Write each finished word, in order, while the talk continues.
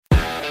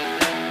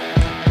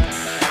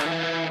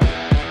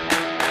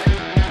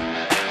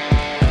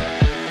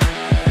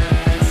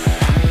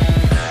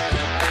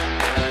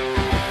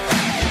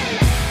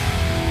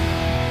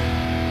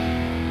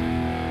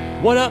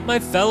What up, my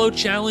fellow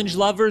challenge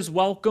lovers?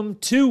 Welcome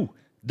to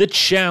The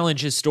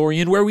Challenge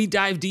Historian, where we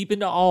dive deep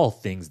into all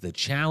things the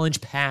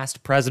challenge,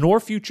 past, present, or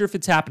future. If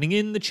it's happening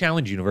in the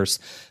challenge universe,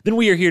 then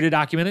we are here to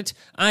document it.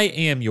 I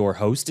am your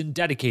host and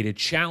dedicated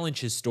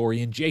challenge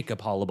historian,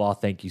 Jacob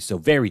Hollabaugh. Thank you so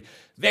very,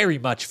 very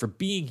much for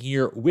being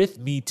here with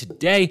me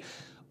today.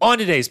 On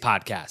today's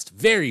podcast,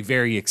 very,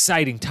 very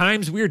exciting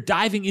times. We're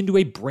diving into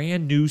a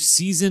brand new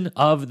season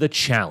of The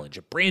Challenge,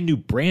 a brand new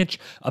branch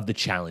of the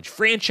Challenge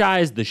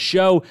franchise. The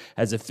show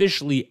has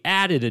officially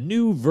added a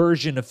new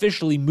version,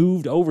 officially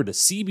moved over to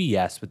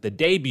CBS with the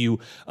debut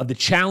of The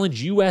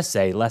Challenge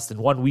USA less than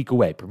 1 week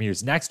away.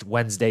 Premieres next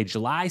Wednesday,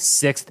 July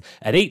 6th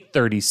at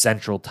 8:30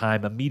 Central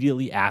Time,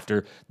 immediately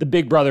after the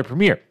Big Brother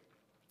premiere.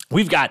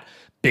 We've got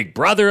Big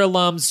Brother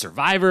alums,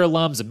 Survivor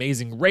alums,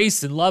 Amazing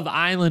Race, and Love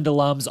Island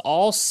alums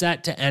all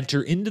set to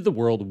enter into the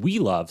world we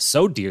love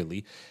so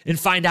dearly and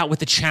find out what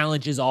the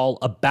challenge is all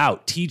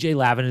about. TJ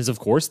Lavin is, of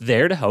course,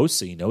 there to host,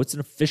 so you know it's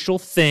an official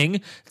thing.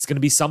 It's going to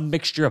be some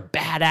mixture of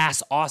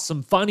badass,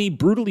 awesome, funny,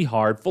 brutally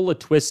hard, full of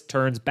twists,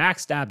 turns,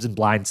 backstabs, and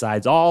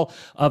blindsides, all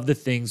of the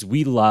things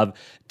we love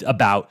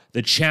about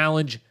the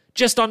challenge,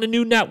 just on a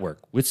new network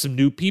with some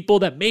new people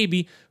that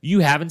maybe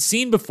you haven't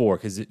seen before.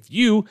 Because if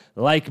you,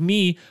 like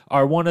me,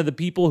 are one of the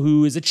people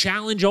who is a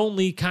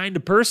challenge-only kind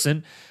of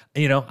person,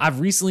 you know, I've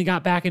recently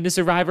got back into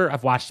Survivor.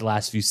 I've watched the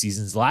last few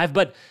seasons live,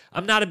 but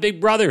I'm not a Big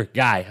Brother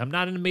guy. I'm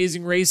not an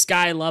Amazing Race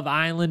guy, Love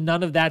Island,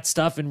 none of that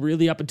stuff, and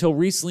really up until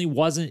recently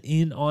wasn't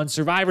in on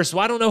Survivor. So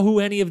I don't know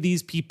who any of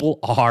these people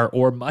are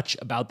or much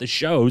about the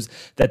shows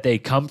that they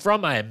come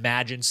from. I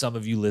imagine some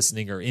of you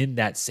listening are in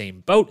that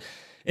same boat.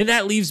 And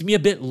that leaves me a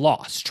bit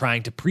lost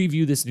trying to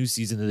preview this new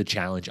season of The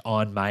Challenge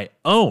on my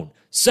own.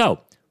 So,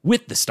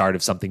 with the start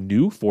of something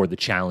new for The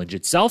Challenge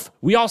itself,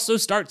 we also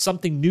start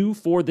something new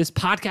for this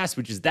podcast,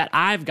 which is that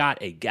I've got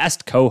a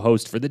guest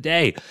co-host for the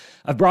day.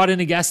 I've brought in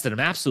a guest that I'm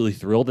absolutely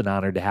thrilled and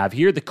honored to have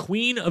here, the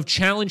queen of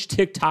challenge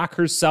TikTok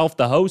herself,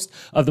 the host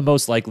of the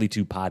Most Likely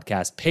To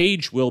podcast.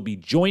 Paige will be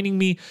joining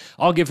me.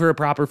 I'll give her a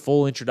proper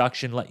full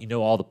introduction, let you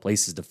know all the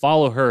places to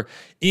follow her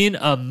in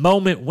a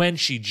moment when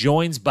she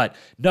joins. But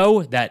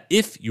know that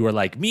if you are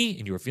like me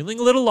and you are feeling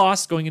a little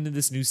lost going into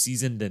this new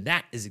season, then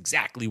that is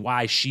exactly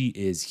why she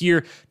is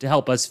here, to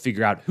help us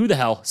figure out who the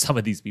hell some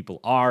of these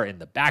people are and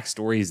the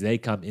backstories they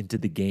come into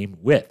the game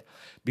with.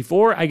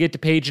 Before I get to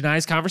Paige and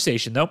I's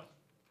conversation, though,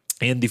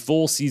 and the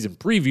full season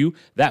preview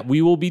that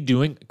we will be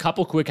doing, a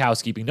couple quick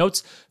housekeeping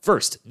notes.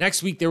 First,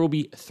 next week there will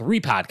be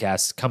 3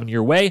 podcasts coming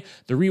your way.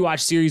 The rewatch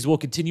series will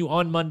continue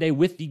on Monday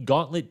with the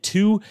Gauntlet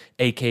 2,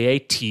 aka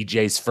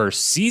TJ's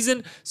first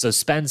season. So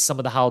spend some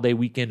of the holiday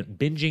weekend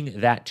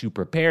binging that to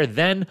prepare.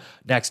 Then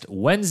next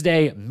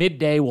Wednesday,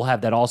 midday, we'll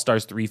have that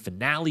All-Stars 3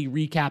 finale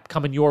recap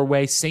coming your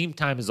way. Same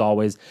time as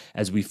always,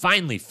 as we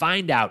finally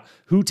find out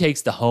who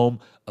takes the home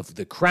of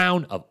the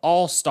crown of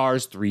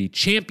All-Stars 3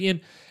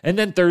 champion. And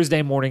then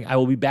Thursday morning, I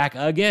will be back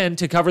again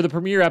to cover the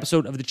premiere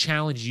episode of The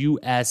Challenge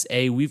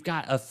USA. We've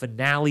got a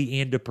finale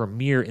and a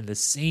premiere in the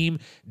same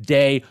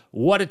day.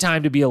 What a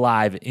time to be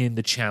alive in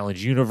the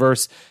Challenge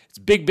universe. It's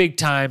big, big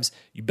times.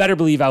 You better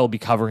believe I will be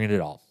covering it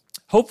all.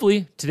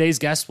 Hopefully, today's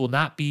guest will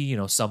not be,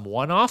 some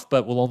one-off,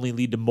 but will only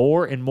lead to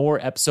more and more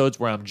episodes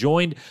where I'm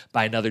joined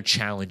by another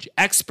challenge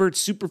expert,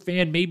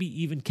 superfan, maybe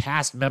even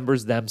cast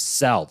members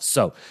themselves.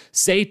 So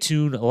stay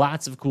tuned.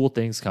 Lots of cool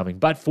things coming.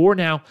 But for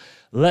now,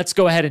 let's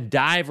go ahead and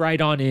dive right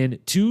on in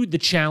to the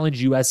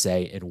Challenge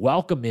USA and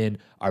welcome in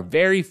our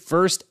very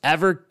first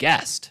ever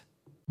guest.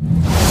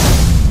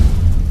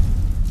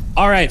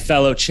 All right,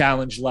 fellow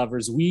challenge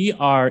lovers, we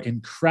are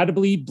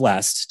incredibly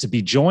blessed to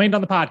be joined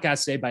on the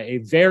podcast today by a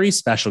very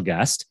special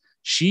guest.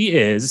 She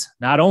is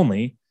not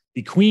only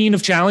the queen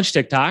of challenge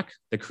TikTok,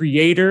 the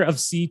creator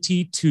of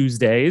CT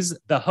Tuesdays,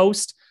 the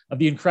host of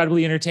the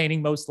incredibly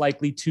entertaining Most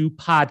Likely To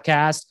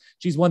podcast.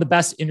 She's one of the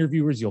best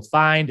interviewers you'll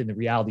find in the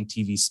reality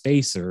TV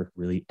space, or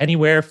really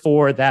anywhere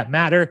for that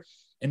matter.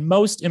 And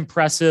most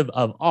impressive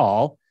of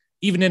all,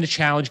 even in a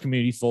challenge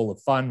community full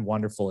of fun,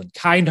 wonderful, and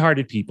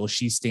kind-hearted people,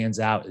 she stands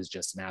out as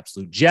just an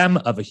absolute gem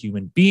of a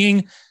human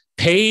being.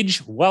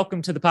 Paige,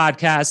 welcome to the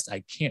podcast.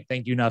 I can't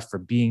thank you enough for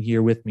being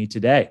here with me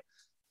today.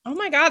 Oh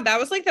my God, that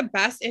was like the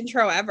best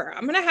intro ever.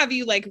 I'm going to have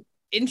you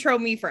intro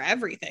me for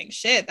everything.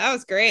 Shit, that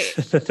was great.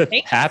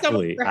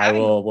 Happily, so I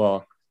will.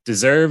 Well,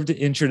 deserved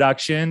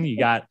introduction. You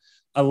got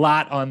a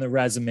lot on the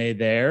resume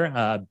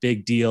there.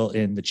 Big deal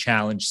in the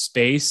challenge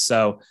space.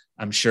 So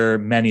I'm sure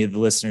many of the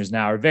listeners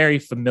now are very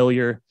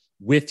familiar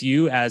with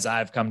you, as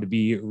I've come to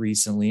be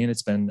recently. And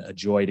it's been a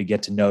joy to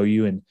get to know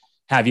you and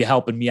have you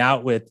helping me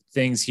out with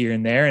things here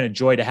and there, and a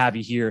joy to have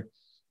you here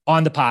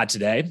on the pod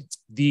today.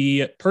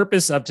 The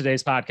purpose of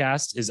today's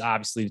podcast is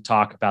obviously to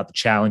talk about the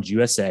Challenge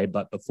USA.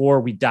 But before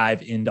we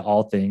dive into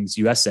all things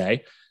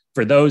USA,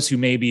 for those who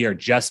maybe are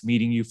just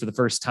meeting you for the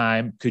first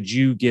time, could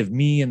you give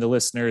me and the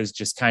listeners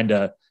just kind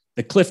of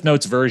the Cliff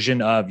Notes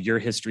version of your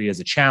history as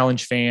a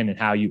challenge fan and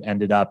how you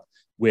ended up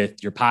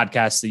with your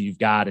podcast that you've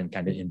got and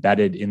kind of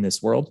embedded in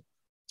this world?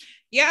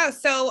 Yeah,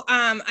 so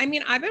I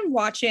mean, I've been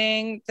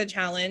watching The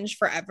Challenge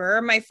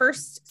forever. My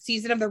first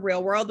season of The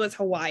Real World was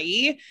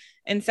Hawaii.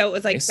 And so it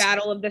was like Nice.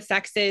 Battle of the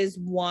Sexes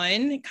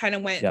one, kind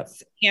of went Yep.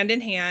 hand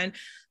in hand.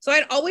 So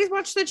I'd always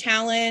watched The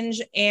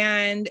Challenge.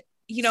 And,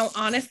 you know,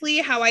 honestly,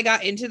 how I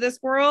got into this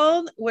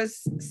world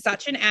was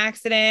such an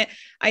accident.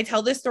 I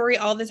tell this story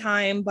all the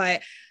time,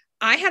 but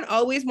I had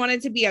always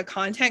wanted to be a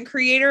content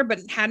creator, but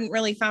hadn't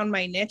really found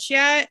my niche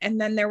yet. And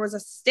then there was a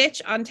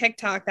stitch on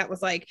TikTok that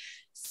was like,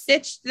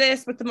 stitched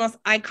this with the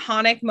most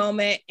iconic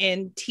moment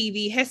in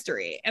TV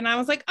history. And I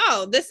was like,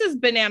 oh, this is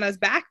Banana's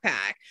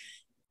backpack.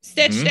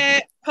 Stitched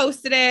it,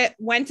 posted it,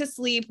 went to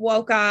sleep,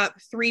 woke up,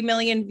 3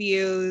 million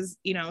views,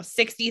 you know,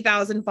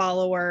 60,000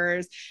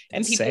 followers.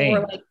 And people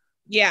were like,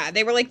 yeah,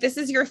 they were like, this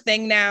is your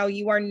thing now.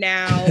 You are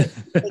now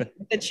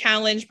the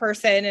challenge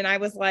person. And I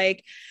was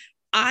like,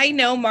 I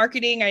know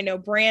marketing, I know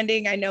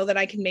branding, I know that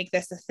I can make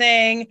this a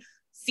thing.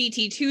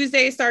 CT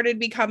Tuesday started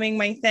becoming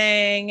my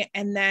thing.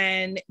 And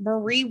then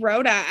Marie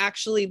Rhoda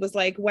actually was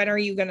like, when are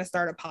you going to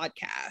start a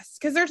podcast?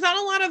 Because there's not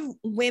a lot of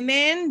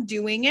women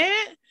doing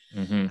it.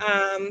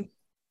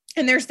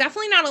 And there's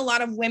definitely not a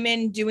lot of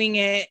women doing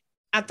it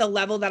at the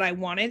level that I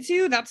wanted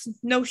to. That's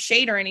no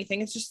shade or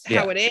anything. It's just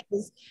how it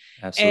is.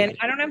 Absolutely. And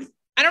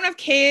I don't have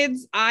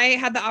kids. I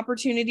had the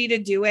opportunity to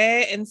do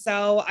it. And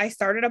so I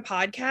started a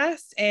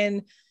podcast,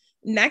 and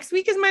next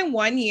week is my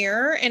 1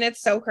 year, and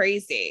it's so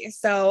crazy.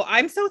 So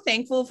I'm so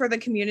thankful for the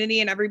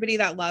community and everybody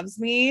that loves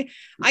me.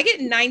 I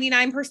get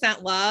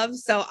 99% love.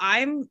 So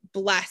I'm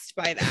blessed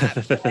by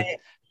that. But,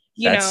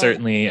 that's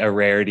certainly a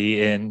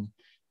rarity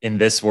in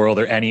this world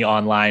or any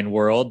online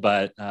world,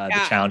 but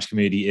the challenge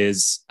community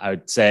is, I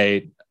would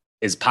say,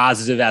 as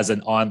positive as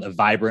a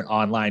vibrant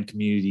online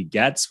community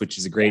gets, which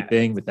is a great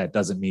thing, but that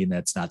doesn't mean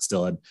that's not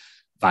still a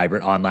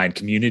vibrant online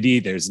community.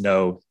 There's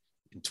no,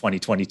 in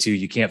 2022,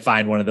 you can't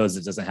find one of those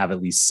that doesn't have at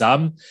least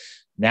some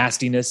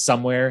nastiness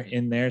somewhere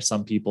in there.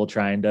 Some people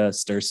trying to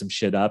stir some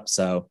shit up.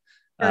 So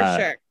for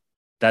sure.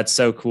 That's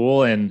so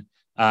cool. And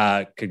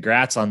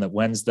congrats on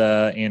when's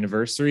the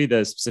anniversary,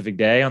 the specific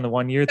day on the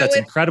 1 year. That's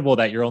incredible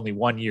that you're only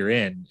 1 year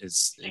in,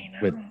 is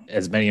with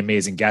as many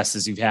amazing guests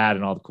as you've had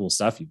and all the cool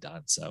stuff you've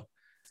done. So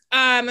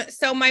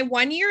my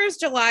 1 year is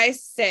July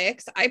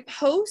 6th.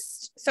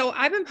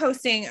 I've been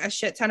posting a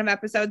shit ton of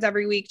episodes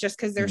every week just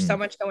because there's so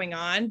much going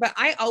on, but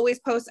I always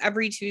post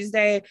every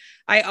Tuesday.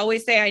 I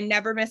always say I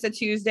never miss a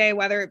Tuesday,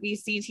 whether it be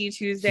CT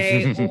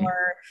Tuesday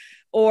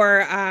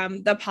or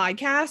the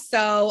podcast.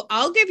 So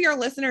I'll give your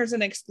listeners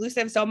an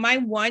exclusive. So my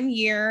 1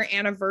 year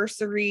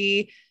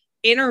anniversary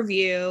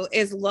interview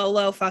is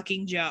Lolo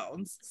fucking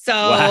Jones. So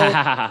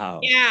wow.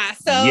 Yeah.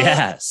 So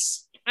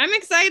yes, I'm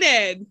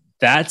excited.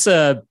 That's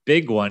a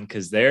big one,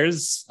 because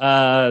there's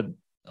a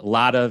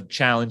lot of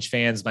challenge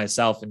fans,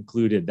 myself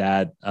included,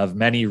 that of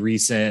many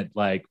recent,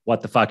 like,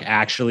 what the fuck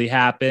actually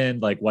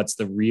happened? Like, what's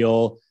the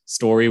real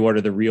story? What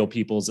are the real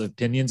people's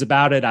opinions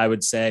about it? I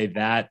would say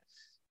that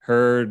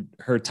her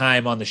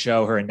time on the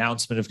show, her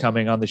announcement of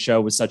coming on the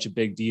show was such a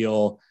big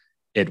deal.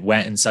 It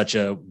went in such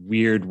a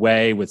weird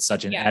way with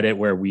such an edit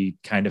where we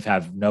kind of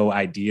have no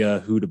idea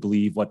who to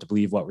believe,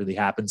 what really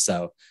happened.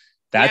 So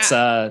that's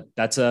a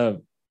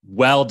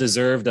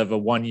well-deserved of a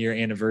 1 year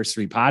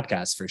anniversary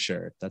podcast for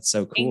sure. That's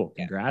so cool.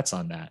 Congrats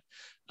on that.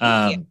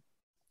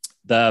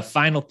 The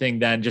final thing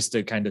then, just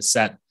to kind of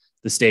set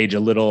the stage a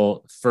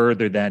little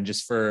further then,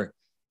 just for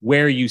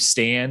where you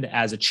stand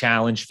as a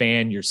challenge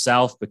fan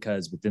yourself,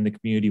 because within the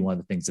community, one of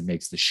the things that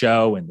makes the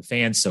show and the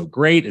fans so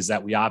great is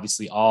that we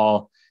obviously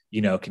all,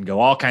 can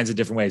go all kinds of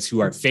different ways, who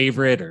our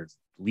favorite or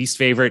least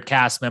favorite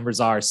cast members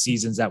are,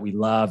 seasons that we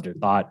loved or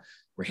thought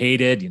were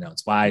hated.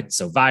 It's why it's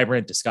so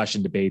vibrant,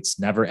 discussion, debates,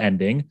 never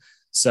ending.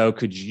 So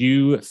could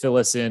you fill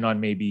us in on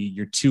maybe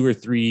your 2 or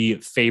 3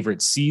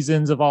 favorite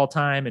seasons of all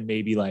time, and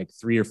maybe like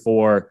 3 or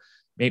 4,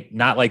 maybe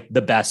not like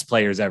the best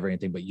players ever,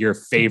 anything, but your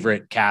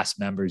favorite cast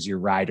members, your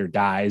ride or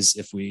dies,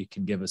 if we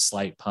can give a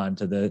slight pun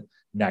to the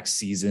next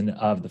season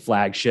of the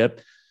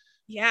flagship?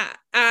 Yeah.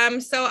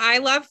 So I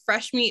love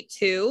Fresh Meat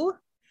 2,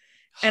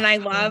 and I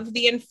love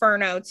The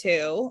Inferno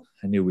 2.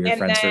 I knew we were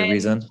friends for a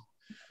reason.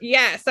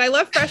 Yes, I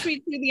love Fresh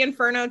Meat 2, The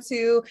Inferno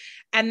 2,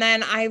 and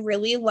then I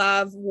really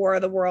love War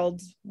of the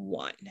Worlds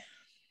 1.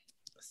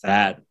 So.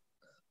 That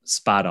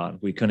spot on.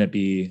 We couldn't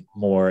be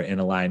more in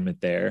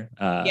alignment there.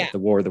 The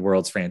War of the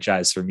Worlds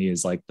franchise for me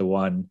is like the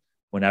one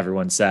when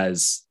everyone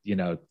says,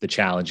 the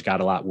challenge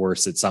got a lot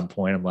worse at some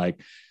point. I'm like,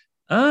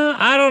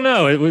 I don't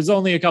know. It was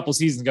only a couple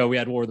seasons ago we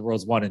had War of the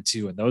Worlds 1 and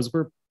 2, and those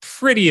were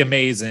pretty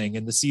amazing.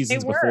 And the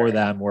seasons before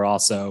them were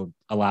also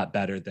a lot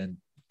better than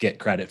get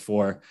credit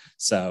for.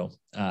 So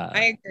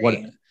I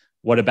agree.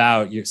 What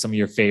about some of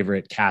your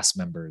favorite cast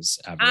members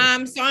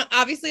ever? So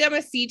obviously I'm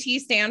a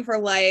CT stan for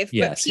life,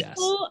 but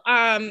people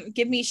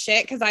give me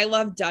shit because I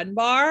love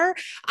Dunbar.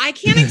 I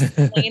can't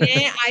explain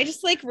it. I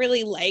just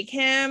really like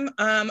him.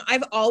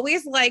 I've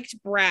always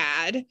liked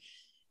Brad.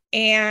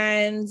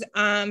 And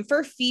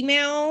for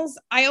females,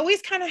 I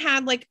always kind of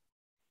had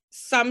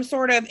some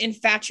sort of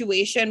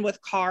infatuation with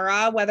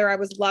Cara, whether I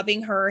was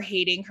loving her or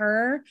hating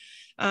her.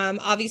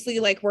 Obviously,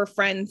 like, we're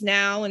friends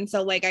now. And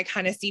so, like, I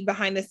kind of see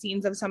behind the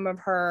scenes of some of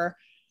her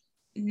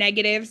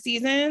negative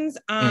seasons.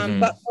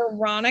 But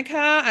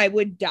Veronica, I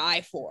would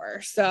die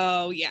for.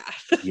 So, yeah.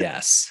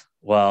 Yes.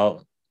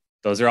 Well,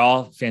 those are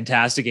all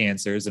fantastic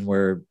answers, and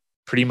we're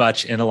pretty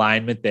much in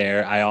alignment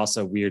there. I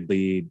also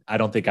weirdly, I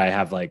don't think I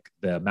have like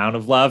the amount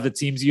of love it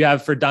seems you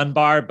have for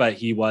Dunbar, but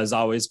he was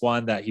always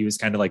one that he was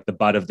kind of like the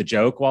butt of the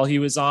joke while he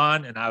was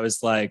on. And I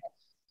was like,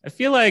 I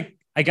feel like,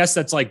 I guess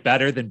that's like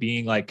better than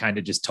being like kind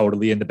of just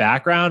totally in the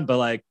background, but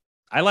like,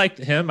 I liked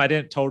him. I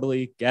didn't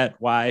totally get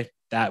why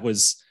that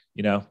was,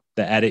 you know,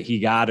 the edit he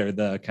got or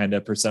the kind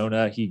of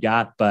persona he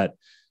got. But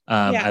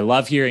I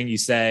love hearing you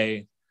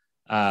say,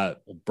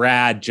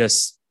 Brad,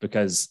 just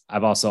because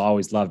I've also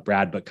always loved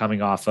Brad, but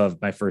coming off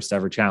of my first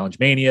ever Challenge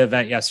Mania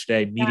event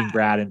yesterday, meeting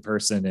Brad in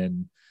person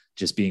and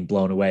just being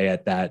blown away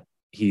at that.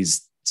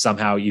 He's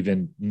somehow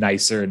even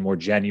nicer and more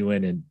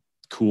genuine and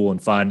cool and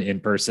fun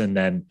in person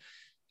than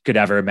could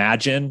ever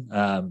imagine.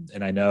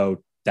 And I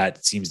know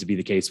that seems to be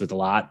the case with a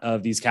lot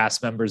of these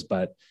cast members,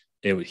 but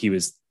he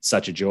was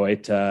such a joy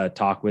to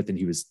talk with. And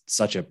he was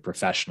such a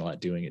professional at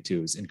doing it too.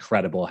 It was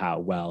incredible how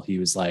well he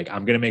was like,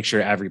 I'm going to make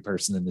sure every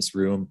person in this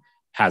room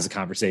has a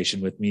conversation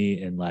with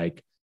me and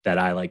like that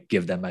I like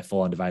give them my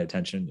full undivided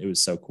attention. It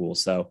was so cool.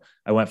 So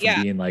I went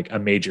from being like a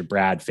major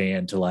Brad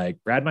fan to like,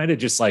 Brad might've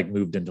just like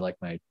moved into like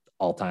my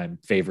all-time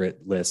favorite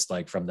list,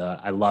 like from the,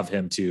 I love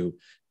him to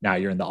now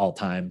you're in the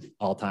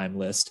all-time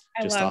list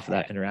just off of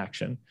that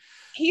interaction.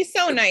 He's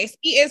so nice.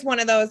 He is one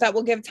of those that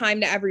will give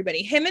time to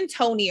everybody. Him and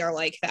Tony are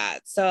like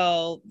that.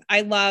 So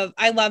I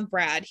love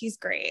Brad. He's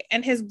great.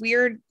 And his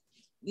weird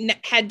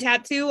head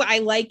tattoo, I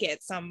like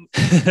it. So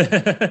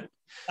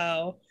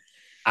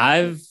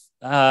I've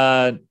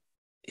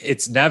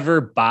it's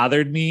never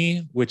bothered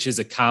me, which is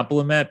a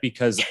compliment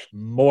because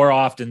more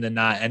often than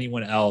not,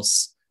 anyone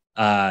else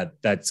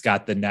that's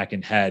got the neck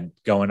and head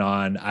going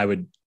on,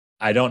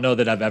 I don't know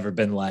that I've ever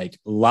been like,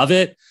 love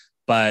it,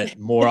 but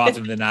more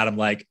often than not, I'm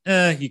like,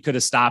 you could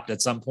have stopped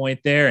at some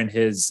point there. And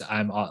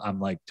I'm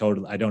like,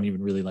 totally, I don't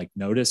even really like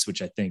notice,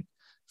 which I think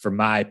for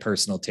my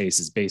personal taste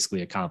is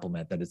basically a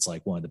compliment that it's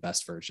like one of the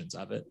best versions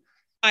of it.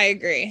 I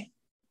agree.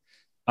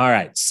 All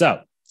right.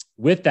 So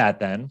with that,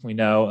 then we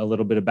know a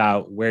little bit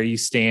about where you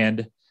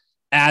stand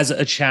as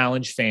a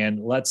Challenge fan.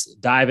 Let's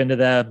dive into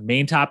the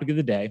main topic of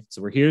the day.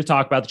 So we're here to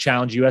talk about the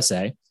Challenge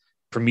USA.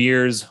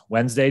 Premieres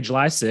Wednesday,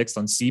 July 6th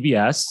on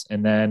CBS,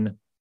 and then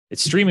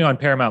it's streaming on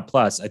Paramount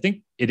Plus. I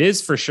think it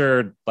is for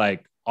sure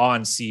like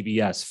on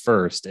CBS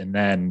first, and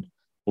then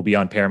we'll be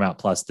on Paramount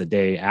Plus the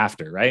day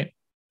after, right?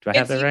 Do I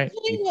have that right?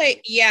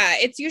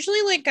 It's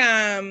usually like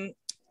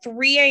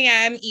 3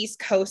 a.m. East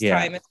Coast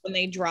time is when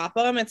they drop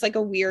them. It's like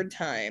a weird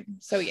time.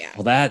 So yeah.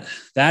 Well,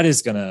 that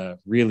is gonna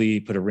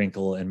really put a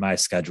wrinkle in my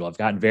schedule. I've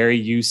gotten very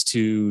used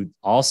to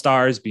All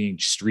Stars being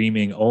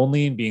streaming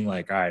only and being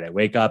like, all right, I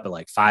wake up at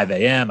like 5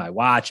 a.m. I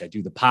watch, I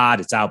do the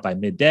pod, it's out by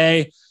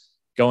midday.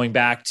 Going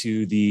back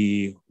to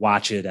the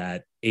watch it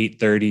at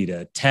 8:30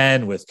 to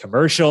 10 with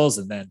commercials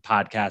and then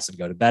podcast and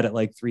go to bed at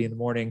like 3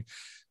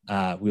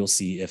 a.m. We'll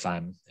see if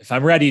I'm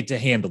ready to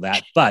handle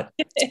that. But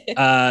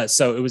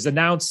so it was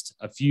announced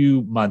a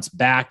few months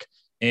back,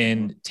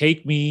 and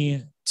take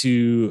me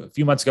to a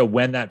few months ago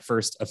when that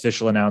first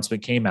official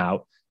announcement came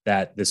out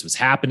that this was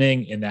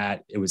happening and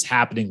that it was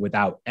happening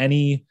without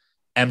any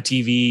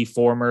MTV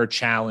former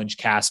Challenge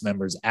cast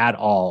members at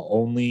all,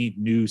 only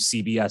new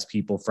CBS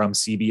people from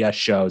CBS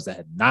shows that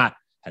had not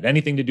had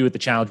anything to do with the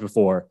Challenge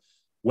before.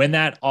 When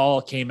that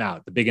all came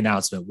out, the big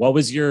announcement, what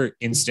was your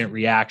instant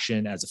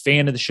reaction as a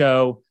fan of the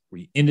show? Were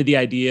you into the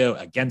idea,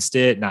 against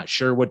it, not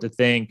sure what to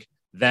think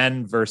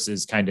then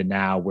versus kind of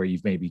now where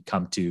you've maybe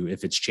come to,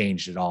 if it's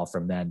changed at all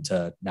from then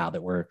to now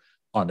that we're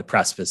on the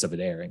precipice of it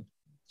airing?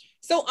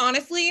 So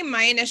honestly,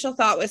 my initial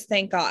thought was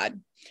thank God,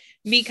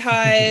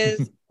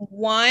 because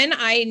one,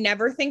 I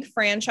never think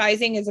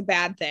franchising is a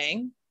bad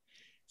thing.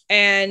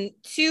 And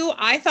two,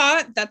 I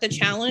thought that the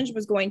Challenge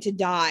was going to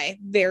die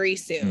very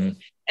soon.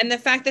 And the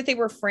fact that they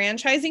were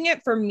franchising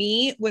it for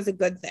me was a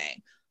good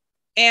thing.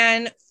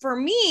 And for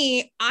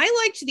me,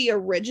 I liked the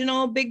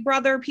original Big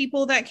Brother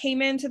people that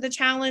came into the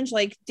Challenge,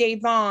 like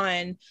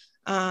Davon,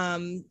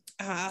 Jose,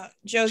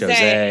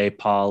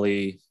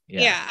 Pauly.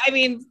 Yeah. I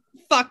mean,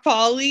 fuck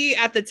Pauly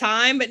at the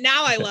time, but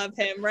now I love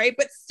him, right?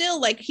 But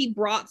still, like, he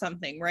brought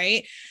something,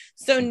 right?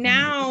 So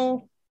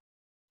now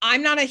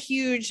I'm not a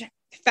huge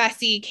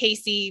Fessy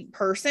Casey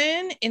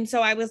person. And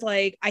so I was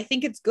like, I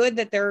think it's good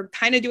that they're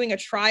kind of doing a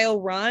trial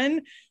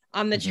run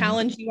on the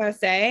Challenge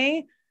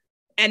USA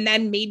and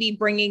then maybe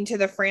bringing to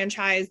the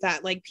franchise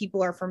that like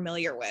people are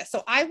familiar with.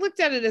 So I looked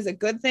at it as a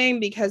good thing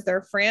because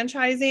they're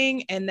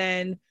franchising, and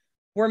then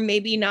we're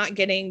maybe not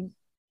getting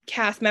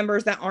cast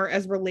members that aren't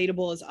as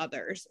relatable as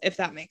others, if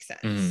that makes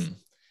sense.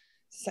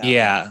 So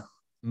yeah,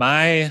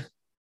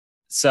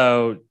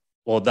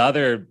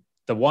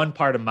 the one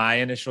part of my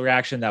initial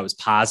reaction that was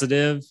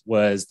positive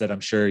was that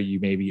I'm sure you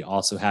maybe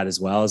also had as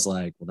well, as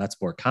like, well,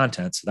 that's more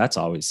content. So that's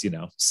always,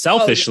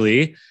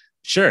 selfishly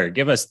Sure,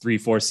 give us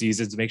 3-4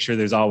 seasons, make sure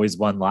there's always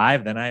one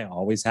live, then I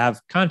always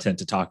have content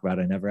to talk about.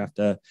 I never have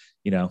to,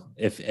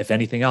 if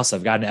anything else,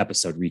 I've got an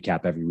episode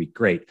recap every week.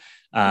 Great.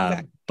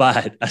 Exactly.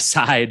 But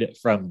aside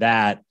from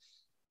that,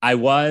 I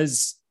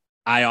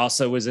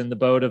also was in the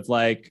boat of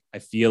like, I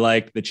feel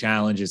like the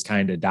challenge is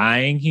kind of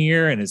dying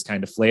here and is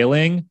kind of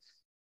flailing.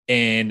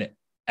 And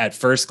at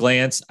first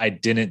glance, I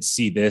didn't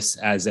see this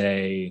as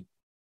I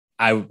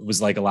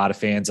was like a lot of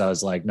fans. I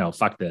was like, no,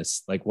 fuck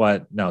this. Like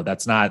what? No,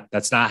 that's not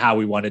how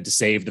we wanted to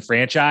save the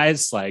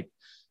franchise. Like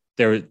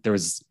there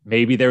was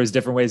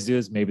different ways to do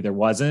this. Maybe there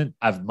wasn't.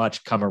 I've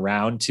much come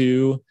around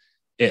to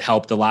it.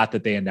 Helped a lot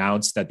that they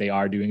announced that they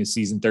are doing a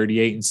season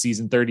 38 and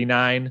season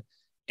 39.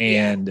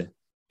 And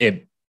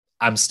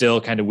I'm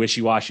still kind of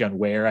wishy-washy on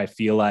where I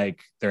feel like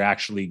they're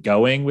actually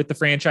going with the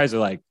franchise, or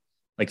like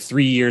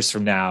 3 years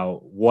from now,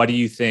 what do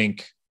you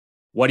think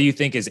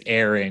is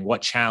airing?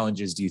 What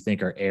challenges do you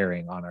think are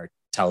airing on our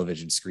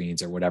television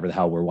screens or whatever the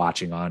hell we're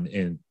watching on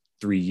in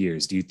 3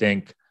 years? Do you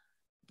think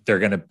they're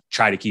going to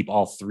try to keep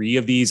all three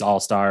of these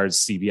All-Stars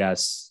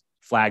CBS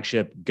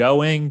flagship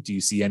going? Do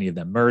you see any of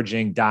them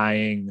merging,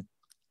 dying?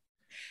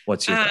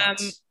 What's your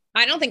thoughts?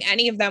 I don't think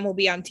any of them will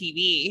be on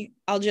TV.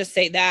 I'll just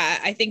say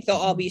that. I think they'll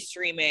all be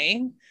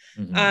streaming.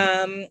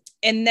 And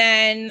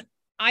then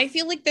I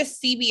feel like the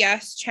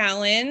CBS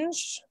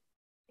challenge,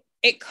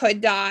 it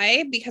could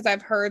die because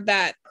I've heard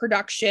that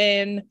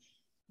production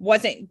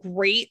wasn't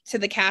great to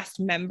the cast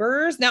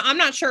members. Now, I'm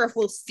not sure if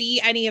we'll see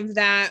any of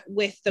that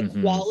with the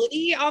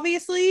quality,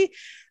 obviously.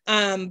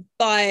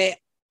 But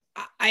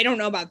I don't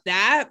know about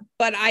that.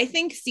 But I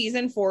think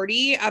season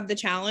 40 of the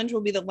challenge will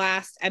be the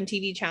last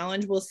MTV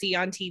challenge we'll see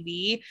on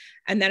TV.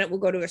 And then it will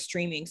go to a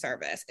streaming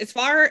service. As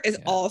far as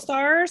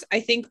All-Stars,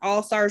 I think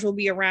All-Stars will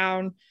be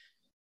around.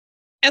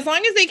 As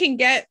long as they can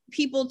get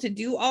people to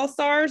do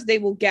All-Stars, they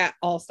will get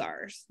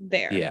All-Stars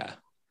there. Yeah.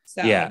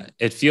 So yeah,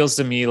 it feels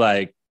to me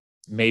like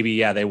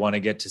maybe, they want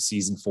to get to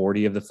season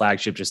 40 of the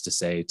flagship just to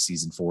say it's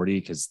season 40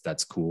 because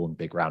that's cool and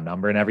big round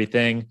number and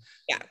everything.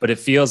 Yeah. But it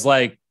feels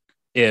like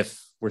if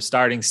we're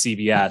starting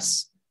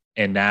CBS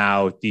and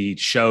now the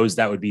shows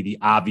that would be the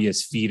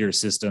obvious feeder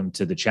system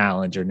to the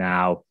challenge are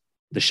now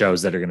the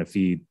shows that are going to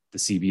feed the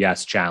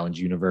CBS challenge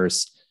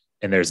universe.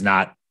 And there's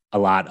not a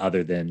lot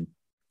other than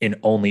in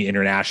only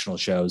international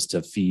shows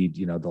to feed,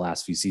 the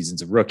last few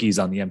seasons of Rookies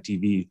on the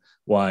MTV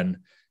one,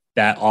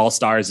 that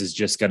All-Stars is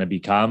just going to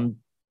become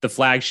the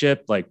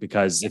flagship. Like,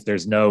 because if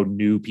there's no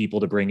new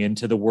people to bring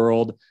into the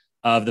world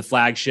of the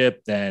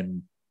flagship,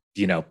 then,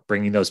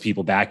 bringing those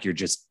people back, you're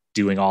just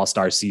doing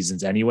All-Star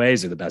seasons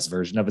anyways, or the best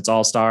version of its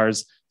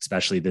All-Stars,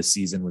 especially this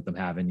season with them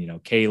having,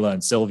 Kayla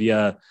and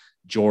Sylvia,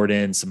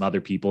 Jordan, some other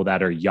people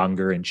that are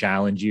younger in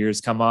challenge years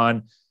come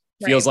on.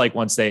 Feels like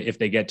if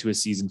they get to a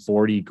season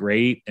 40,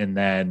 great. And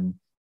then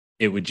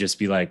it would just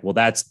be like, well,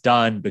 that's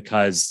done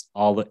because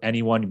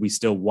anyone we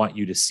still want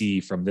you to see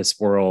from this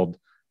world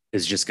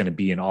is just going to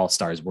be an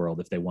All-Stars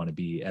world if they want to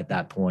be at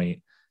that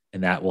point.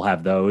 And that will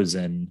have those.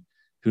 And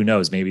who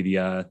knows, maybe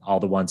all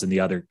the ones in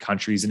the other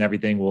countries and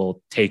everything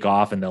will take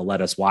off and they'll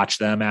let us watch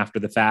them after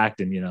the fact.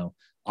 And,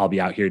 I'll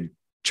be out here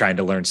trying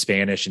to learn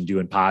Spanish and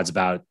doing pods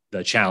about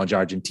the Challenge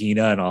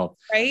Argentina,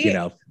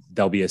 and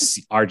there'll be a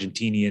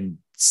Argentinian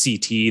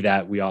CT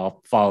that we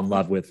all fall in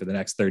love with for the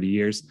next 30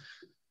 years.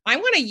 I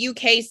want a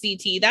UK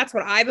CT. That's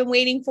what I've been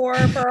waiting for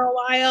a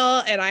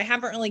while, and I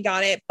haven't really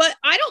got it. But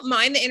I don't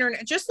mind the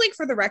internet. Just like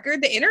for the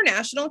record, the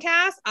international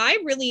cast, I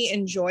really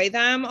enjoy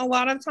them a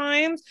lot of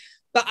times,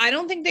 but I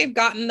don't think they've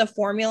gotten the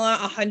formula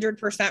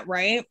 100%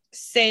 right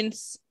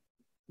since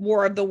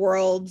War of the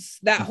Worlds,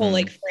 that whole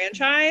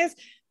franchise.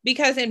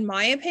 Because in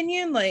my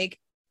opinion, like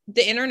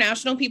the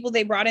international people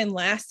they brought in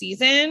last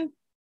season,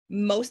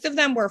 most of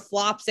them were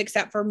flops,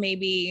 except for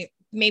maybe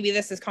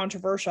this is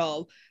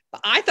controversial,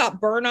 but I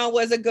thought Berna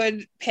was a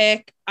good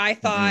pick. I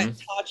thought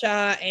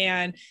Tasha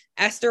and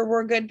Esther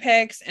were good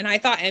picks. And I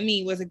thought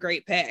Emmy was a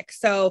great pick.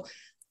 So,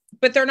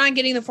 but they're not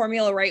getting the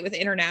formula right with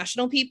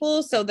international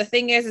people. So the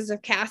thing is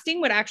if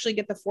casting would actually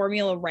get the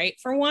formula right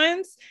for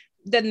once,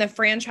 then the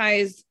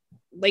franchise,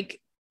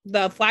 like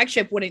the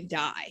flagship, wouldn't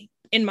die,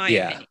 in my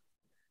opinion.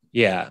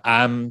 Yeah.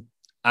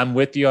 I'm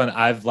with you on,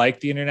 I've liked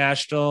the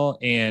international,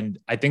 and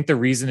I think the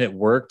reason it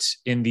worked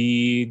in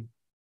the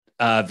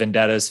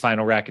Vendetta's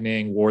Final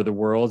Reckoning, War of the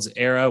Worlds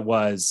era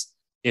was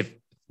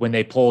when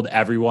they pulled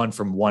everyone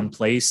from one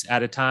place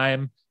at a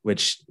time,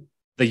 which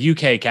the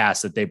UK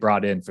cast that they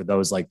brought in for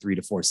those like 3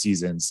 to 4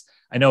 seasons,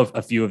 I know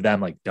a few of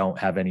them like don't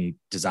have any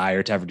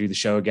desire to ever do the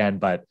show again,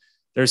 but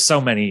there's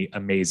so many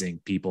amazing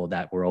people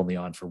that were only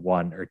on for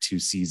 1 or 2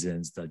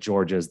 seasons, the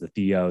Georgias, the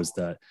Theos,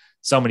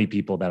 so many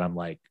people that I'm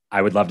like,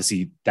 I would love to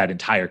see that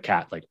entire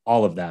cat, like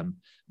all of them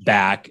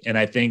back. And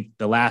I think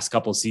the last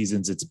couple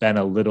seasons, it's been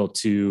a little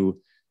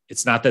too,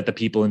 it's not that the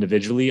people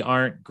individually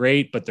aren't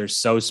great, but they're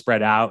so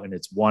spread out and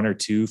it's 1 or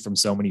 2 from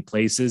so many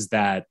places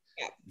that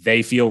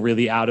they feel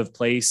really out of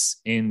place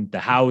in the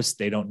house.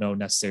 They don't know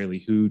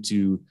necessarily who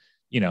to,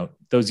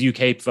 those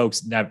UK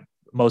folks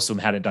most of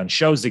them hadn't done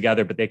shows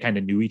together, but they kind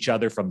of knew each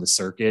other from the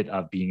circuit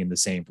of being in the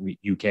same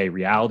UK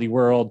reality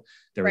world.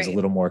 There was a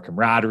little more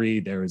camaraderie.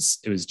 It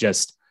was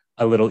just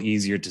a little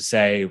easier to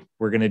say,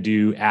 we're going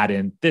to add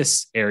in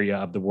this area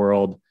of the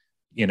world,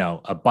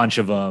 a bunch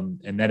of them.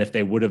 And then if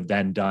they would have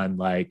then done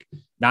like,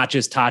 not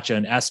just Tatcha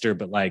and Esther,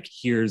 but like,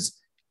 here's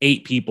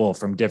 8 people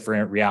from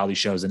different reality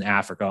shows in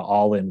Africa,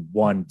 all in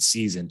one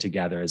season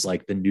together as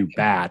like the new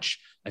batch,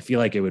 I feel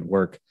like it would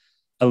work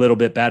a little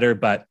bit better,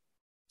 but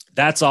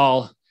that's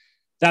all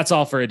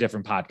for a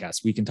different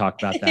podcast. We can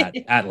talk about that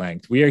at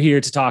length. We are here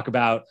to talk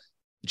about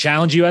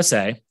Challenge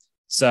USA.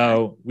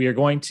 So we are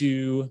going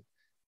to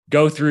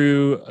go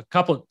through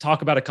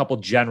talk about a couple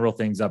general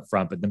things up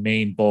front, but the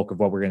main bulk of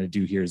what we're going to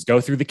do here is go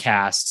through the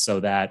cast so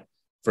that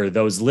for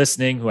those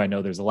listening, who I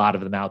know there's a lot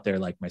of them out there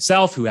like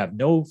myself, who have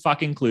no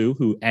fucking clue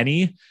who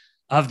any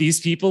of these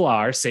people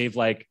are, save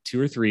like 2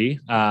 or 3,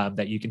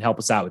 that you can help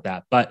us out with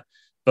that. But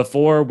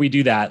before we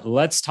do that,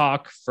 let's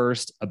talk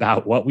first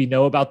about what we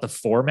know about the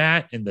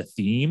format and the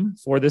theme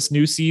for this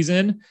new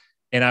season.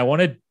 And I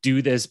want to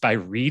do this by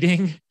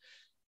reading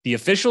the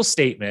official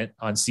statement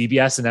on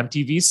CBS and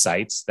MTV's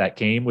sites that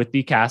came with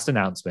the cast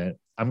announcement.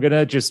 I'm going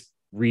to just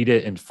read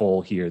it in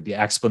full here, the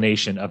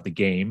explanation of the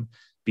game,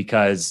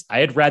 because I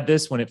had read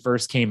this when it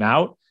first came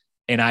out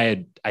and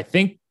I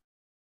think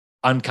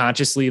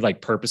unconsciously,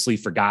 like purposely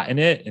forgotten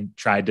it and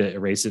tried to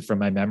erase it from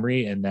my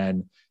memory. And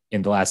then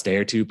in the last day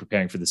or two,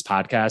 preparing for this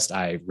podcast,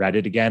 I read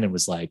it again and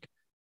was like,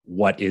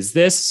 what is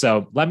this?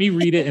 So let me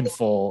read it in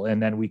full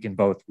and then we can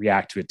both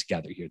react to it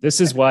together here.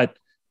 This is what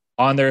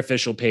on their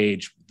official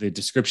page, the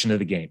description of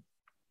the game.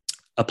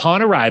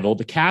 Upon arrival,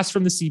 the cast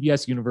from the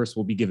CBS universe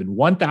will be given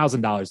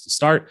 $1,000 to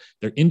start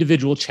their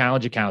individual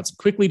challenge accounts and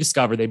quickly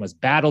discover they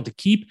must battle to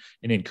keep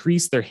and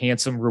increase their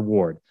handsome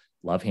reward.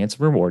 Love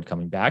handsome reward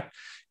coming back.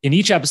 In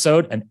each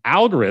episode, an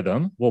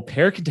algorithm will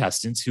pair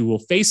contestants who will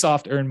face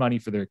off to earn money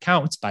for their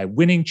accounts by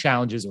winning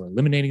challenges or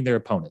eliminating their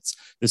opponents.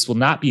 This will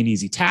not be an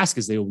easy task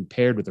as they will be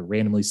paired with a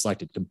randomly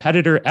selected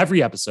competitor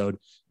every episode,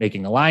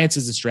 making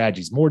alliances and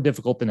strategies more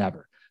difficult than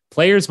ever.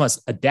 Players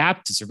must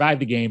adapt to survive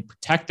the game,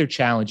 protect their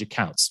challenge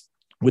accounts.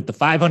 With the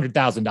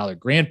 $500,000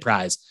 grand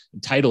prize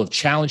and title of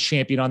challenge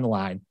champion on the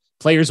line,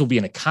 players will be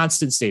in a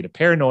constant state of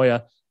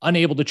paranoia,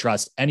 unable to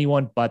trust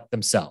anyone but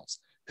themselves.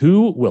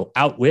 Who will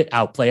outwit,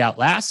 outplay,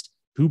 outlast?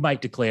 Who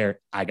might declare,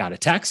 I got a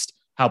text?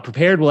 How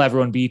prepared will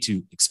everyone be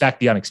to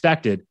expect the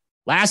unexpected?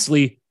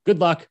 Lastly, good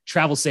luck,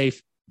 travel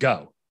safe,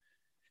 go.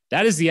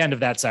 That is the end of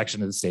that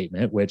section of the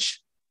statement,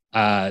 which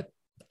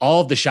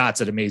all of the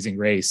shots at Amazing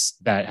Race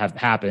that have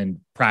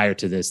happened prior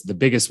to this, the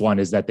biggest one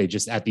is that they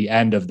just at the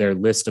end of their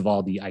list of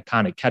all the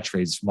iconic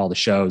catchphrases from all the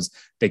shows,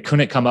 they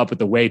couldn't come up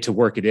with a way to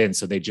work it in.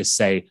 So they just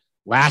say,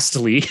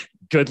 lastly,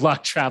 good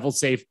luck, travel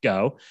safe,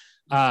 go.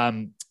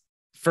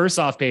 First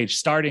off, Paige,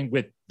 starting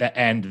with the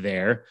end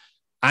there,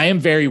 I am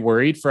very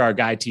worried for our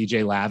guy,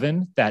 TJ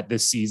Lavin, that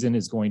this season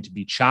is going to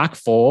be chock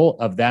full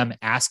of them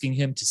asking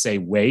him to say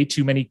way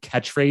too many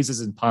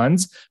catchphrases and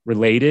puns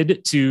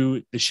related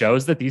to the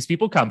shows that these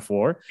people come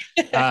for.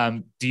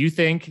 Do you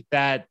think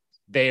that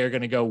they are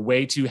going to go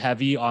way too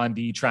heavy on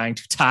the trying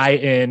to tie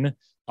in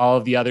all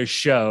of the other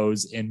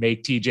shows and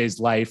make TJ's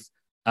life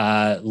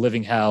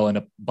living hell and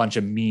a bunch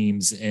of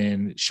memes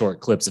and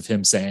short clips of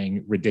him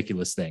saying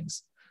ridiculous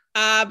things?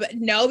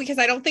 No, because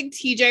I don't think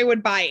TJ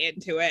would buy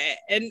into it.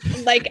 And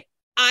like,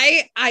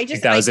 I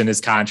just, that was in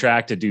his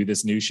contract to do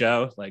this new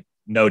show. Like,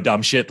 no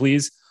dumb shit,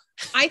 please.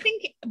 I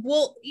think,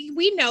 well,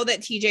 we know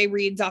that TJ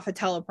reads off a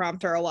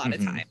teleprompter a lot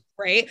of time,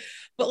 right?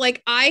 But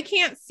like, I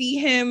can't see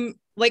him,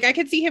 like I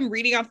could see him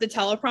reading off the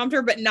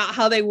teleprompter, but not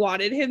how they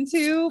wanted him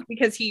to,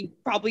 because he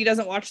probably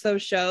doesn't watch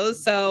those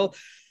shows. So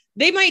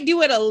they might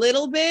do it a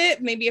little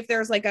bit, maybe if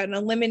there's like an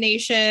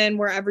elimination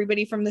where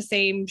everybody from the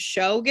same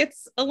show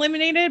gets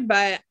eliminated,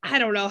 but I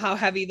don't know how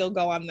heavy they'll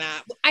go on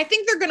that. I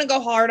think they're going to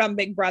go hard on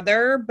Big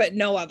Brother, but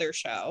no other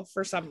show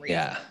for some reason.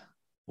 Yeah.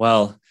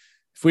 Well,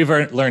 if we've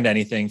learned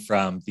anything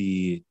from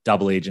the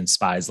Double Agent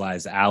Spies,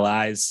 Lies,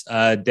 Allies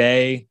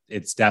day,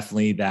 it's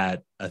definitely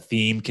that a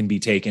theme can be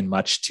taken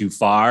much too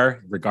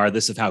far,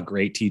 regardless of how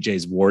great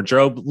TJ's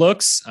wardrobe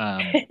looks.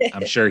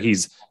 I'm sure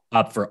he's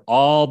up for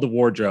all the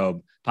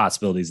wardrobe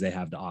possibilities they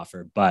have to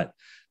offer, but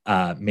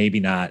maybe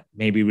not.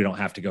 Maybe we don't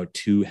have to go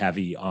too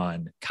heavy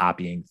on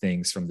copying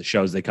things from the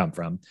shows they come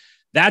from.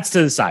 That's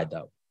to the side,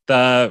 though.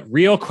 The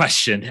real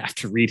question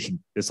after reading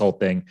this whole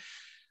thing,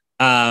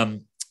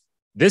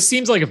 this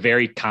seems like a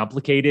very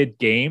complicated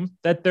game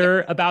that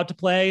they're about to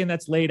play, and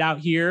that's laid out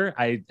here.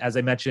 As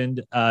I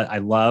mentioned, I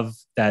love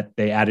that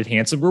they added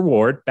handsome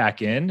reward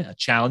back in, a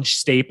challenge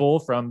staple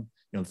from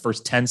the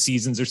first 10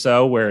 seasons or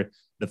so, where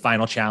the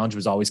final challenge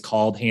was always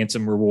called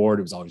handsome reward.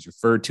 It was always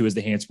referred to as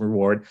the handsome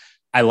reward.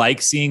 I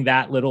like seeing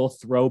that little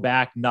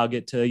throwback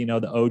nugget to,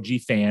 the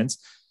OG fans,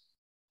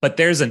 but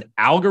there's an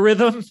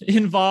algorithm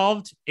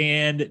involved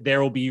and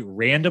there will be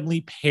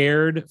randomly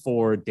paired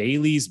for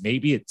dailies.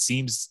 Maybe it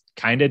seems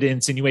kind of to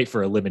insinuate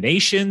for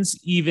eliminations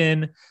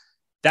even.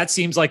 That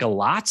seems like a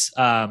lot.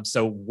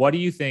 So what do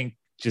you think?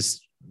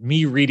 Just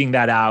me reading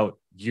that out,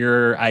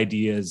 your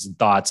ideas and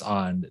thoughts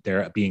on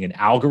there being an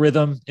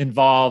algorithm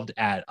involved,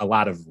 at a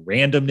lot of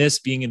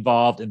randomness being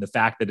involved, and the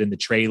fact that in the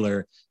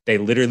trailer, they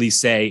literally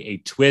say a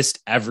twist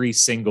every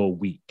single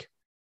week.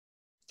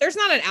 There's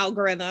not an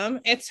algorithm.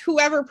 It's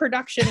whoever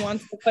production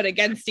wants to put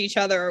against each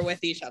other or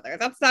with each other.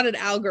 That's not an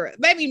algorithm.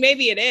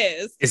 Maybe it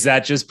is. Is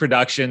that just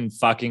production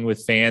fucking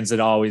with fans that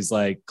always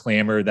like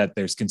clamor that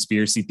there's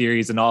conspiracy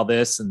theories and all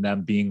this, and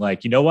them being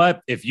like, you know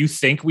what? If you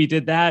think we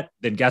did that,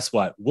 then guess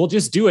what? We'll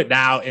just do it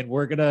now. And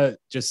we're going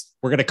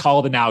to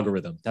call it an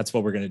algorithm. That's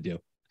what we're going to do.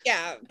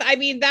 Yeah.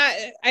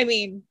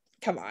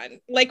 Come on.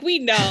 Like, we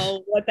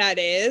know what that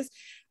is.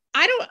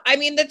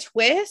 The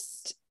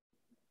twist,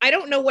 I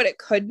don't know what it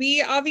could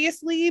be,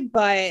 obviously,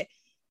 but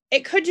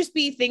it could just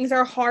be things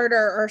are harder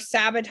or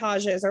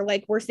sabotages, or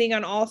like we're seeing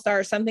on All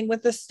Stars, something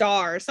with the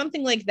star,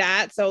 something like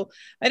that. So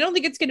I don't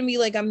think it's going to be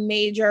like a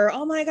major,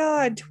 oh my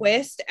God,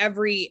 twist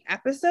every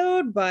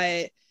episode.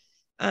 But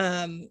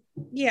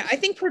I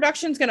think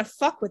production's going to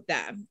fuck with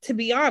them, to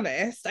be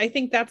honest. I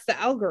think that's the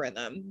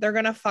algorithm. They're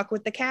going to fuck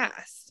with the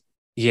cast.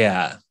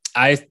 Yeah.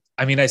 I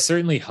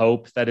certainly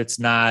hope that it's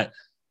not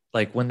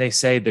like when they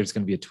say there's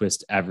going to be a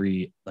twist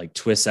every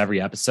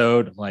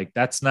episode. Like,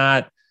 that's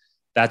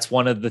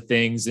one of the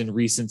things in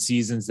recent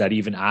seasons that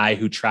even I,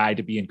 who try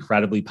to be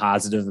incredibly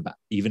positive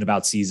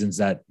about seasons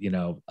that,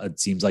 it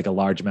seems like a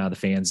large amount of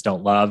the fans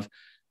don't love,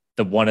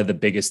 one of the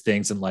biggest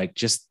things. And like,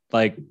 just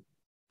like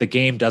the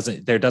game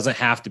there doesn't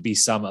have to be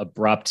some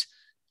abrupt,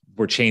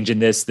 we're changing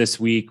this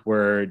week,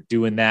 we're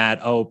doing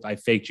that. Oh, I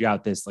faked you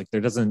out this. Like,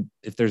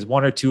 if there's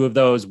one or two of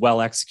those well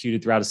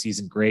executed throughout a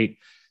season, great.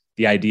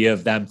 The idea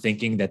of them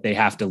thinking that they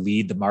have to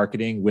lead the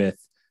marketing with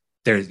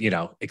their,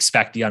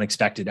 expect the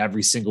unexpected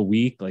every single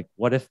week. Like,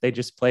 what if they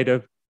just played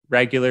a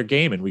regular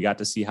game and we got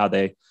to see how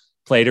they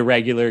played a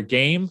regular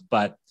game?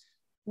 But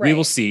we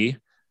will see.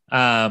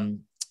 One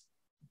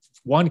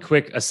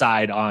quick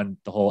aside on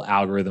the whole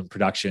algorithm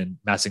production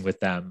messing with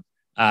them.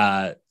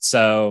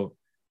 So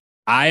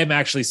I am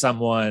actually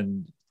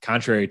someone,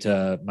 contrary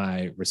to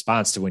my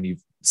response to when you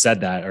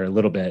said that, or a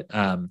little bit,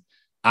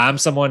 I'm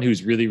someone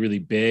who's really, really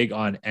big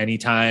on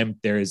anytime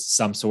there is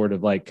some sort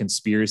of like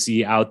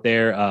conspiracy out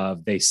there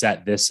of they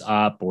set this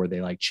up, or they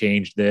like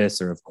changed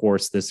this, or of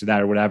course this or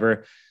that or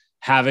whatever.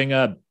 Having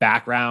a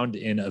background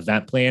in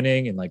event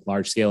planning and like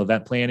large scale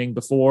event planning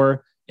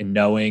before, and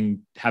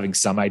having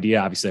some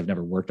idea, obviously I've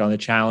never worked on the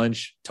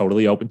challenge,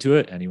 totally open to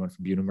it. Anyone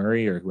from Buena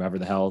Murray or whoever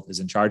the hell is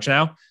in charge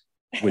now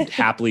would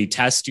happily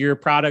test your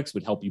products,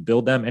 would help you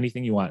build them,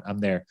 anything you want. I'm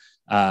there.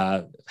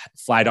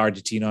 Fly to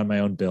Argentina on my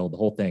own build, the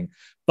whole thing.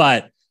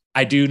 But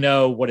I do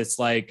know what it's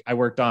like. I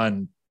worked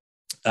on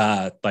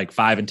like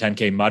 5 and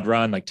 10K mud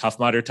run, like Tough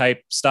Mudder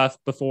type stuff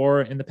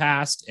before in the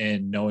past,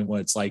 and knowing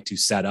what it's like to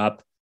set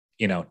up,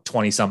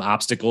 20 some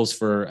obstacles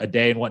for a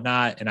day and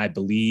whatnot. And I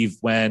believe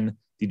when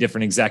the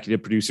different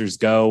executive producers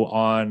go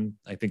on,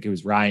 I think it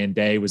was Ryan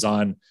Day was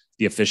on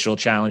the official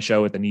challenge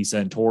show with Anissa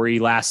and Tori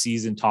last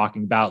season,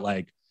 talking about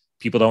like,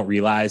 people don't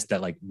realize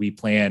that like we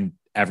plan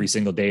every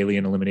single daily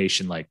and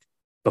elimination, like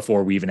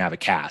before we even have a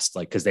cast,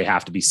 like, cause they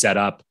have to be set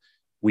up.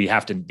 We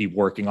have to be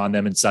working on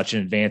them in such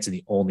an advance. And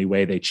the only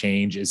way they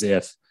change is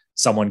if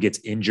someone gets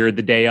injured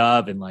the day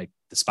of. And like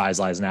the Spies,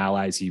 Lies, and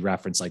Allies, he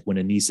referenced like when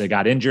Anissa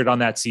got injured on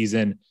that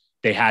season,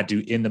 they had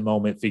to, in the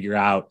moment, figure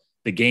out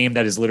the game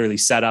that is literally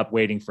set up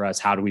waiting for us.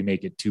 How do we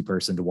make it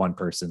 2-person to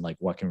 1-person? Like,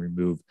 what can we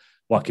remove?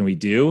 What can we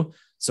do?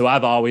 So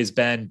I've always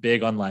been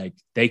big on like,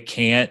 they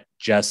can't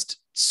just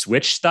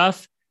switch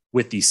stuff,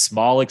 with the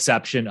small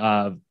exception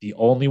of the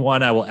only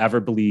one I will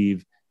ever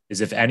believe is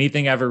if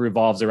anything ever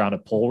revolves around a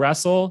pole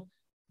wrestle.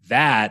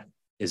 That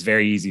is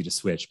very easy to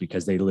switch,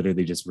 because they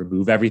literally just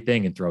remove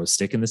everything and throw a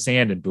stick in the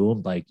sand and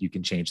boom, like you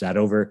can change that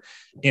over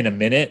in a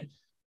minute.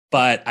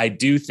 But I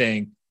do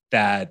think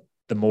that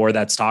the more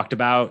that's talked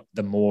about,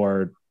 the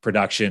more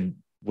production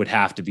would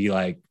have to be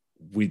like,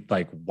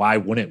 why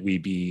wouldn't we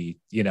be,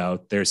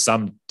 there's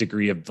some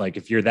degree of like,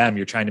 if you're them,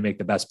 you're trying to make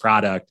the best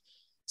product.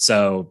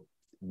 So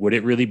would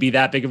it really be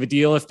that big of a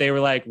deal if they were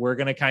like, we're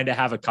going to kind of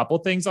have a couple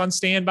things on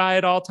standby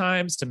at all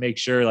times to make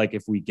sure, like,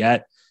 if we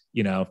get,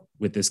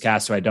 with this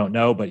cast, so I don't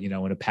know, but, in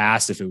a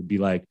past, if it would be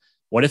like,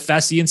 what if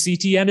Fessy and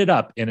CT ended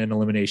up in an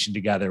elimination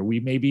together?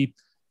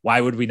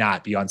 Why would we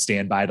not be on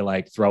standby to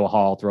like throw a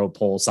haul, throw a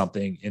pole,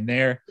 something in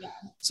there? Yeah.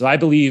 So I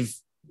believe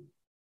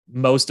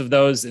most of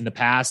those in the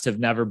past have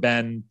never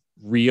been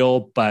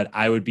real, but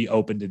I would be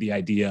open to the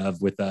idea of,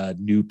 with a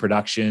new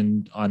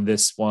production on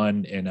this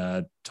one in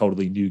a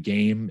totally new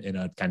game, in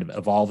a kind of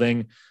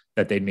evolving,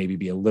 that they'd maybe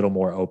be a little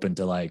more open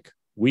to like,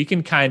 we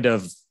can kind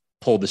of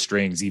pull the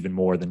strings even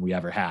more than we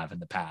ever have in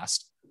the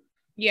past.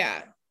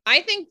 Yeah.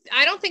 I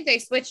don't think they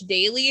switch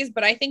dailies,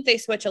 but I think they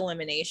switch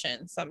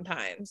eliminations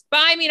sometimes. But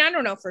I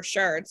don't know for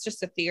sure. It's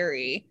just a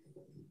theory.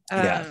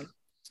 Yeah.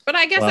 But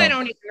I guess I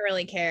don't even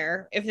really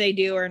care if they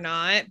do or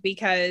not,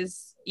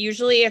 because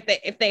usually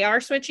if they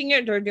are switching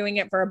it, they're doing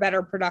it for a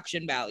better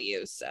production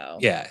value. So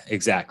yeah,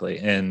 exactly.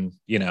 And,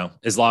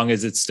 as long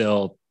as it's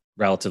still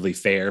relatively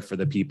fair for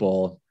the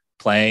people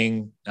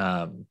playing,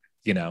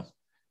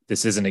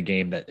 this isn't a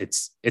game that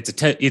it's a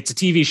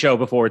TV show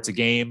before it's a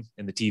game,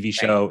 and the TV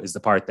show is the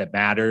part that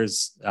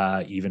matters.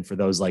 Even for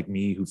those like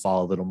me who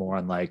fall a little more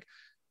on like,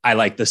 I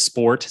like the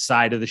sport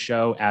side of the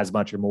show as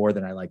much or more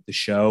than I like the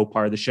show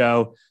part of the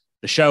show.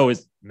 The show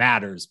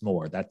matters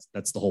more. That's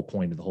the whole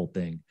point of the whole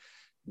thing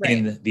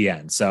in the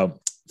end. So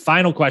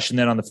final question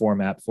then on the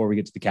format before we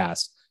get to the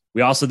cast.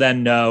 We also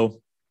then know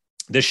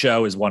this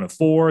show is one of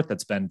 4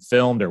 that's been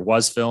filmed or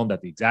was filmed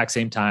at the exact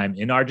same time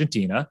in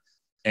Argentina,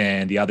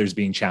 and the others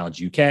being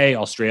Challenge UK,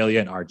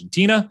 Australia, and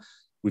Argentina.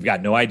 We've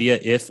got no idea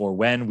if or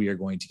when we are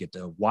going to get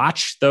to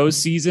watch those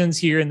seasons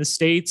here in the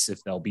States,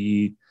 if they'll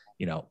be,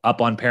 up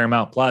on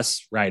Paramount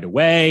Plus right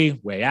away,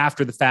 way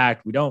after the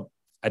fact.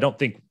 I don't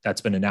think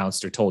that's been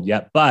announced or told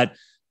yet, but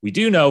we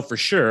do know for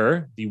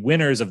sure the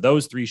winners of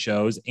those 3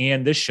 shows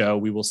and this show,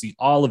 we will see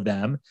all of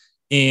them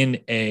in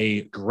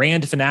a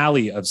grand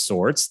finale of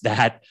sorts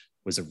that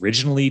was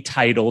originally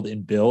titled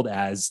and billed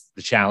as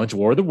the Challenge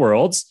War of the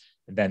Worlds.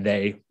 And then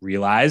they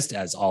realized,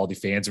 as all the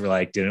fans were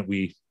like, didn't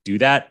we do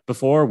that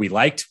before? We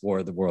liked War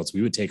of the Worlds.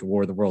 We would take a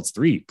War of the Worlds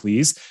 3,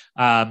 please.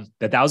 That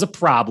was a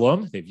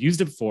problem. They've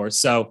used it before.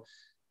 So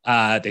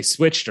they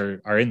switched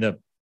or are in the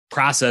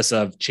process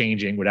of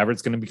changing whatever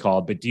it's going to be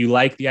called. But do you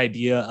like the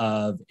idea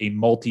of a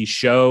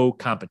multi-show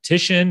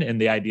competition and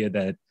the idea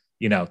that,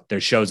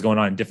 there's shows going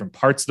on in different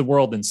parts of the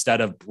world instead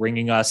of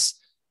bringing us,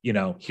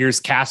 here's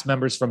cast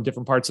members from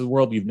different parts of the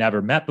world you've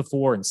never met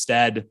before,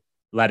 instead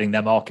letting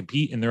them all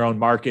compete in their own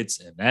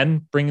markets and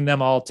then bringing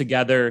them all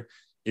together?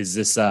 Is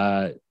this,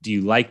 do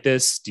you like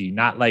this? Do you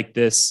not like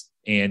this?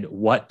 And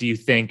what do you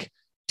think?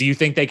 Do you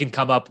think they can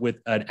come up with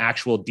an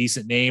actual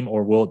decent name,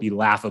 or will it be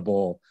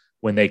laughable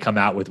when they come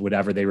out with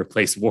whatever they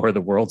replace War of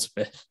the Worlds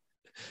with?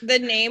 The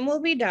name will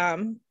be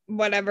dumb,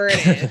 whatever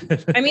it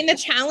is. I mean, the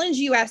Challenge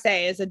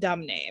USA is a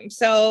dumb name.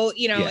 So,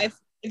 if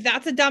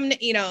that's a dumb,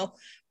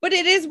 but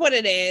it is what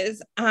it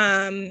is.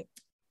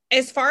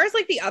 As far as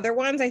like the other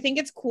ones, I think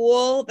it's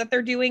cool that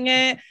they're doing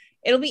it.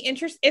 It'll be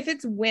interesting if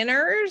it's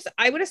winners.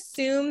 I would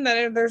assume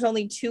that there's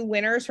only 2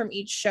 winners from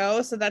each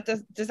show. So that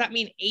does that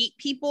mean 8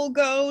 people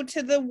go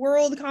to the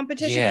world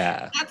competition?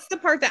 Yeah. That's the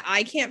part that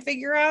I can't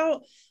figure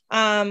out.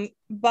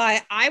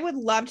 But I would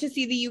love to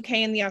see the UK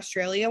and the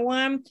Australia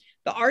one.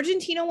 The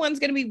Argentina one's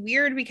going to be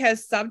weird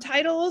because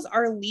subtitles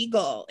are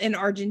legal in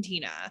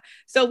Argentina.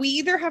 So we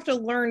either have to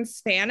learn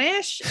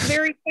Spanish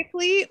very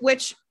quickly,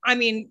 which, I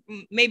mean,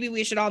 maybe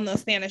we should all know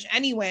Spanish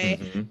anyway.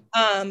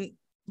 Mm-hmm.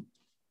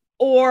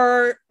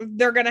 Or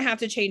they're going to have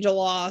to change a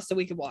law so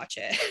we can watch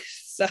it.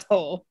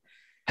 So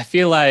I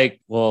feel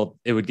like, well,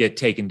 it would get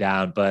taken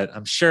down, but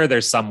I'm sure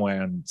there's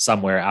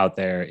somewhere out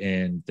there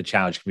in the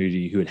challenge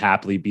community who would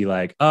happily be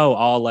like, oh,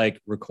 I'll like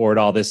record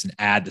all this and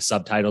add the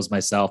subtitles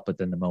myself. But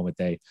then the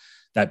moment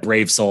that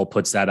brave soul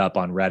puts that up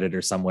on Reddit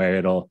or somewhere,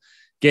 it'll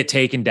get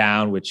taken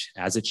down, which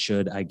as it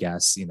should, I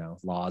guess,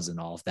 laws and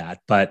all of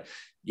that. But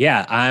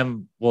yeah,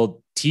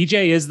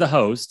 TJ is the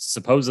host,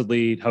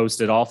 supposedly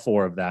hosted all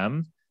 4 of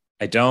them.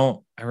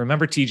 I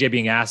remember TJ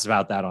being asked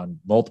about that on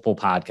multiple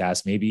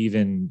podcasts, maybe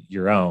even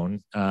your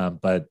own.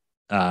 But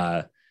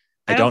I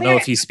don't know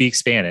if he speaks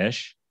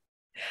Spanish.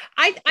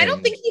 I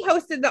don't think he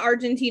hosted the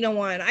Argentina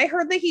one. I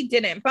heard that he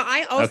didn't, but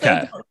I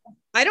also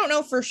I don't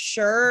know for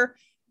sure.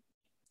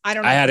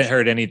 I hadn't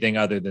heard anything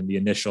other than the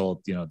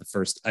initial, the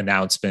first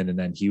announcement. And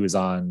then I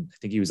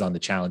think he was on the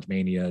Challenge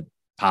Mania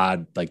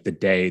pod, like the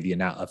day the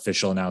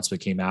official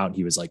announcement came out.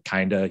 He was like,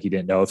 he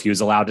didn't know if he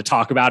was allowed to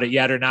talk about it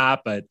yet or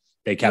not, but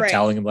they kept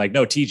telling him like,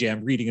 no, TJ,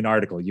 I'm reading an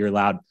article. You're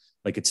allowed,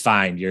 like, it's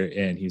fine. You're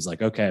in. He's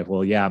like, okay,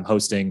 well, yeah,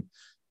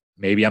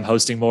 maybe I'm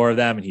hosting more of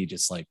them. And he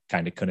just like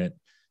kind of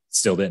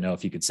still didn't know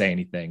if he could say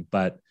anything,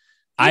 but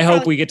I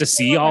hope we get to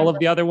see all of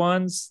the other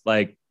ones.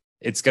 Like,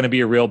 it's going to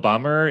be a real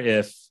bummer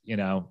if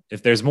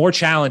there's more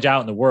challenge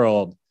out in the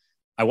world.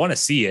 I want to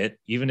see it,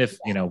 even if,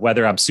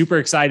 whether I'm super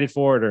excited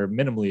for it or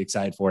minimally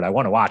excited for it, I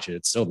want to watch it.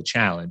 It's still the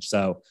challenge.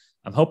 So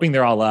I'm hoping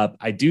they're all up.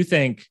 I do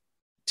think,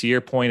 to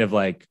your point of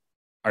like,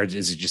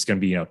 is it just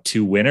going to be,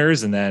 2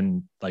 winners? And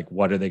then like,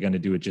 what are they going to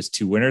do with just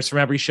 2 winners from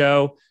every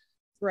show?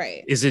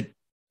 Right.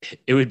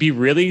 It would be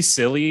really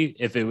silly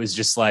if it was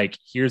just like,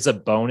 here's a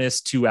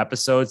bonus 2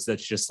 episodes.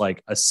 That's just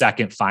like a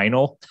second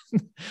final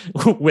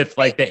with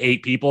like the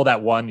 8 people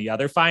that won the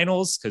other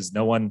finals. Cause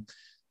no one,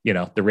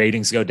 the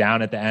ratings go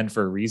down at the end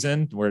for a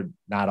reason. We're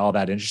not all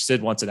that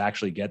interested once it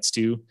actually gets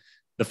to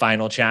the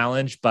final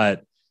challenge,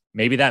 but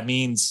maybe that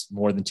means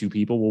more than 2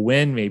 people will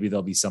win. Maybe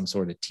there'll be some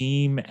sort of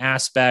team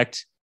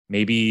aspect.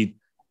 Maybe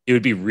it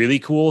would be really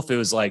cool if it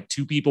was like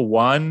 2 people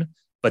won,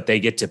 but they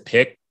get to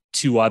pick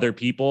 2 other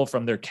people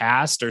from their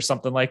cast or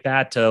something like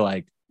that to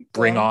like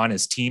bring on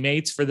as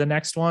teammates for the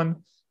next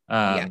one.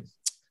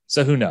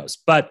 So who knows,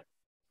 but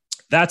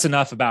that's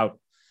enough about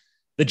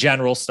the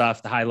general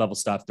stuff, the high level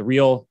stuff. The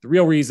real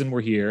reason we're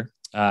here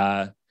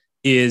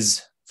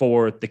is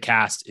for the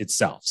cast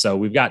itself. So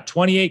we've got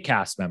 28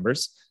 cast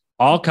members,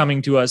 all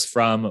coming to us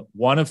from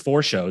one of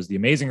 4 shows: The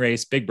Amazing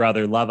Race, Big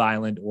Brother, Love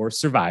Island, or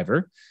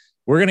Survivor.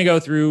 We're going to go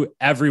through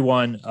every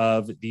one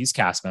of these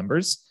cast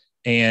members,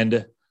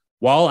 and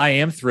While I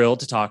am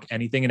thrilled to talk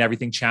anything and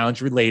everything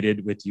challenge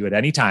related with you at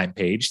any time,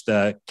 Paige,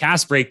 the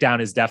cast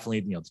breakdown is definitely,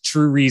 the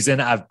true reason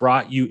I've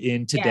brought you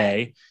in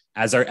today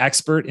as our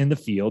expert in the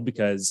field,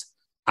 because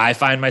I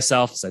find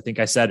myself, as I think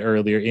I said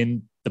earlier,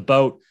 in the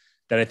boat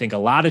that I think a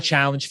lot of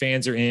challenge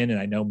fans are in. And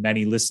I know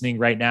many listening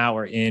right now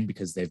are in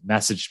because I've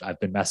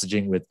been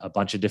messaging with a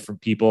bunch of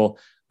different people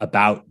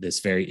about this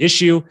very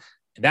issue.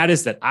 And that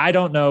is that I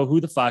don't know who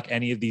the fuck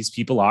any of these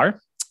people are.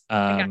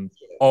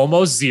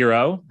 Almost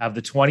zero of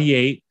the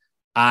 28.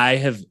 I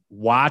have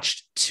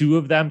watched 2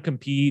 of them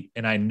compete,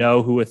 and I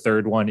know who a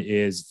third one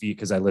is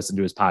because I listened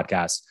to his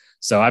podcast.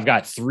 So I've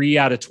got 3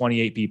 out of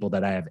 28 people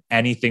that I have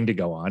anything to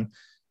go on.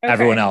 Okay.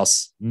 Everyone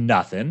else,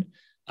 nothing.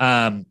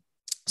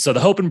 So the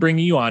hope in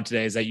bringing you on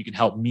today is that you can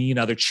help me and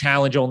other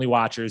challenge only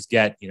watchers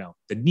get,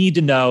 the need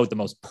to know, the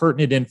most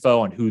pertinent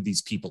info on who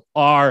these people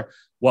are,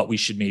 what we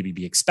should maybe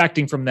be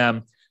expecting from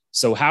them.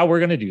 So how we're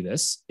going to do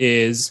this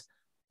is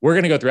we're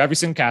going to go through every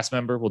single cast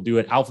member. We'll do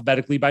it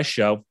alphabetically by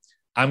show.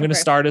 I'm going to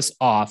start us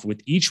off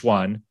with each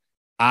one.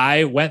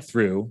 I went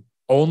through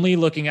only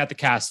looking at the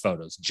cast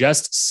photos,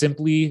 just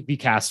simply the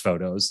cast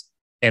photos.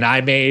 And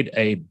I made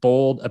a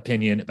bold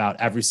opinion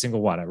about every single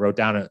one. I wrote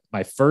down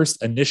my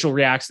first initial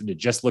reaction to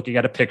just looking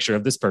at a picture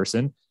of this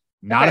person.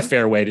 Not a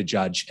fair way to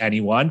judge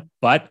anyone,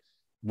 but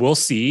we'll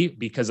see,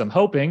 because I'm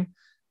hoping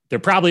they're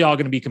probably all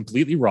going to be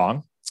completely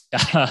wrong.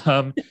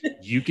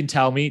 You can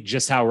tell me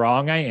just how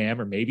wrong I am,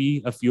 or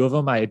maybe a few of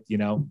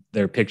them,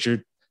 their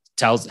picture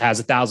has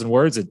 1,000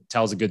 words. It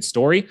tells a good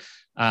story.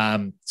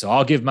 So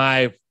I'll give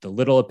the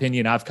little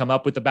opinion I've come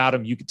up with about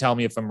them. You can tell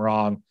me if I'm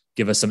wrong,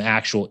 give us some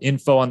actual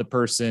info on the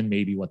person,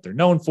 maybe what they're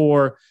known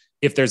for.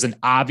 If there's an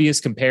obvious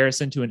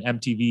comparison to an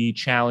MTV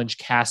challenge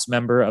cast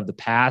member of the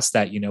past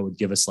that, would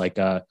give us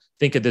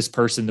think of this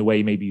person the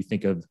way maybe you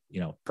think of,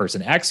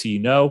 person X, who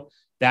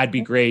that'd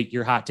be great.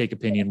 Your hot take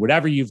opinion,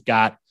 whatever you've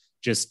got,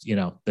 just,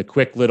 the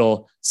quick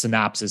little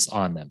synopsis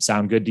on them.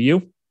 Sound good to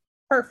you?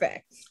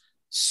 Perfect.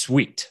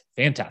 Sweet.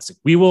 Fantastic.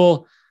 We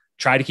will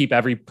try to keep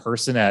every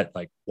person at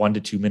 1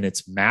 to 2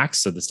 minutes max,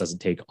 so this doesn't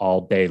take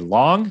all day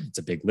long. It's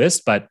a big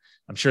list, but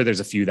I'm sure there's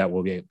a few that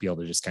we'll be able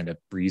to just kind of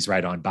breeze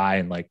right on by,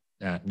 and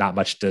not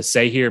much to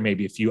say here.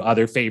 Maybe a few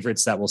other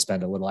favorites that we'll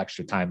spend a little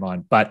extra time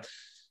on. But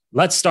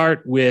let's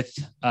start with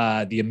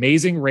The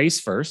Amazing Race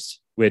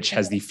first, which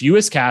has the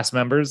fewest cast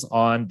members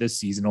on this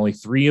season. Only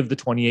 3 of the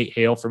 28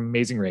 hail from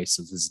Amazing Race.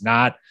 So this is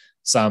not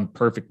some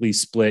perfectly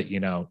split,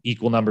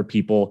 equal number of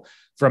people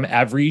from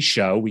every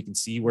show. We can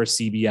see where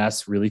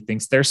CBS really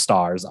thinks their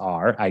stars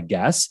are, I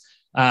guess.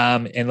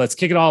 And let's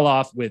kick it all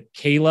off with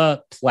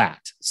Kayla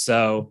Platt.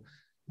 So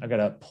I've got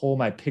to pull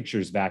my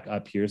pictures back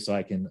up here so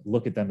I can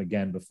look at them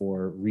again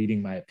before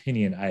reading my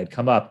opinion I had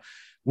come up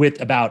with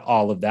about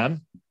all of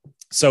them.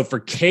 So for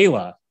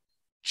Kayla,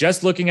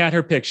 just looking at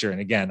her picture, and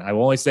again, I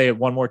will only say it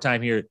one more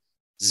time here,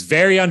 it's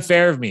very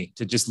unfair of me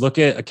to just look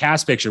at a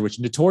cast picture, which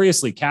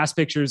notoriously cast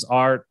pictures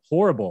are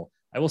horrible.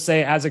 I will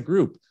say, as a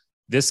group,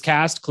 this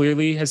cast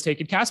clearly has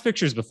taken cast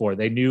pictures before.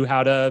 They knew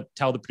how to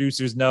tell the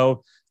producers,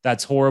 no,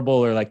 that's horrible,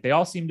 or they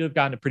all seem to have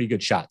gotten a pretty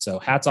good shot. So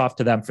hats off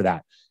to them for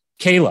that.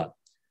 Kayla,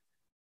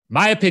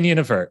 my opinion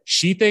of her,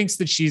 she thinks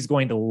that she's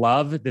going to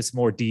love this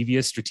more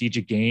devious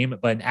strategic game,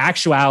 but in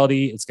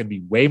actuality, it's going to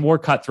be way more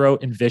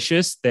cutthroat and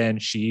vicious than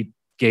she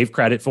gave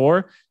credit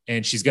for.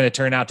 And she's going to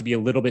turn out to be a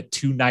little bit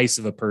too nice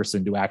of a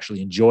person to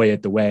actually enjoy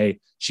it the way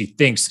she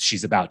thinks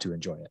she's about to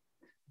enjoy it.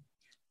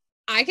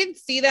 I can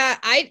see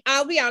that.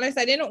 I'll be honest,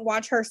 I didn't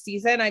watch her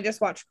season. I just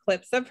watched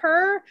clips of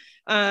her.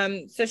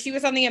 So she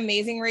was on the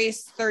Amazing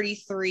Race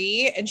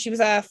 33, and she was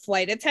a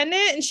flight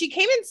attendant, and she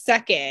came in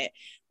second,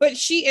 but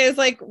she is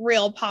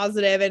real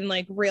positive and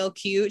real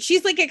cute.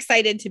 She's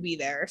excited to be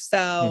there.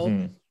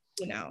 So,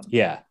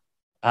 Yeah.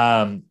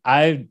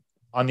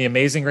 On the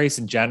Amazing Race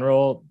in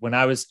general, when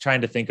I was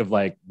trying to think of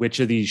which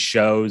of these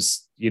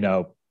shows,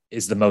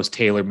 is the most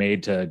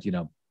tailor-made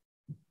to,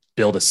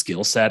 build a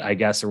skill set, I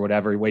guess, or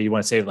whatever way you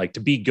want to say it, to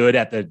be good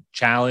at the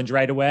challenge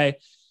right away.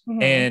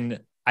 Mm-hmm. And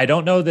I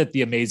don't know that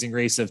the Amazing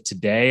Race of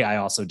today, I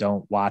also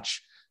don't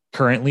watch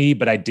currently,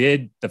 but I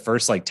did the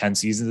first 10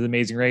 seasons of the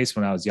Amazing Race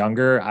when I was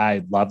younger.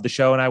 I loved the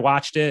show and I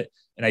watched it.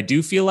 And I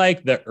do feel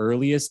like the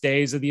earliest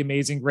days of the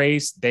Amazing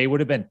Race, they would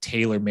have been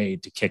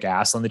tailor-made to kick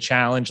ass on the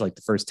challenge, the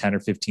first 10 or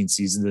 15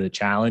 seasons of the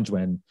challenge,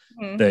 when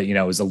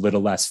it was a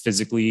little less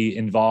physically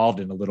involved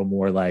and a little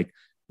more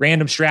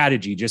random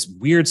strategy, just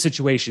weird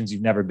situations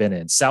you've never been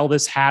in. Sell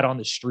this hat on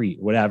the street,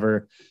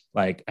 whatever.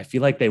 I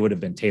feel like they would have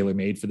been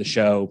tailor-made for the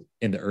show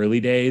in the early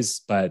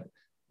days, but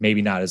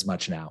maybe not as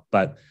much now.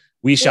 But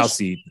we shall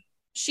see.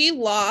 She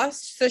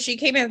lost, so she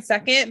came in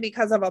second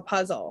because of a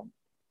puzzle.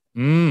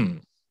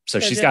 So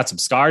she's got some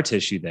scar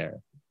tissue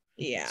there.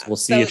 Yeah. So we'll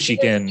see if she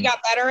can. She got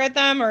better at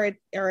them, or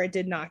it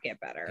did not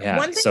get better. Yeah.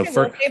 One thing I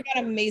will say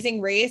about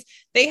Amazing Race,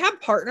 they have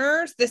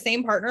partners, the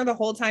same partner the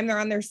whole time they're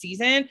on their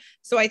season.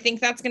 So I think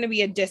that's going to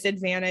be a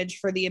disadvantage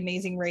for the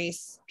Amazing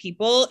Race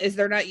people, is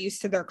they're not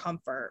used to their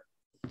comfort.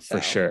 So.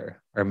 For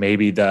sure. Or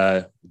maybe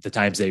the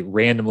times they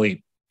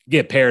randomly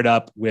get paired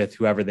up with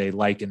whoever they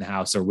like in the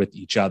house or with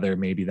each other,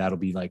 maybe that'll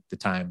be the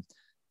time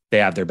they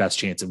have their best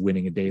chance of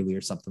winning a daily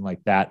or something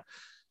like that.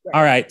 Right.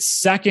 All right.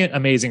 Second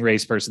amazing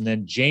race person,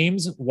 then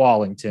James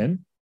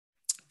Wallington.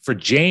 For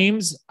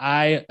James,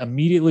 I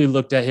immediately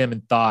looked at him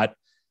and thought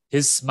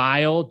his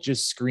smile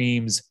just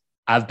screams,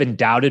 I've been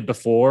doubted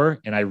before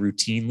and I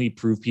routinely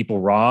prove people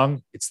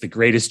wrong. It's the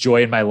greatest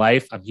joy in my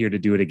life. I'm here to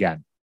do it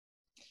again.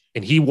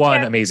 And he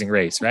won Amazing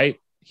Race, right?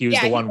 He was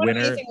the one winner.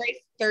 Amazing Race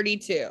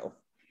 32.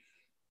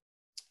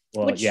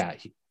 Well, yeah,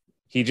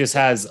 he just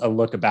has a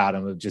look about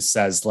him. It just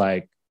says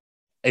like,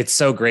 it's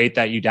so great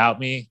that you doubt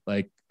me.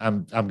 Like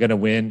I'm going to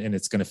win and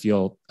it's going to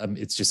feel,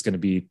 it's just going to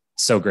be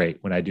so great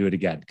when I do it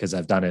again, because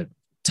I've done it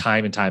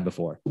time and time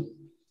before.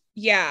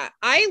 Yeah,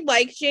 I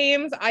like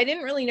James. I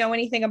didn't really know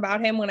anything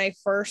about him when I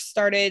first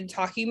started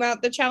talking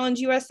about the Challenge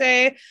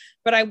USA,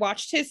 but I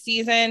watched his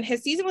season.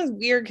 His season was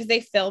weird because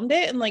they filmed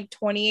it in like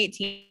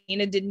 2018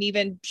 and didn't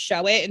even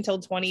show it until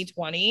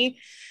 2020.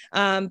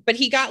 But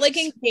he got like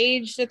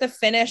engaged at the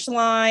finish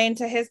line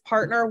to his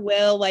partner,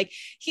 Will. Like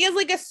he has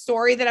like a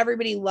story that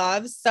everybody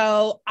loves.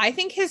 So I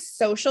think his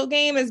social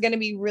game is going to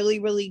be really,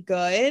 really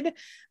good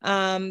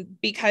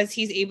because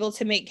he's able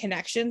to make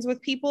connections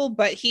with people,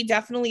 but he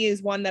definitely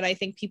is one that I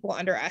think people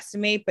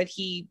underestimate, but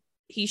he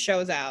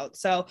shows out.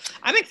 So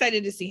I'm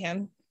excited to see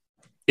him.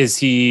 Is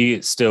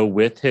he still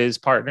with his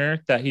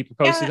partner that he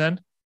proposed to then?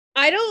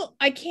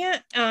 I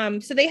can't.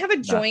 So they have a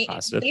joint,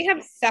 they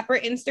have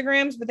separate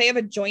Instagrams, but they have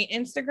a joint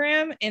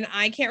Instagram and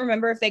I can't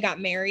remember if they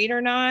got married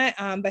or not.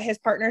 But his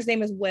partner's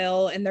name is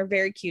Will and they're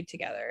very cute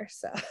together.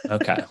 So,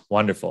 okay,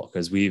 wonderful.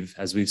 Cause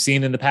as we've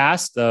seen in the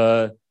past,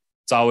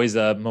 it's always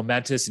a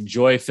momentous and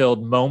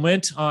joy-filled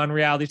moment on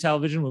reality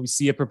television when we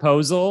see a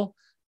proposal.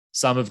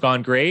 Some have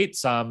gone great,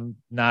 some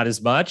not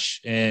as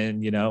much.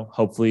 And,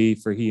 hopefully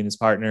for he and his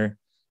partner,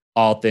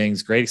 all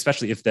things great,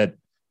 especially if it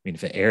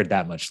aired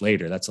that much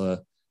later, that's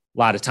a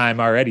lot of time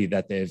already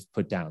that they've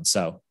put down.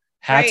 So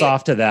hats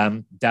off to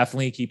them.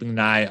 Definitely keeping an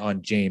eye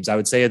on James. I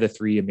would say of the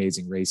three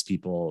Amazing Race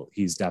people,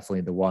 he's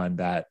definitely the one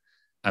that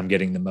I'm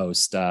getting the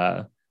most.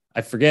 I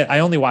forget. I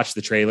only watched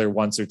the trailer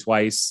once or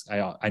twice.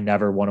 I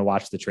never want to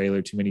watch the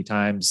trailer too many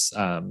times.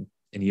 And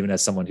even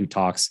as someone who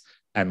talks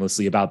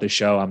endlessly about this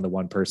show, I'm the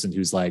one person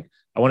who's like,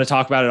 I want to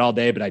talk about it all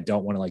day, but I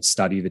don't want to like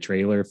study the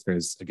trailer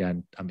because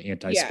again, I'm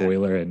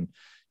anti-spoiler and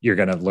you're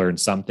going to learn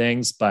some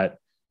things, but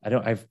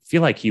I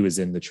feel like he was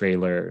in the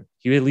trailer.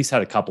 He at least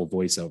had a couple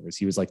voiceovers.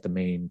 He was like the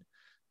main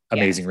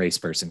Amazing Race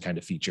person kind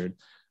of featured.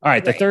 All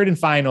right. The third and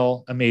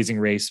final Amazing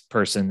Race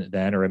person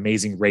then, or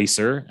Amazing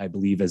Racer, I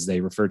believe, as they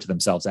refer to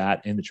themselves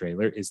in the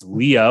trailer, is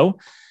Leo.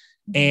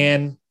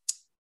 And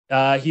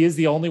he is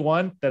the only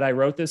one that I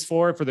wrote this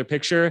for their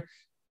picture.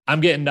 I'm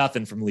getting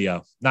nothing from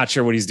Leo. Not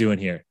sure what he's doing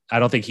here. I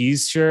don't think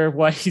he's sure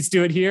what he's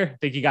doing here. I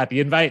think he got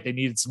the invite. They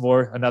needed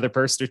another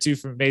person or two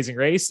from Amazing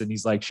Race. And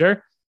he's like,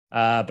 sure.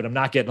 But I'm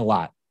not getting a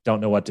lot. Don't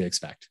know what to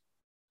expect.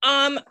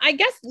 I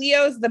guess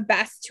Leo's the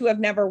best to have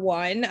never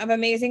won of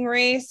Amazing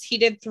Race. He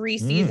did 3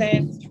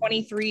 seasons,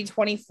 23,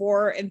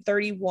 24, and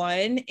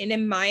 31. And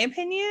in my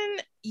opinion,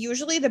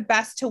 usually the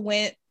best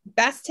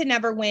to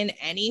never win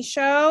any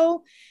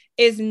show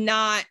is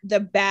not the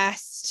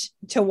best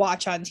to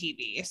watch on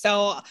TV.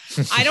 So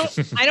I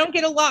don't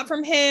get a lot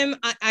from him.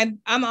 I'm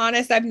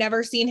honest. I've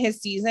never seen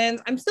his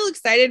seasons. I'm still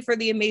excited for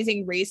the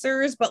Amazing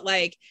Racers, but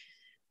like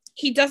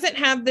he doesn't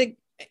have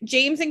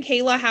James and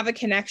Kayla have a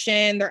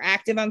connection. They're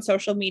active on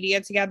social media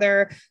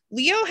together.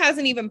 Leo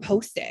hasn't even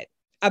posted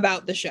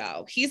about the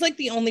show. He's like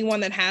the only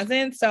one that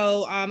hasn't.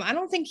 So I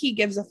don't think he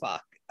gives a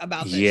fuck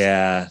about this.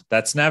 Yeah,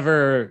 it's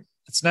never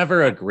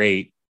a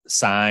great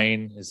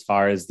sign as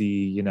far as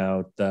the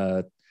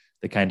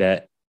kind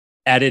of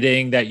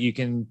editing that you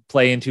can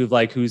play into of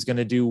like who's going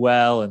to do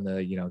well.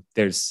 And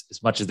there's,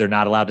 as much as they're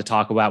not allowed to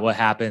talk about what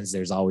happens,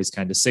 there's always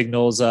kind of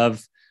signals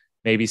of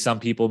maybe some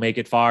people make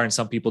it far and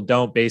some people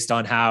don't based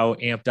on how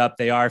amped up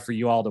they are for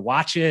you all to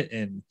watch it.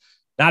 And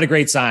not a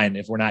great sign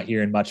if we're not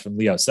hearing much from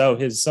Leo. So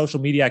his social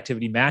media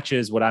activity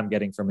matches what I'm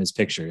getting from his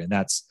picture, and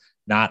that's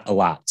not a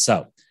lot.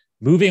 So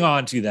moving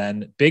on to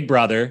then Big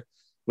Brother,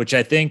 which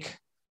I think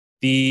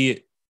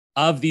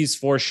of these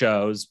 4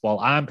 shows, while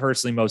I'm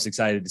personally most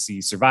excited to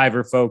see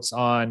Survivor folks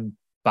on,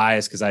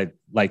 bias because I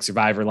like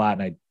Survivor a lot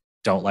and I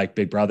don't like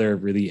Big Brother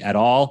really at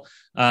all.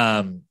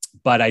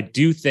 But I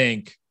do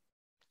think,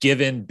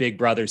 given Big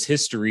Brother's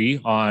history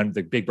on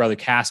the Big Brother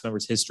cast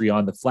members' history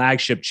on the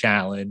flagship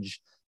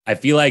challenge, I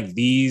feel like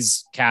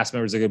these cast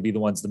members are going to be the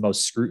ones the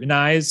most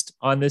scrutinized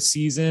on this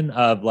season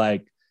of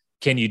like,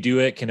 can you do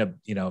it?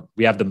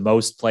 We have the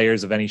most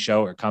players of any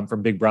show or come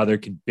from Big Brother.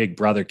 Can Big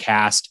Brother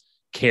cast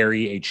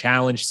carry a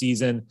challenge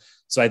season?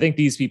 So I think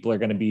these people are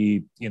going to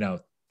be,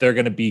 they're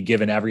going to be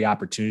given every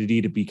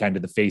opportunity to be kind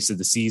of the face of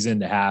the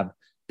season, to have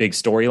big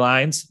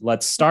storylines.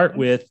 Let's start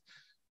with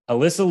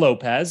Alyssa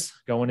Lopez,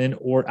 going in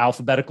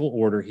alphabetical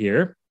order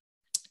here.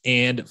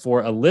 And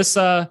for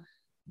Alyssa,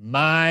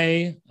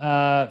 my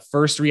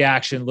first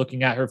reaction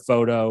looking at her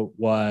photo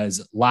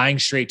was lying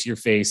straight to your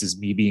face is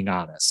me being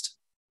honest.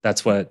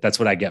 That's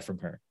what I get from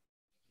her.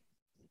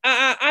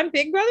 On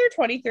Big Brother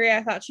 23,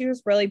 I thought she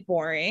was really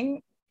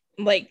boring.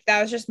 Like,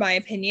 that was just my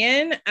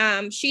opinion.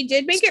 She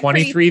did make it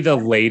 23, the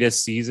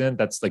latest season.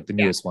 That's like the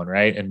newest one,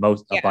 right? And a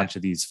Yeah. bunch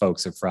of these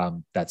folks are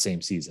from that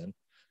same season.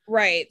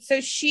 Right.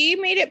 So she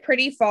made it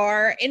pretty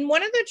far. In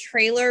one of the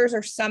trailers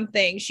or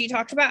something, she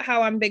talked about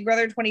how on Big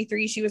Brother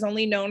 23, she was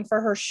only known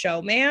for her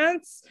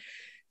showmance.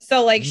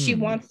 So like she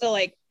wants to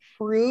like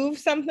prove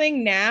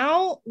something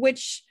now,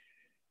 which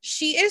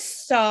she is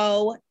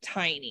so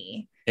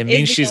tiny. It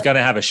means she's going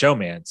to have a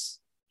showmance.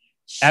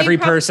 Every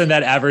person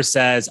that ever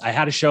says, I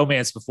had a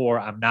showmance before,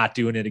 I'm not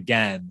doing it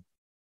again,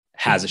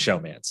 has a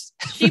showmance.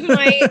 She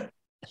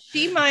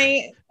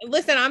might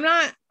listen.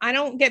 I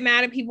don't get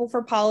mad at people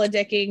for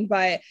politicking,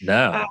 but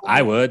no,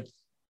 I would.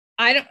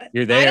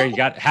 You're there. You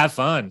got have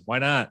fun. Why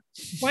not?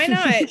 Why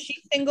not?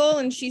 She's single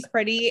and she's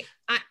pretty.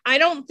 I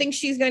don't think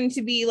she's going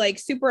to be like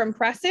super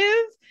impressive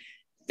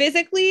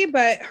physically,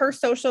 but her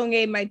social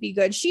game might be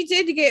good. She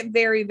did get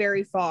very,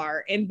 very far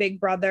in Big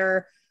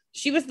Brother.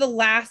 She was the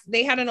last.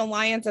 They had an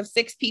alliance of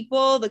 6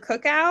 people, the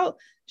cookout.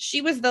 She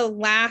was the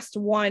last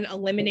one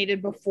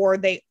eliminated before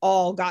they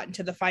all got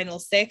into the final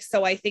 6.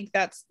 So I think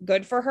that's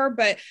good for her.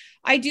 But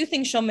I do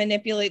think she'll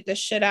manipulate the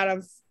shit out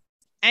of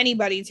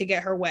anybody to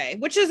get her way,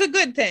 which is a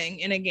good thing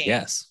in a game.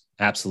 Yes,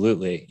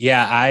 absolutely.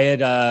 Yeah, I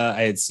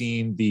had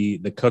seen the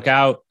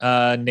cookout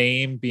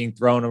name being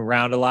thrown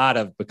around a lot.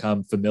 I've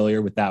become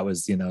familiar with that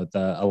was,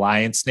 the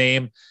alliance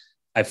name.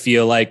 I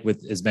feel like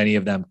with as many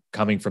of them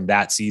coming from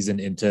that season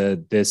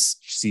into this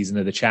season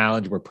of the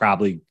challenge, we're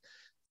probably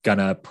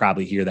gonna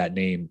hear that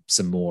name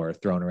some more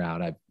thrown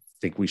around. I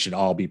think we should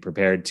all be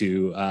prepared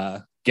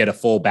to get a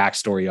full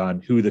backstory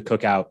on who the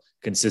cookout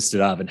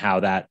consisted of and how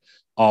that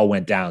all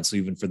went down. So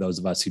even for those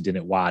of us who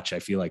didn't watch, I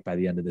feel like by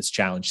the end of this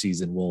challenge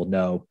season, we'll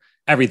know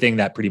everything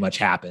that pretty much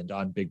happened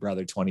on Big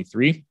Brother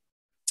 23.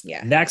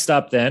 Yeah. Next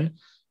up, then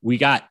we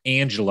got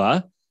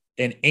Angela.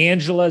 And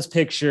Angela's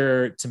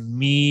picture to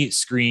me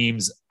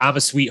screams, I'm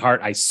a sweetheart,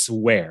 I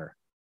swear.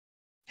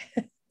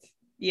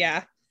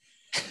 Yeah.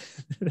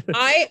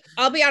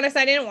 I'll be honest,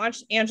 I didn't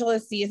watch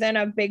Angela's season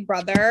of Big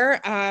Brother.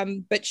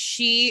 But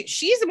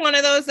she's one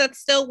of those that's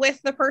still with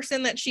the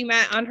person that she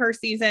met on her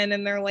season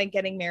and they're like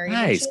getting married.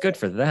 Nice, good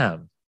for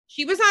them.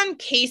 She was on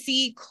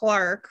Casey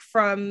Clark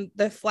from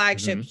the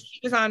flagship. Mm-hmm. She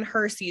was on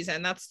her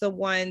season. That's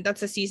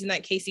the season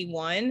that Casey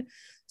won.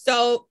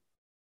 So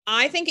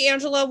I think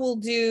Angela will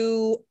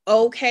do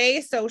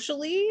okay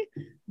socially,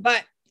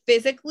 but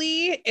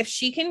physically, if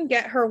she can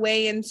get her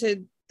way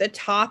into the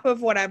top of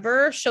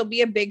whatever, she'll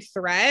be a big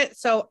threat.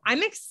 So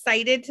I'm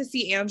excited to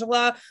see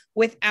Angela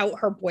without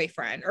her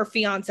boyfriend or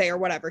fiance or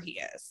whatever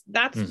he is.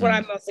 That's what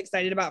I'm most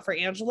excited about for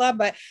Angela,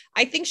 but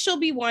I think she'll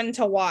be one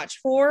to watch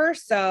for.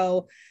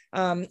 So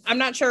I'm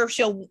not sure if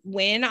she'll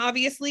win,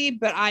 obviously,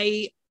 but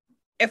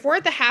if we're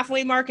at the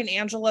halfway mark and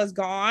Angela's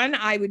gone,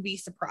 I would be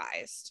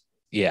surprised.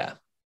 Yeah.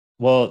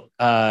 Well,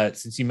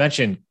 since you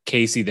mentioned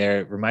Casey there,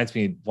 it reminds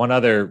me one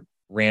other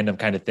random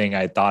kind of thing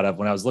I thought of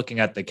when I was looking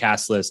at the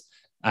cast list.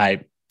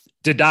 I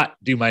did not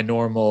do my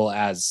normal,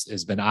 as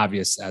has been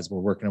obvious as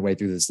we're working our way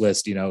through this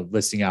list,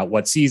 listing out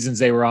what seasons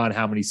they were on,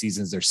 how many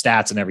seasons, their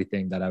stats and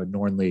everything that I would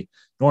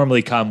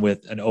normally come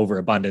with an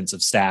overabundance of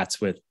stats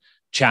with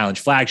challenge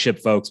flagship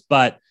folks.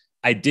 But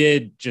I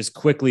did just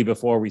quickly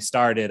before we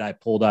started, I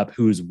pulled up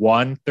who's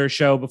won their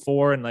show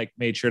before and like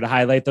made sure to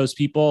highlight those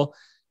people.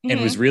 And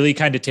was really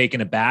kind of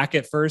taken aback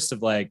at first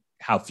of like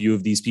how few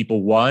of these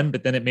people won.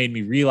 But then it made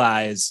me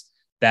realize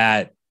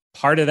that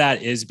part of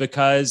that is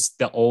because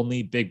the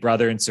only Big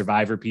Brother and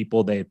Survivor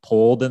people they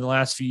pulled in the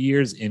last few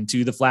years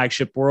into the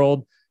flagship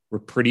world were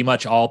pretty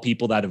much all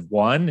people that have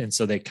won. And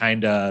so they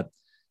kind of,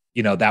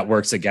 that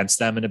works against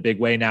them in a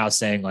big way now,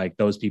 saying like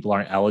those people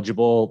aren't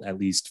eligible, at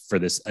least for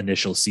this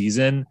initial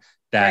season.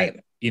 That,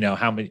 right.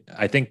 How many,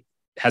 I think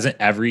hasn't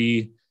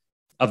every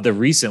of the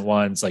recent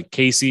ones, like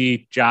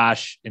Casey,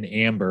 Josh, and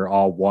Amber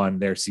all won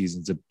their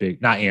seasons of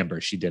not Amber,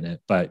 she didn't,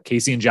 but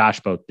Casey and Josh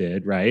both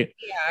did, right?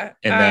 Yeah.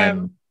 And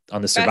then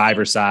on the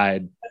Survivor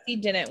side, he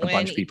didn't win. A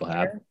bunch of people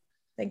have.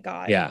 Thank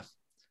God. Yeah.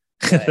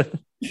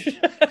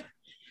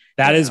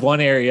 That is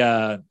one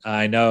area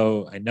I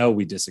know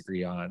we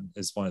disagree on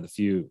as one of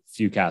the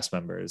few cast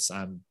members.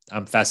 I'm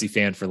Fessy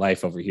fan for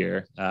life over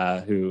here,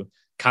 who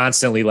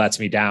constantly lets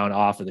me down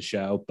off of the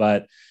show,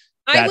 but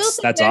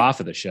that's off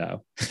of the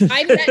show.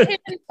 I met him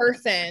in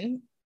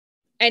person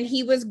and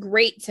he was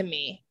great to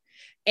me.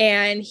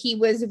 And he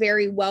was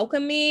very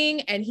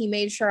welcoming and he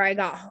made sure I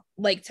got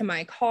like to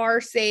my car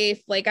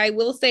safe. Like I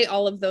will say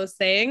all of those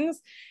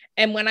things.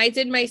 And when I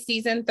did my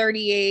season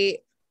 38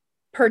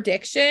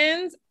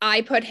 predictions,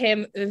 I put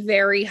him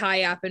very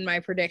high up in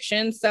my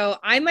predictions. So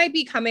I might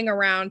be coming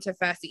around to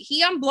Fessy.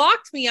 He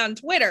unblocked me on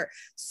Twitter.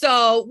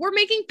 So we're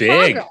making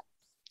progress.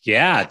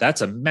 Yeah,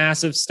 that's a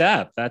massive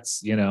step.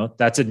 That's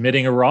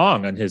admitting a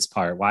wrong on his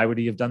part. Why would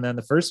he have done that in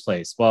the first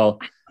place? Well,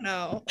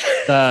 no.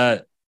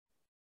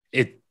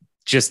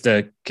 Just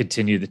to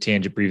continue the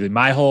tangent briefly,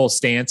 my whole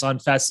stance on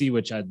Fessy,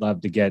 which I'd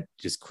love to get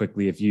just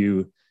quickly, if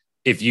you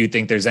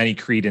think there's any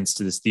credence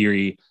to this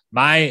theory,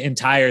 my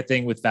entire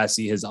thing with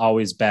Fessy has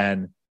always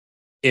been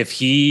if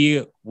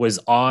he was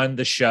on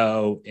the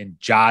show and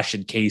Josh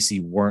and Casey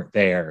weren't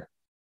there,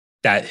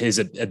 that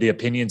the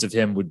opinions of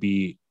him would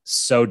be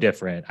so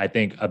different. I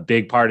think a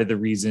big part of the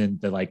reason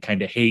the like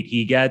kind of hate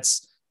he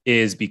gets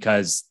is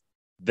because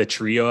the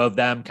trio of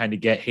them kind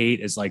of get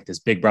hate as like this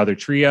Big Brother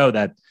trio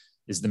that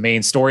is the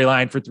main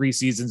storyline for 3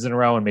 seasons in a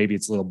row. And maybe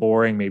it's a little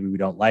boring. Maybe we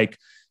don't like,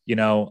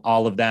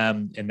 all of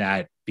them, and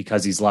that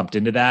because he's lumped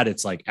into that,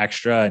 it's like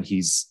extra, and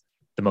he's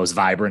the most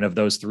vibrant of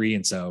those 3.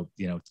 And so,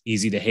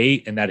 easy to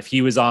hate. And that if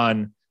he was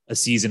on a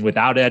season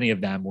without any of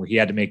them, where he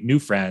had to make new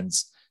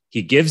friends,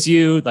 he gives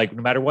you, like,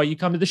 no matter what you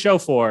come to the show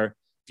for,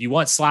 if you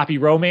want sloppy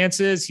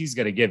romances, he's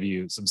going to give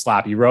you some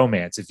sloppy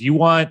romance. If you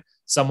want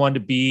someone to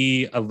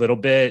be a little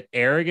bit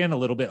arrogant, a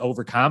little bit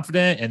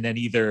overconfident, and then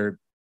either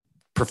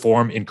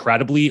perform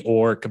incredibly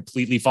or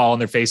completely fall on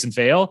their face and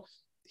fail,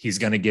 he's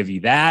going to give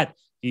you that.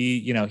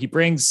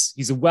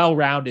 He's a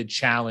well-rounded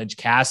challenge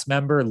cast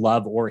member,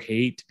 love or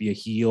hate, to be a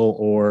heel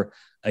or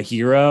a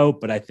hero.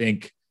 But I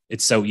think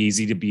it's so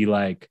easy to be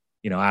like,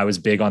 I was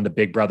big on the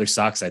Big Brother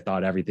sucks. I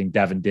thought everything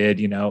Devin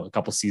did, a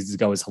couple seasons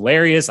ago was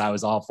hilarious. I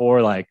was all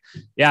for like,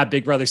 yeah,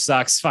 Big Brother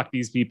sucks. Fuck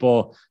these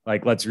people.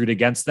 Like, let's root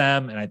against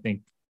them. And I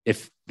think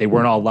if they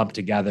weren't all lumped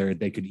together,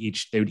 they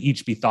would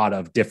each be thought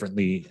of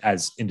differently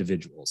as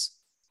individuals.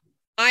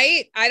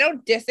 I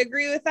don't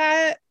disagree with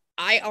that.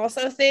 I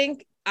also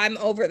think I'm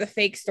over the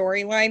fake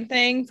storyline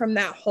thing from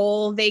that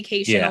whole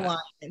Vacation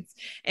Alliance.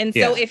 And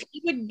so if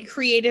he would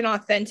create an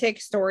authentic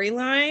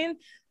storyline,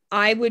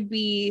 I would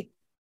be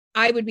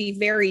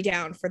very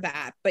down for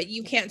that. But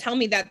you can't tell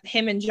me that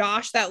him and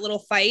Josh, that little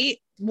fight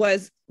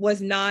was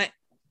not,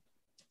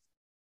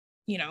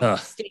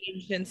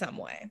 staged in some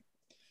way.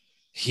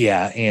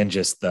 Yeah. And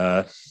just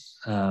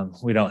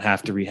we don't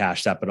have to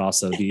rehash that, but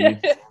also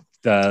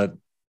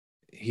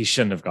he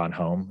shouldn't have gone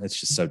home. It's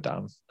just so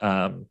dumb.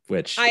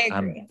 Which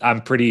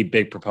I'm pretty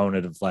big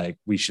proponent of, like,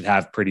 we should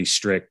have pretty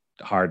strict,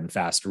 hard and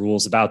fast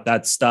rules about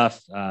that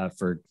stuff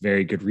for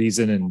very good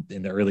reason. And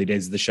in the early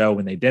days of the show,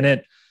 when they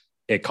didn't,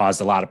 it caused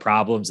a lot of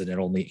problems, and it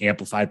only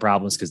amplified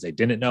problems because they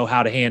didn't know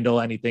how to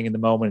handle anything in the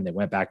moment, and they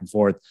went back and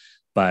forth.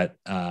 But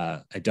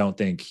I don't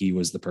think he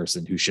was the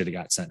person who should have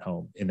got sent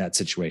home in that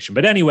situation.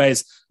 But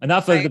anyways,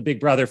 enough of the Big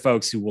Brother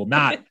folks who will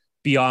not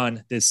be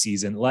on this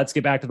season. Let's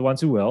get back to the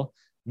ones who will.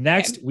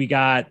 Next, we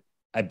got,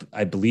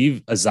 I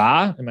believe,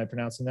 Azah. Am I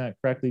pronouncing that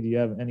correctly? Do you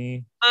have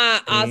any?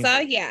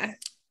 Azah, yeah.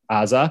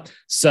 Azah.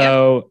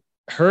 So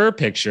her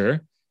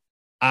picture,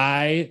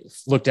 I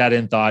looked at it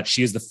and thought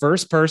she is the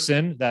first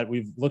person that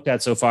we've looked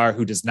at so far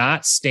who does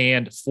not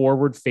stand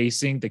forward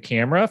facing the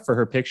camera for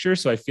her picture.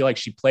 So I feel like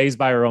she plays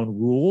by her own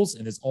rules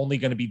and is only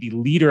going to be the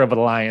leader of an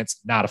alliance,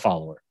 not a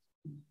follower.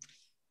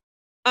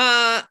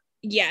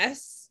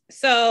 Yes.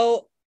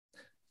 So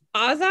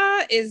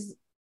Azah is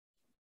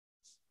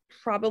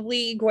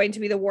probably going to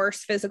be the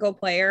worst physical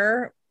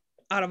player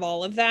out of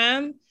all of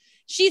them.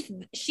 She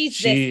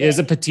is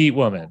a petite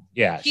woman.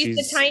 Yeah. She's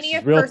the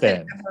tiniest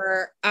person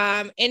ever.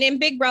 And in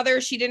Big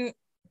Brother, she didn't,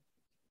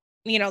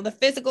 the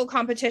physical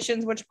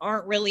competitions, which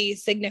aren't really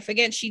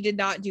significant, she did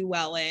not do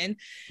well in.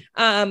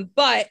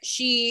 But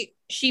she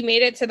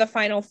made it to the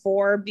final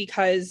 4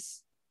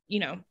 because,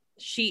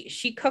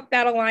 she cooked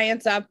that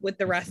alliance up with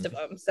the rest of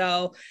them.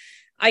 So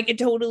I could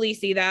totally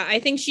see that. I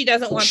think she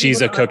doesn't want.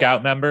 She's a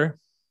cookout member.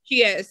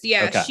 She is.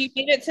 Yeah. Okay. She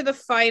made it to the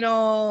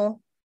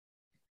final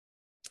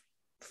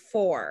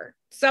 4.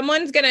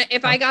 Someone's gonna,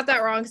 if I got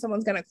that wrong,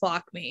 someone's gonna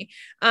clock me.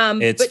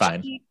 It's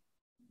fine.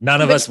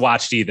 None of us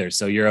watched either,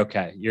 so you're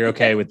okay. You're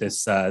okay with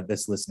this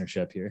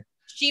listenership here.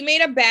 She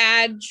made a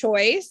bad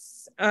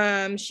choice.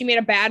 She made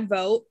a bad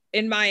vote,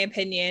 in my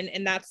opinion,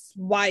 and that's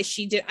why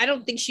she did. I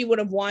don't think she would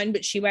have won,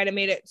 but she might have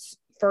made it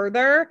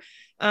further.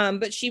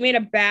 But she made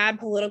a bad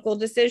political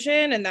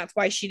decision, and that's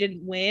why she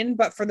didn't win.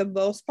 But for the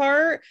most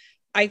part,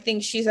 I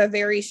think she's a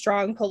very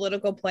strong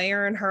political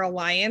player, in her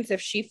alliance, if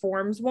she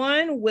forms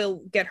one,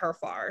 will get her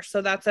far.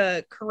 So that's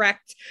a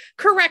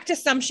correct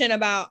assumption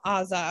about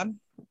Azah.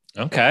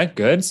 Okay,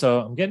 good. So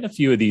I'm getting a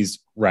few of these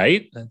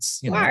right.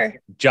 That's,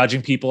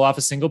 judging people off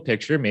a single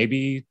picture,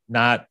 maybe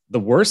not the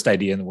worst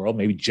idea in the world,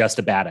 maybe just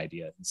a bad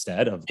idea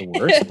instead of the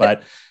worst.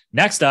 But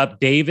next up,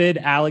 David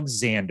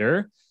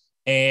Alexander.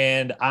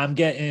 And I'm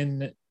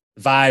getting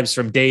vibes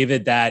from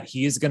David that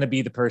he is going to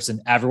be the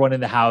person everyone in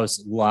the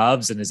house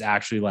loves and is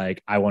actually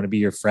like, I want to be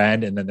your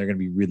friend. And then they're going to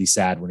be really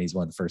sad when he's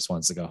one of the first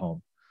ones to go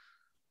home.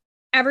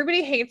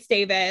 Everybody hates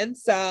David.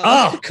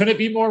 So, couldn't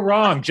be more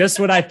wrong. Just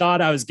when I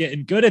thought I was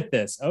getting good at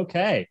this.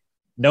 Okay.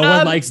 No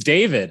one likes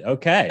David.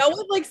 Okay. No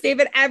one likes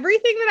David.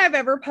 Everything that I've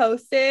ever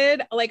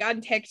posted, like on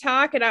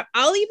TikTok, and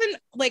I'll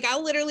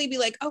literally be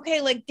like,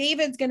 okay, like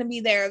David's going to be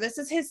there. This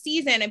is his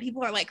season. And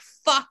people are like,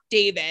 fuck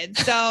David.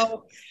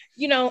 So,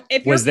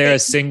 if was there a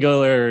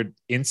singular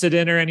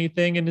incident or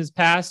anything in his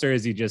past, or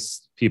is he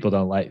just people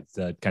don't like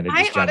the kind of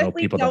just general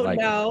people don't like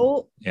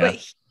know,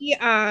 but he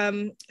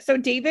so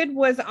David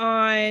was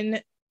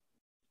on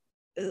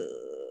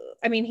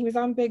I mean, he was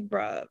on Big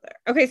Brother.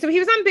 Okay, so he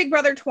was on Big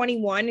Brother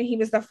 21 and he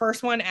was the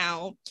first one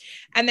out.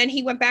 And then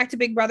he went back to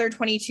Big Brother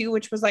 22,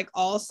 which was like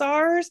All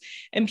Stars.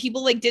 And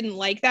people like didn't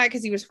like that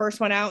because he was first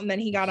one out and then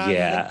he got on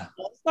like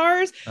All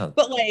Stars. Oh,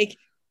 but like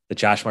the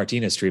Josh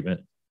Martinez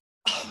treatment.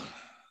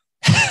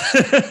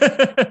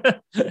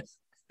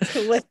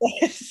 Listen,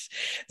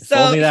 if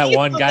only that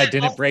one guy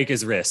didn't break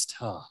his wrist.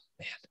 Oh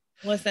man.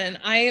 Listen,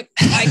 I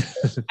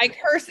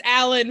curse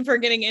Alan for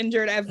getting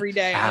injured every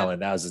day. Alan,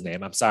 that was his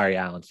name. I'm sorry,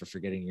 Alan, for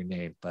forgetting your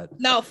name, but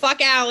no,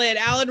 fuck Alan.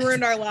 Alan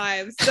ruined our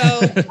lives.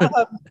 So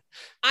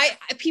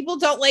people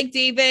don't like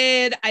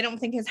David. I don't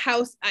think his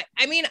house.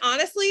 I mean,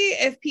 honestly,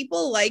 if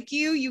people like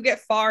you, you get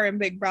far in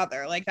Big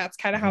Brother. Like that's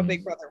kind of how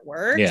Big Brother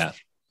works. Yeah.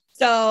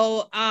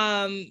 So,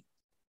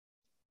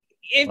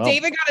 if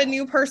David got a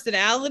new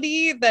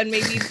personality, then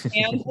maybe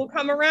fans will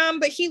come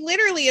around. But he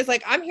literally is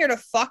like, I'm here to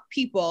fuck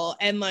people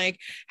and like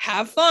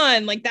have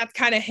fun. Like that's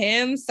kind of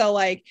him. So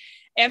like,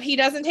 if he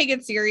doesn't take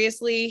it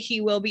seriously,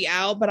 he will be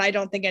out. But I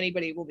don't think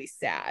anybody will be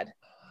sad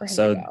for him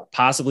to go.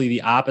 Possibly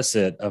the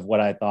opposite of what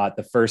I thought.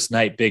 The first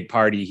night big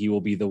party, he will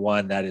be the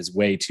one that is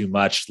way too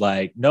much.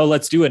 Like, no,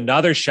 let's do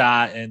another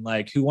shot. And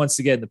like, who wants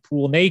to get in the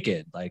pool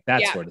naked? Like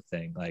that sort of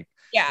thing. Like,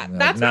 yeah,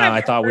 that's no. I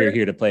thought we were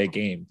here to play a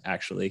game,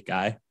 actually,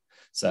 guy.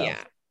 So yeah,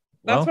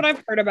 that's what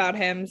I've heard about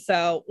him.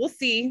 So we'll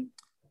see.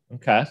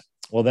 Okay.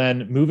 Well,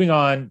 then moving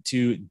on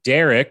to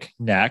Derek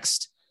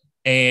next.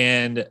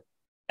 And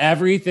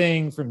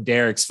everything from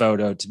Derek's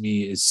photo to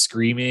me is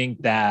screaming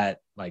that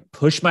like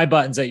push my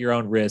buttons at your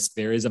own risk.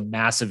 There is a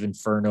massive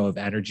inferno of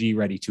energy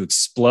ready to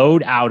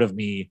explode out of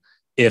me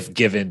if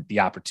given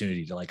the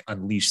opportunity to like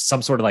unleash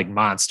some sort of like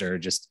monster,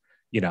 just,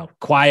 you know,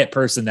 quiet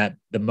person that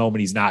the moment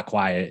he's not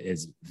quiet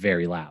is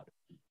very loud.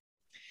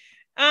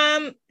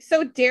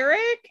 So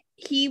Derek,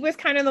 he was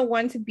kind of the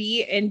one to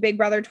be in Big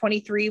Brother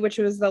 23, which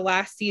was the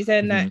last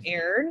season that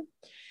aired.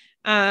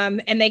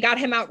 And they got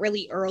him out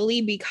really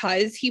early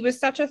because he was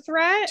such a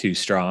threat. Too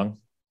strong.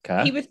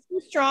 Okay. He was too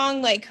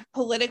strong, like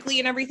politically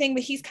and everything,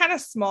 but he's kind of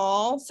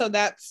small. So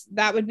that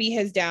would be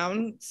his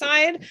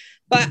downside.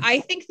 But I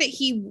think that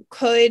he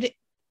could,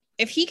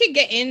 if he could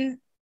get in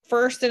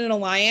first in an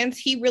alliance,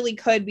 he really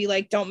could be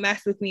like, don't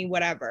mess with me,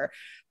 whatever.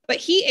 But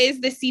he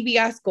is the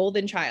CBS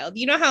golden child.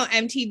 You know how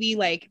MTV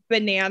like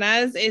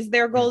Bananas is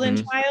their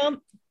golden child?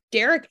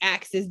 Derek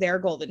X is their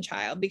golden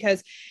child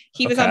because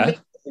he was on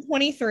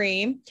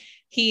 23.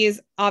 He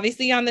is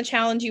obviously on the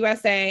Challenge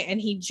USA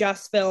and he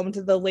just filmed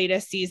the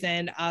latest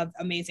season of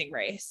Amazing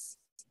Race.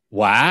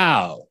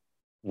 Wow.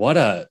 What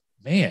a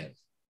man.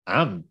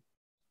 I'm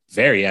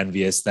very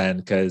envious then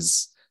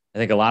because I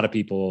think a lot of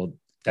people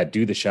that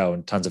do the show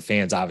and tons of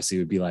fans obviously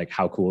would be like,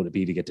 how cool would it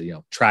be to get to, you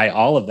know, try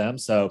all of them.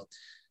 So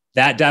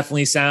that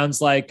definitely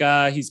sounds like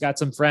he's got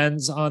some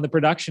friends on the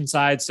production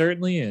side,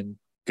 certainly, and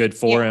good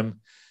for him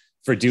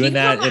for doing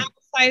that.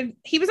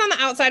 He was on the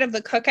outside of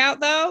the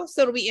cookout, though,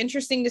 so it'll be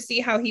interesting to see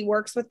how he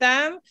works with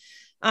them.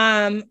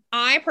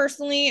 I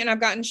personally, and I've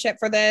gotten shit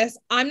for this,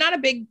 I'm not a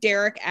big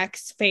Derek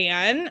X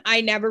fan.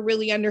 I never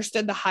really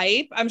understood the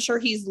hype. I'm sure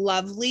he's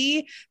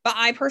lovely, but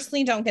I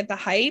personally don't get the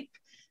hype.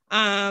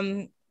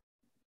 Okay.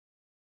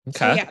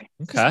 So yeah,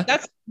 okay.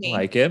 That's me. I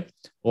like it.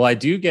 Well, I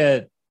do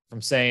get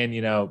from saying,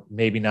 you know,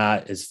 maybe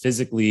not as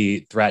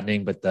physically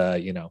threatening, but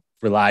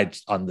relied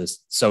on the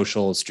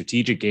social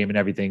strategic game and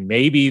everything.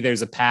 Maybe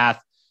there's a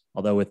path,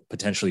 although with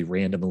potentially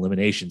random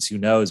eliminations, who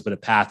knows, but a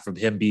path from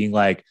him being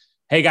like,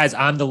 hey guys,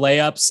 I'm the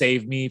layup,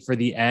 save me for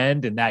the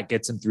end. And that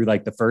gets him through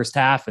like the first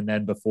half. And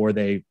then before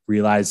they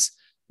realize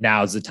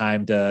now's the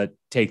time to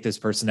take this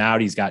person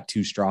out, he's got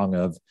too strong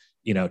of,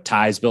 you know,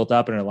 ties built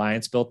up and an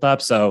alliance built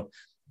up. So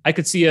I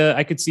could see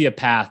a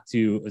path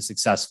to a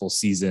successful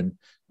season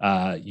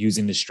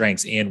using the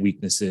strengths and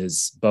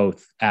weaknesses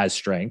both as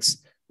strengths.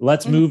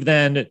 Let's move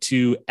then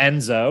to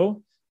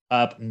Enzo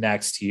up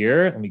next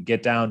here. Let me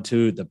get down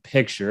to the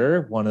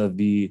picture. One of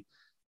the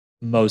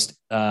most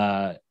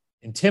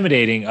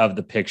intimidating of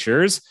the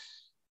pictures.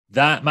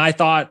 That my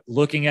thought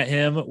looking at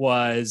him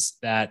was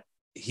that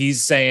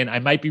he's saying, I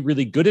might be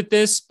really good at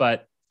this,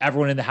 but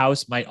everyone in the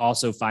house might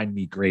also find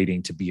me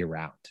grating to be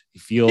around. He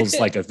feels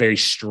like a very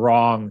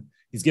strong,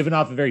 he's given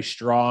off a very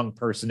strong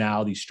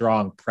personality,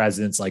 strong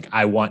presence. Like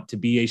I want to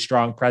be a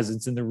strong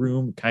presence in the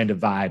room kind of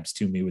vibes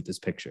to me with this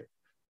picture.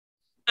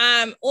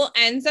 Well,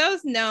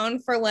 Enzo's known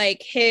for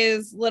like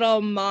his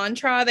little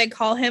mantra. They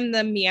call him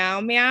the meow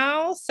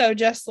meow. So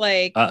just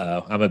like,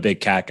 I'm a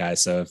big cat guy.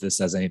 So if this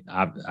has any,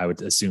 I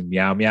would assume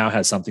meow meow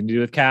has something to do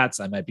with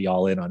cats. I might be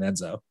all in on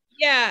Enzo.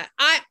 Yeah,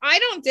 I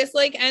don't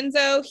dislike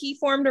Enzo. He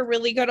formed a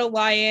really good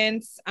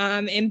alliance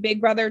in Big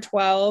Brother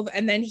 12,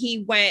 and then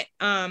he went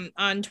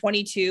on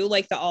 22,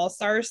 like the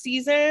All-Star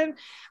season,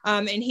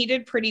 and he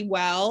did pretty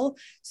well.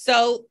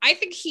 So I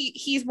think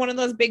he's one of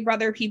those Big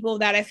Brother people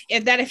that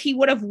if he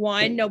would have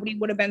won, nobody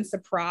would have been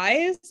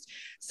surprised.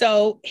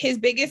 So his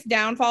biggest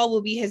downfall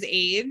will be his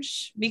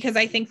age, because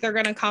I think they're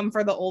going to come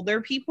for the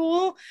older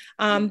people.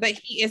 But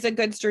he is a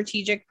good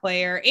strategic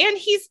player, and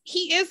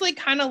he is like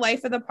kind of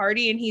life of the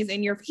party, and he's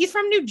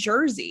from New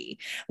Jersey.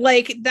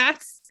 Like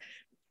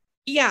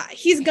Yeah,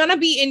 he's gonna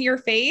be in your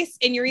face,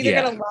 and you're either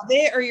Yeah. gonna love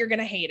it or you're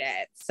gonna hate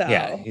it. So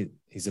Yeah,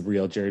 he's a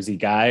real Jersey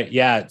guy.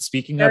 Yeah,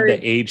 speaking of the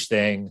age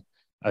thing,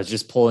 I was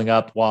just pulling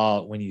up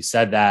when you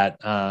said that,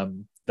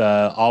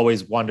 the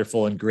always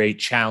wonderful and great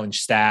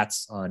challenge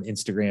stats on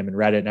Instagram and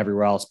Reddit and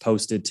everywhere else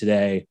posted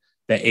today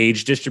the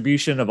age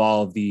distribution of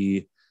all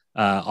the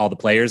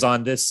players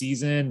on this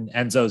season.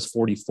 Enzo's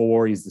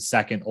 44. He's the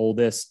second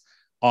oldest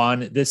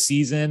on this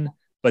season,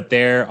 but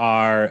there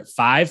are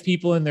 5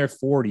 people in their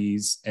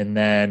 40s and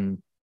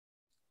then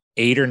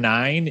 8 or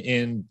 9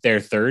 in their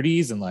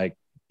 30s and like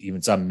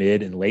even some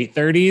mid and late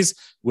 30s,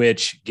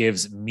 which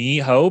gives me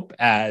hope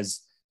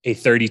as a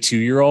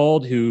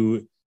 32-year-old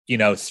who,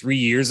 3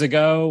 years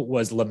ago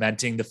was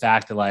lamenting the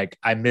fact that like,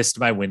 I missed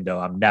my window.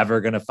 I'm never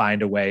going to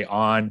find a way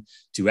on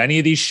to any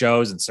of these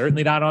shows and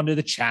certainly not onto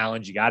the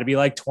challenge. You got to be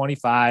like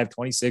 25,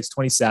 26,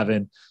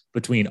 27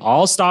 between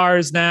All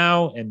Stars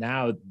now. And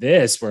now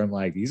this, where I'm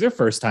like, these are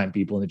first time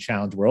people in the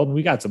challenge world. And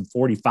we got some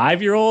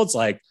 45-year-olds.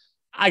 Like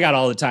I got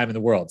all the time in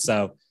the world.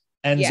 So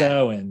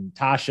Enzo and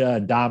Tasha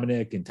and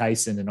Dominic and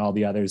Tyson and all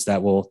the others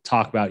that we'll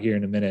talk about here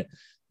in a minute,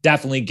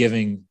 definitely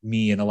giving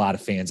me and a lot of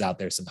fans out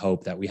there some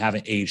hope that we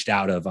haven't aged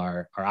out of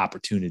our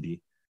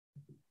opportunity.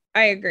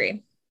 I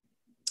agree.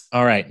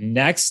 All right.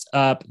 Next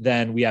up,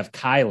 then we have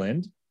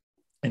Kyland.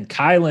 And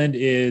Kyland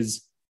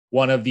is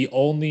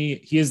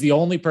he is the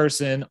only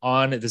person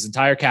on this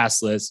entire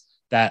cast list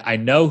that I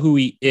know who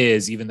he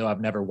is, even though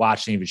I've never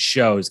watched any of his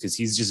shows, because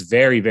he's just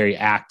very, very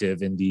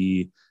active in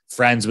the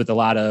friends with a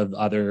lot of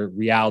other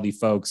reality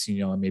folks,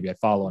 and maybe I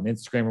follow on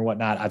Instagram or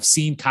whatnot. I've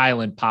seen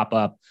Kyland pop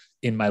up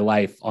in my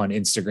life on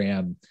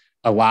Instagram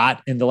a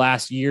lot in the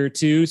last year or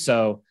two.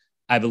 So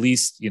I've at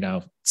least,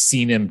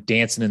 seen him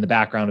dancing in the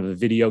background of a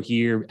video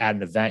here at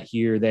an event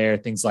here, there,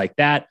 things like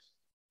that.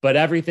 But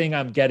everything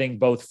I'm getting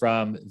both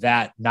from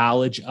that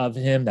knowledge of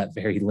him, that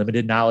very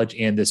limited knowledge,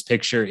 and this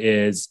picture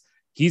is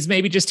he's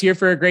maybe just here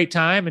for a great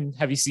time. And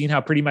have you seen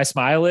how pretty my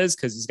smile is?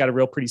 Because he's got a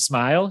real pretty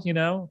smile,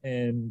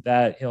 and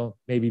that he'll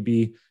maybe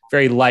be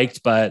very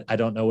liked, but I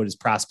don't know what his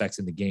prospects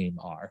in the game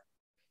are.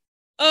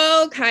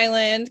 Oh,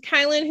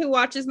 Kyland, who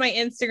watches my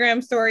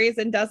Instagram stories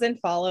and doesn't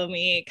follow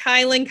me.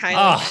 Kyland.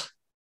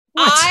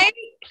 Oh,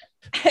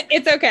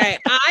 it's okay.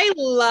 I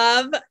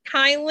love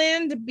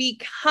Kyland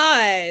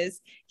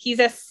because he's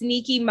a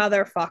sneaky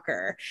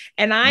motherfucker.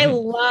 And I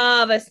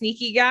love a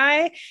sneaky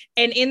guy.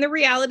 And in the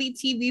reality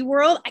TV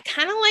world, I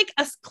kind of like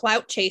a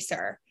clout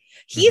chaser.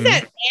 He's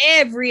at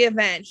every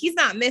event. He's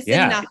not missing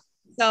nothing.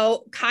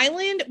 So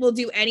Kyland will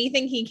do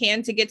anything he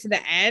can to get to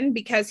the end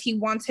because he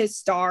wants his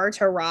star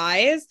to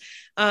rise.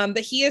 But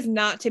he is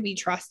not to be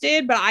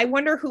trusted. But I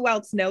wonder who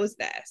else knows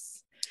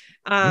this.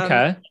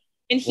 Okay.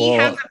 And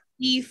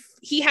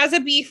he has a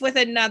beef with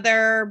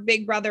another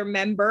Big Brother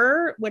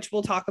member, which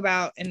we'll talk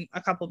about in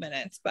a couple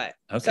minutes. But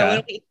so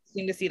it'll be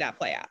interesting to see that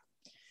play out.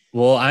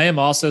 Well, I am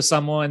also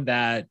someone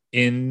that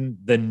in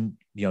the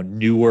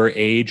newer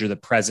age or the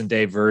present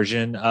day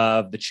version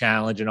of the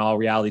challenge and all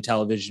reality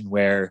television,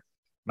 where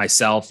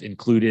myself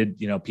included,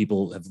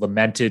 people have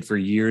lamented for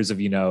years of,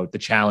 the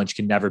challenge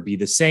can never be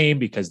the same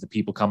because the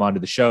people come onto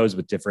the shows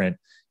with different,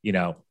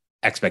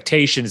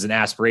 expectations and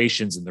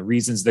aspirations and the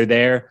reasons they're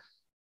there.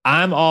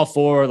 I'm all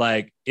for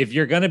like, if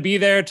you're going to be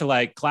there to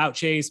like clout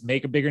chase,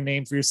 make a bigger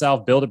name for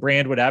yourself, build a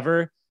brand,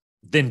 whatever,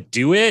 then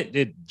do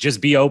it. Just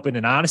be open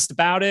and honest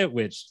about it,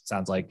 which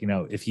sounds like,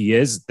 if he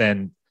is,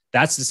 then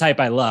that's the type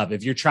I love.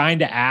 If you're trying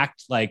to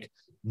act like,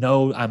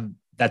 no,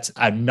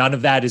 none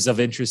of that is of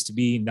interest to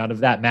me. None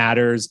of that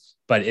matters,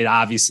 but it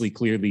obviously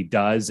clearly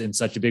does in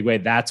such a big way.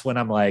 That's when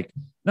I'm like,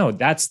 no,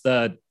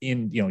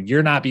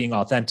 you're not being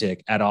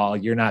authentic at all.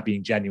 You're not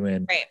being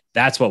genuine. Right.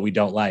 That's what we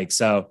don't like.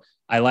 So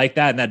I like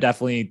that. And that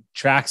definitely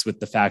tracks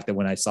with the fact that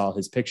when I saw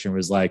his picture and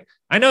was like,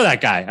 I know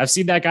that guy. I've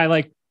seen that guy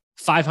like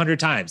 500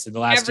 times in the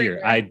last year.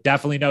 I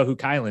definitely know who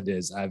Kyland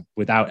is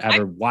without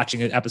ever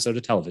watching an episode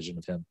of television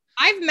of him.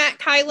 I've met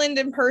Kyland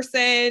in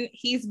person.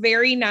 He's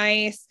very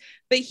nice,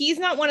 but he's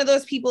not one of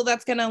those people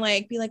that's going to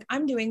like, be like,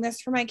 I'm doing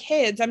this for my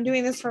kids. I'm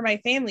doing this for my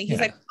family. He's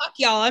like, fuck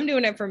y'all. I'm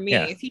doing it for me.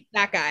 Yeah. He's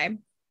that guy.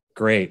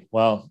 Great.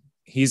 Well,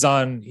 he's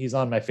on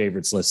my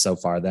favorites list so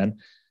far then.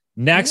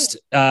 Next,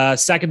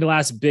 second to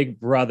last Big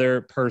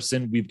Brother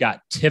person, we've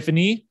got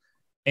Tiffany.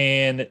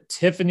 And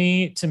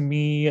Tiffany, to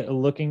me,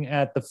 looking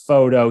at the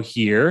photo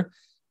here,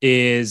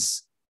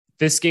 is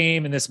this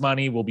game and this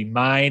money will be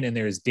mine, and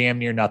there's damn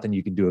near nothing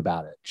you can do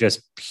about it.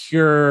 Just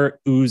pure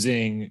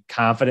oozing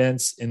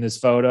confidence in this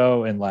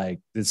photo, and like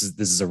this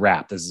is a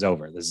wrap. This is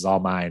over. This is all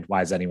mine.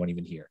 Why is anyone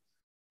even here?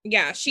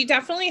 Yeah, she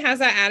definitely has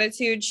that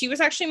attitude. She was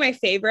actually my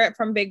favorite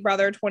from Big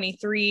Brother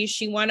 23.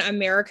 She won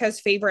America's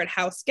Favorite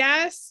House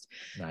Guest.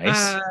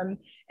 Nice.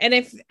 And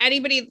if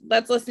anybody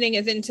that's listening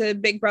is into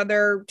Big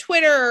Brother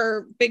Twitter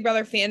or Big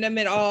Brother fandom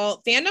at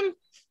all, fandom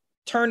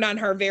turned on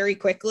her very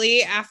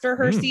quickly after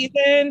her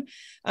season.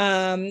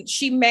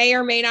 She may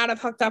or may not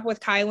have hooked up with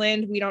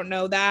Kyland. We don't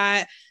know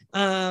that.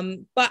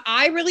 But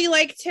I really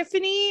like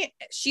Tiffany.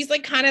 She's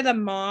like kind of the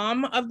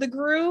mom of the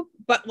group,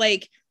 but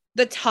like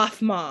the tough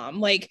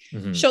mom. Like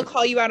she'll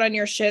call you out on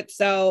your shit.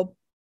 So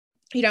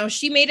you know,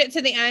 she made it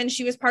to the end.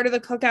 She was part of the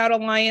Cookout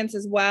Alliance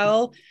as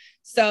well.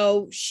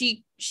 So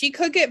she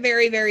could get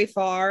very, very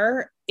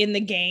far in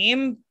the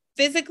game.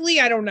 Physically,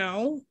 I don't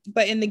know,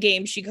 but in the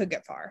game, she could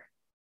get far.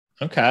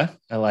 Okay.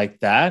 I like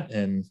that.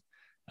 And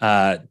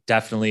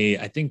definitely,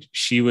 I think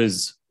she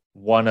was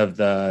one of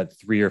the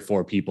 3 or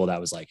 4 people that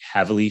was like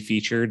heavily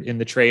featured in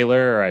the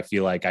trailer, or I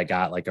feel like I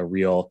got like a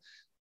real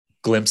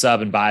glimpse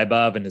of and vibe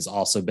of, and has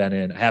also been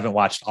in, I haven't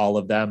watched all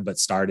of them, but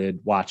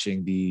started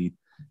watching the,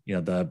 you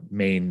know, the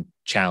main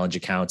challenge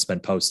accounts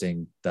been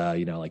posting the,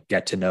 you know, like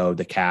get to know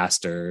the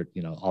cast, or,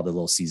 you know, all the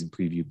little season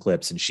preview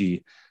clips. And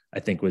she, I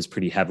think, was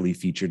pretty heavily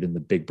featured in the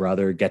Big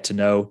Brother get to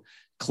know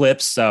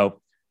clips. So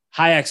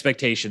high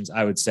expectations,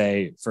 I would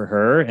say, for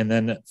her. And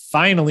then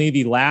finally,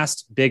 the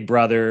last Big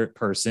Brother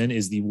person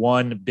is the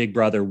one Big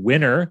Brother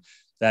winner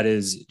that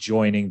is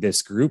joining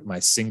this group, my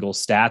single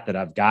stat that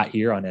I've got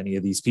here on any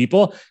of these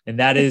people, and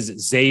that is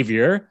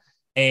Xavier.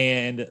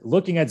 And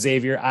looking at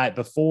Xavier,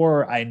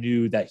 before I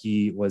knew that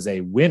he was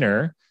a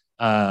winner,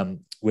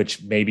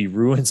 which maybe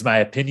ruins my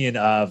opinion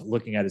of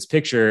looking at his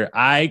picture,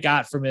 I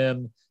got from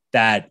him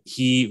that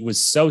he was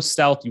so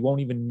stealth, you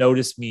won't even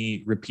notice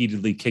me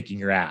repeatedly kicking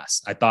your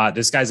ass. I thought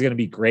this guy's going to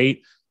be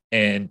great,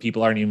 and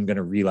people aren't even going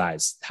to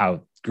realize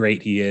how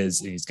great he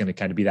is. And he's going to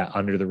kind of be that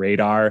under the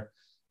radar,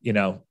 you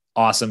know,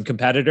 awesome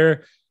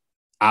competitor.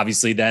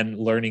 Obviously, then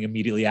learning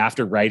immediately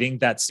after writing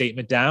that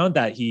statement down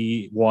that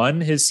he won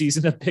his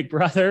season of Big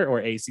Brother, or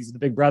a season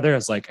of Big Brother, I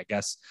was like, I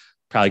guess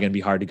probably going to be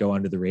hard to go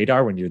under the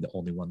radar when you're the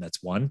only one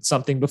that's won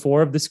something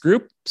before of this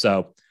group.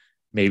 So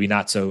maybe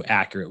not so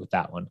accurate with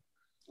that one.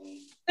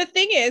 The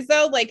thing is,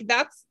 though, like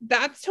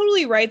that's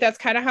totally right. That's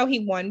kind of how he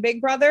won Big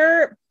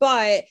Brother.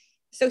 But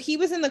so he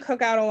was in the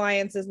Cookout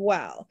Alliance as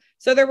well.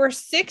 So there were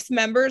 6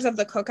 members of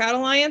the Cookout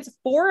Alliance.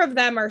 4 of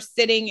them are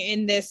sitting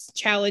in this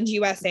Challenge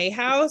USA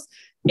house,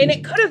 and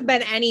it could have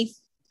been any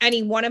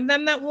one of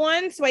them that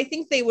won. So I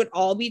think they would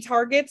all be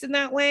targets in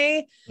that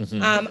way.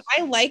 Mm-hmm.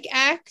 I like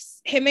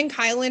X. Him and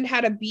Kylan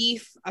had a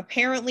beef.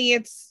 Apparently,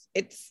 it's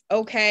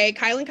okay.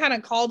 Kylan kind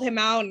of called him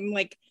out and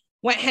like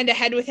went head to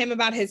head with him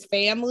about his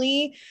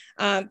family.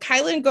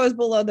 Kylan goes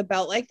below the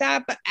belt like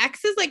that, but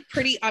X is like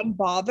pretty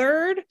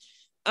unbothered.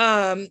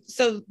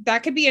 So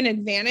that could be an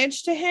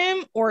advantage to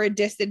him or a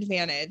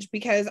disadvantage,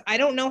 because I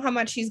don't know how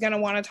much he's going to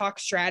want to talk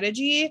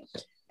strategy.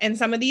 And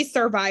some of these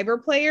Survivor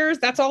players,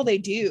 that's all they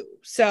do.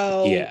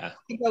 So yeah, it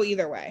can go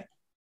either way.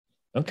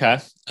 Okay.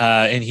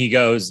 And he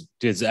goes,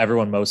 does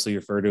everyone mostly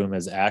refer to him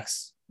as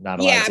X? Not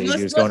a lot of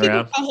Xavier's going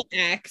around. Call him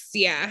X,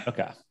 yeah.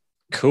 Okay.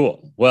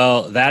 Cool.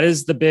 Well, that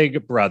is the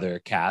Big Brother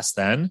cast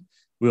then.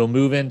 We'll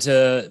move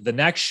into the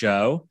next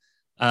show.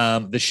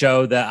 The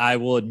show that I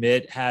will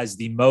admit has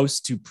the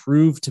most to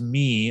prove to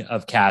me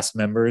of cast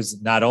members,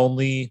 not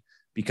only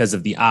because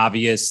of the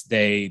obvious,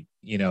 they,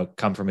 you know,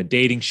 come from a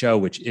dating show,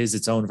 which is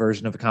its own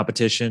version of a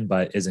competition,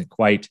 but isn't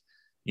quite,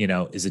 you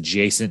know, is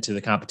adjacent to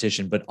the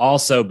competition, but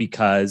also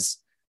because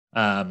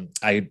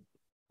I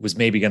was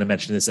maybe going to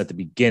mention this at the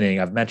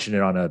beginning. I've mentioned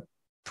it on a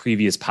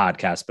previous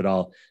podcast, but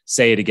I'll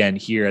say it again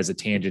here as a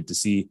tangent to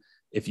see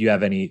if you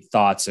have any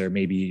thoughts or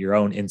maybe your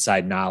own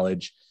inside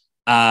knowledge.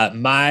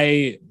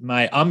 My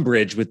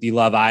umbrage with the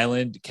Love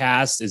Island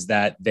cast is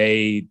that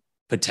they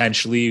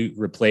potentially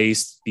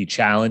replaced the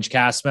challenge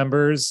cast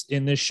members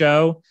in this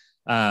show.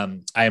 I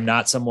am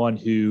not someone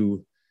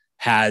who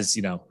has,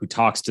 you know, who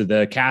talks to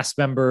the cast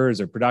members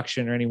or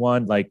production or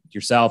anyone like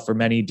yourself, or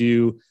many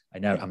do.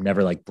 I'm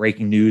never like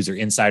breaking news or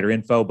insider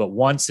info, but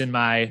once in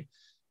my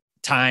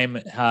time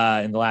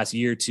in the last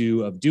year or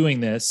two of doing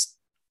this,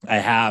 I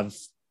have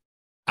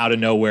out of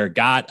nowhere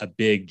got a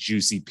big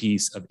juicy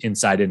piece of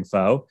inside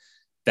info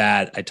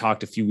that I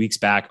talked a few weeks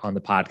back on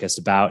the podcast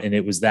about. And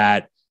it was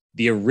that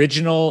the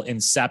original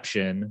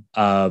inception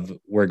of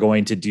we're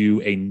going to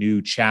do a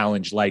new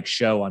challenge like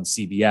show on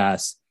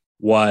CBS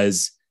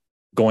was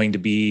going to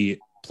be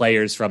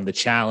players from the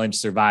Challenge,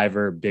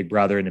 Survivor, Big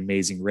Brother, and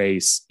Amazing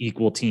Race,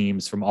 equal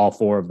teams from all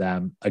 4 of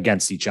them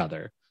against each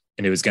other.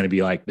 And it was going to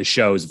be like the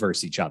shows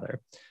versus each other.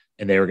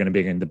 And they were going to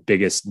bring in the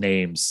biggest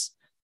names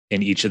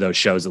in each of those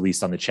shows, at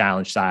least on the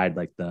challenge side,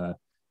 like the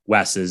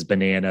Wes's,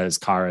 Bananas,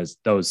 Kara's,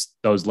 those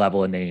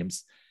level of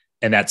names.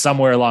 And that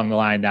somewhere along the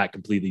line that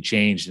completely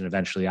changed. And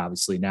eventually,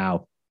 obviously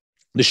now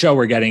the show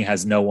we're getting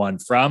has no one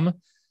from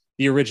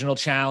the original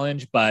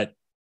challenge, but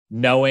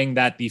knowing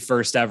that the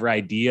first ever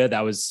idea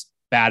that was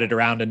batted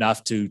around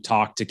enough to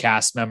talk to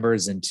cast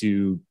members and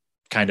to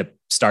kind of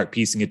start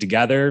piecing it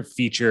together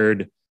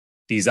featured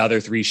these other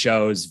 3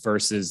 shows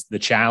versus the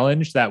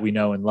challenge that we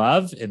know and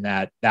love. And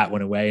that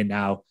went away. And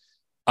now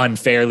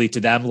unfairly to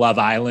them, Love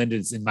Island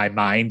is, in my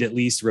mind, at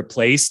least,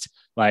 replaced.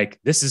 Like,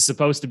 this is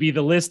supposed to be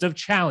the list of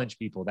challenge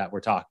people that we're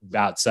talking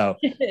about. So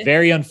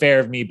very unfair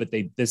of me, but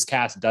this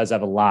cast does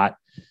have a lot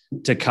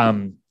to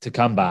come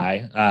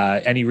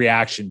by. Any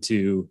reaction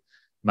to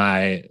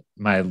my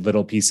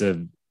little piece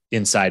of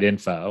inside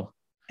info?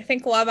 I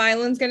think Love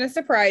Island's going to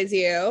surprise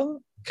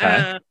you.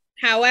 Okay.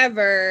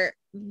 However,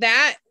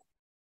 that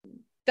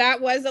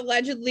was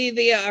allegedly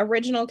the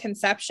original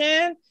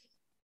conception.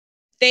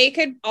 they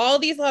could, all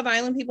these Love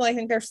Island people, I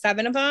think there's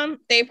 7 of them.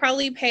 They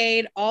probably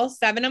paid all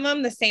 7 of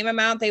them the same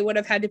amount they would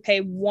have had to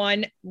pay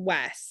one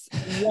Wes,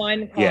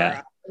 one Cara.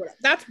 Yeah.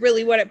 That's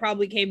really what it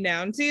probably came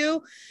down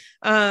to.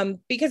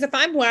 Because if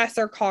I'm Wes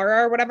or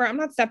Cara or whatever, I'm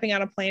not stepping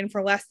on a plane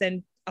for less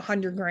than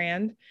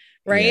 $100,000.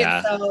 Right.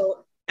 Yeah.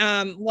 So,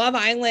 Love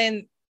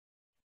Island,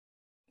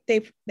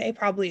 they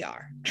probably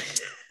are.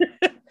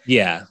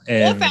 Yeah.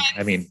 And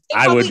I mean,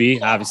 I would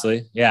be,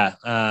 obviously. Yeah.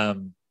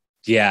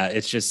 Yeah.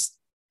 It's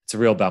a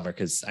real bummer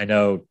because I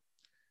know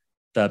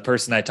the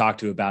person I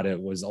talked to about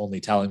it was only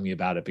telling me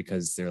about it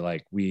because they're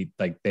like, they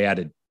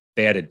had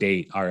a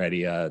date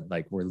already.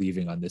 Like we're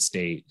leaving on this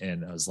date.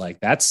 And I was like,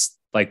 that's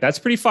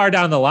pretty far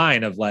down the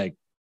line of like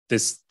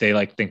this. They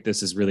like think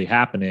this is really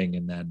happening.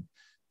 And then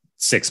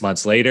 6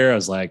 months later, I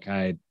was like,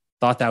 I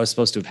thought that was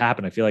supposed to have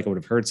happened. I feel like I would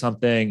have heard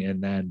something.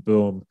 And then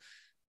boom,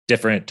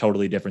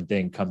 totally different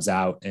thing comes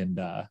out, and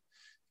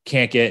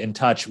can't get in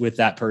touch with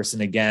that person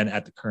again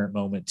at the current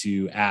moment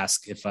to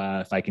ask if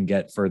I can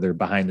get further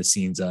behind the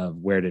scenes of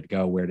where did it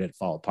go, where did it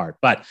fall apart.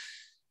 But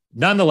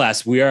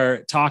nonetheless, we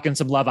are talking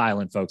some Love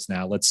Island folks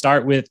now. Let's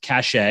start with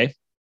Cachet.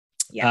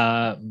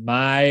 Yeah.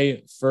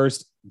 My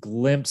first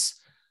glimpse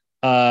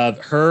of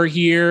her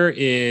here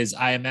is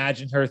I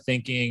imagine her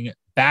thinking,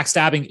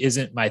 backstabbing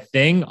isn't my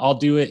thing. I'll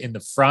do it in the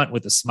front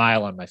with a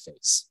smile on my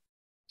face.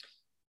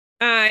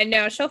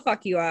 No, she'll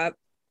fuck you up.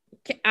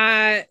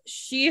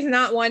 She's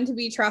not one to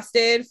be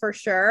trusted for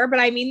sure, but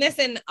I mean this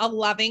in a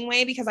loving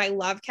way because I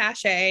love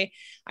Cachet.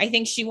 I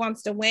think she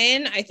wants to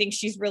win. I think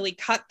she's really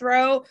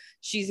cutthroat.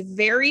 She's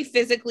very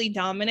physically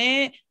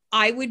dominant.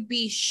 I would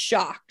be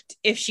shocked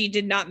if she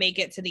did not make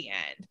it to the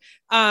end.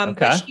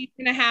 But she's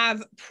going to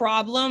have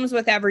problems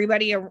with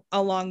everybody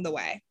along the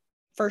way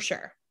for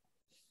sure.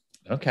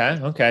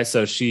 Okay.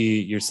 So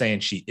you're saying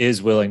she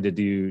is willing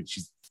to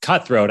she's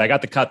cutthroat. I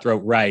got the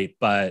cutthroat right,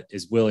 but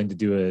is willing to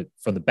do it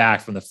from the back,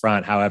 from the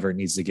front, however it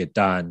needs to get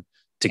done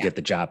to get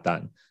the job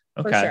done.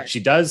 Okay.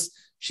 Sure.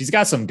 She's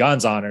got some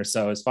guns on her.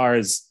 So as far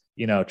as,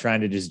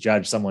 trying to just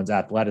judge someone's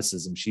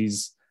athleticism,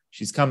 she's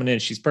coming in,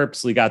 she's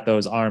purposely got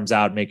those arms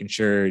out, making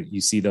sure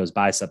you see those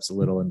biceps a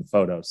little in the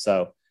photo.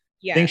 So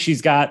I think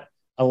she's got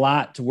a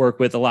lot to work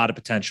with, a lot of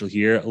potential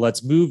here.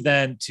 Let's move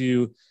then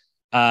to,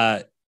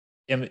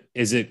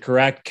 is it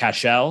correct?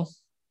 Cashel?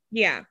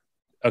 Yeah.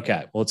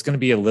 Okay. Well, it's going to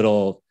be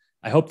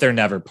I hope they're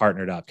never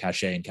partnered up,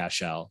 Cachet and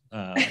Cashel,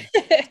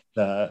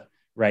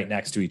 right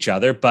next to each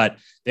other, but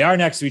they are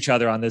next to each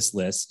other on this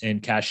list.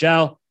 And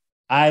Cashel,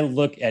 I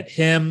look at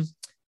him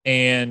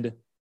and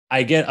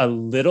I get a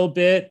little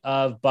bit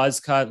of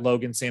buzzcut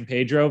Logan San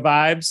Pedro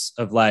vibes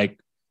of like,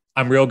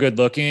 I'm real good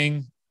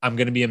looking. I'm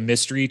going to be a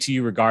mystery to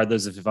you,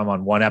 regardless of if I'm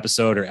on one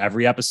episode or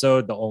every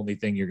episode. The only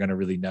thing you're going to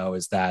really know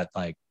is that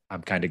like,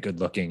 I'm kind of good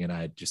looking and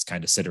I just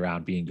kind of sit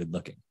around being good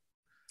looking.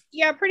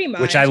 Yeah, pretty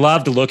much. Which I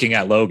loved looking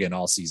at Logan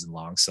all season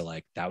long. So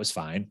like, that was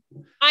fine.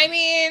 I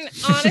mean,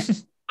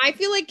 honestly, I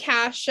feel like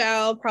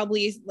Cashel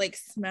probably like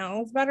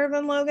smells better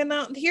than Logan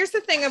though. Here's the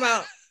thing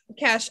about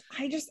Cash.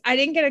 I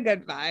didn't get a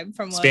good vibe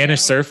from Logan.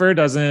 Spanish Surfer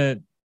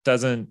doesn't,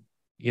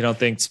 you don't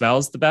think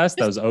smells the best?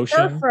 Those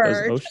ocean.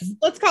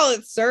 Let's call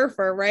it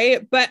Surfer,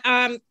 right? But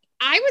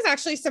I was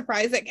actually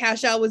surprised that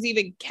Cashel was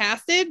even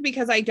casted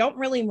because I don't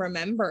really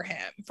remember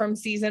him from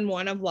season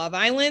 1 of Love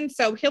Island.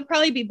 So he'll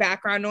probably be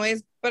background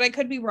noise, but I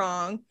could be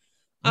wrong.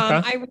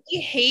 I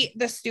really hate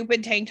the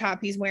stupid tank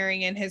top he's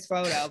wearing in his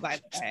photo, by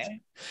the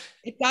way.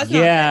 It does not.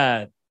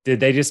 Yeah. Did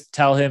they just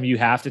tell him you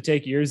have to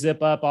take your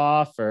zip up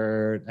off?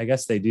 Or I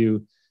guess they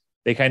do.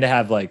 They kind of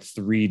have like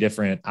 3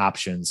 different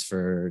options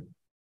for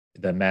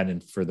the men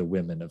and for the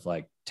women of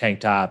like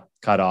tank top,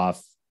 cut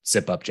off,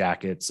 zip up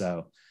jacket.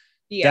 So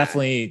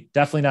definitely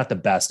not the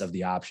best of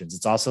the options.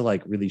 It's also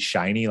like really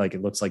shiny. Like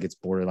it looks like it's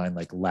borderline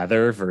like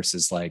leather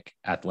versus like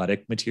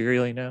athletic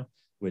material,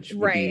 which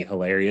would be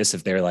hilarious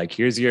if they're like,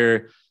 here's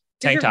your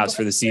tank tops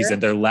for the season.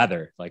 They're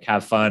leather. Like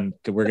have fun.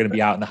 We're going to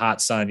be out in the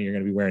hot sun. You're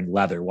going to be wearing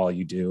leather while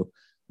you do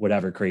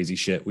whatever crazy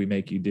shit we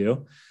make you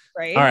do.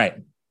 Right. All right.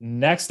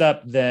 Next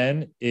up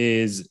then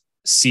is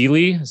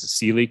Celie. Is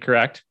Celie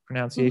correct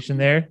pronunciation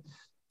there?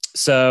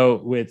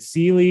 So with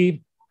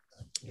Celie,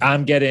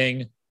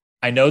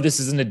 I know this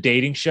isn't a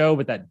dating show,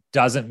 but that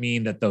doesn't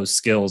mean that those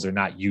skills are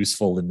not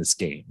useful in this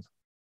game.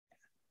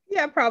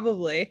 Yeah,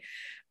 probably.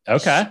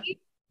 Okay.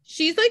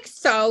 Celie's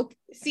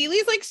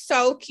like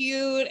so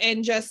cute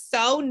and just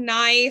so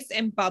nice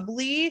and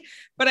bubbly.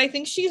 But I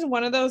think she's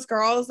one of those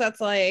girls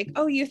that's like,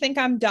 oh, you think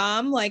I'm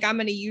dumb? Like I'm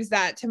going to use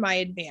that to my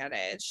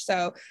advantage.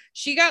 So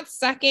she got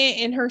second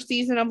in her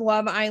season of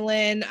Love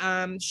Island.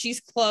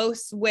 She's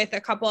close with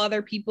a couple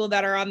other people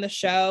that are on the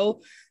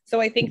show.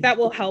 So I think that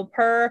will help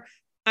her.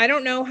 I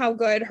don't know how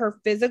good her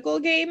physical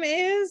game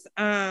is,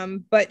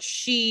 but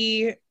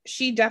she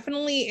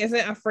definitely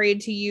isn't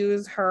afraid to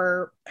use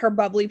her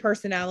bubbly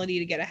personality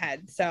to get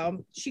ahead.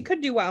 So she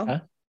could do well.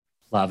 Okay.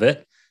 Love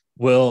it.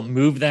 We'll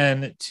move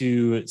then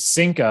to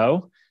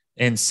Cinco.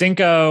 And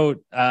Cinco,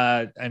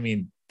 I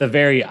mean, the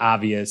very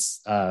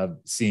obvious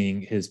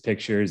seeing his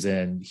pictures,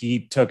 and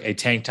he took a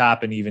tank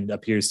top and even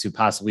appears to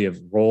possibly have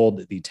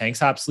rolled the tank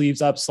top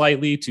sleeves up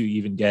slightly to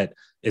even get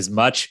as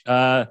much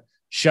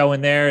show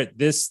in there.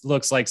 This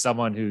looks like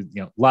someone who,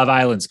 Love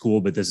Island's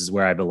cool, but this is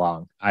where I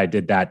belong. I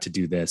did that to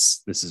do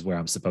this. This is where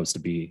I'm supposed to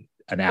be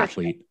an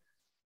athlete.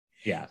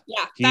 Sure. Yeah.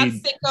 Yeah. That's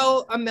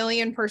Cinco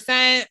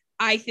 1,000,000%.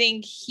 I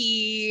think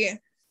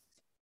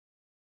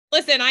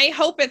listen, I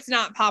hope it's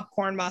not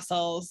popcorn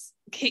muscles.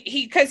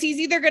 Because he's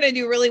either going to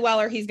do really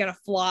well or he's going to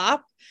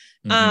flop.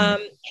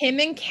 Mm-hmm. Him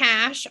and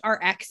Cash are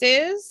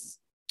exes.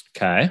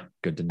 Okay.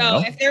 Good to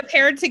know. So if they're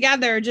paired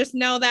together, just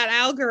know that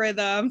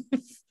algorithm.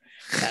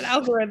 That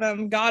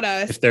algorithm got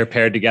us. If they're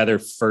paired together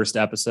first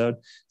episode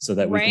so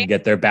that we can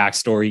get their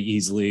backstory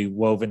easily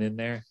woven in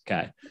there.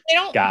 Okay.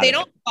 They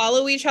don't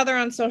follow each other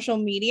on social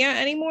media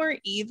anymore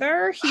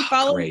either. He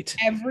follows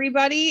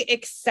everybody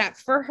except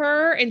for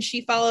her, and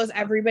she follows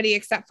everybody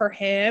except for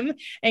him,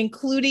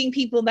 including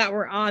people that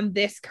were on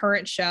this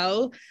current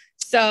show.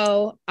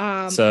 So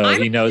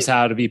he knows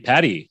how to be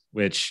petty,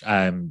 which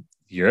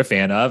you're a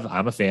fan of.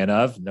 I'm a fan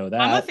of. Know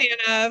that. I'm a fan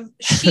of.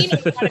 She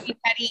knows how to be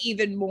petty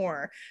even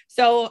more.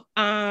 So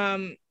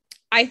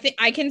I think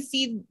I can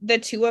see the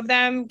two of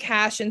them,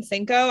 Cash and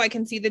Cinco. I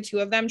can see the two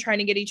of them trying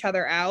to get each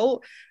other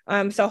out.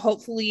 So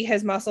hopefully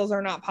his muscles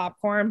are not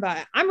popcorn,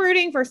 but I'm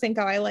rooting for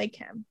Cinco. I like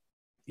him.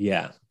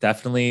 Yeah,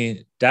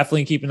 definitely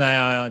keep an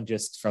eye on,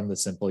 just from the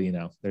simple,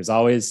 there's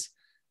always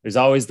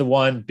the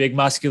one big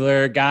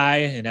muscular guy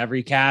in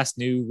every cast,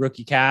 new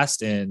rookie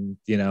cast. And,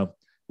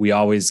 we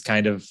always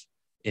kind of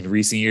in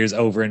recent years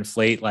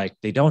overinflate, like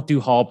they don't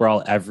do hall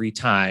brawl every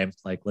time.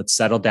 Like, let's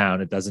settle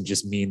down. It doesn't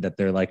just mean that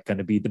they're like going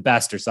to be the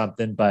best or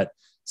something, but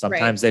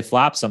sometimes they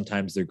flop,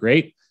 sometimes they're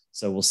great.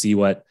 So we'll see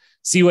what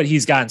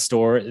he's got in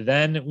store.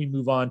 Then we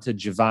move on to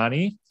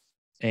Giovanni,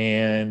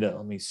 and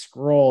let me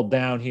scroll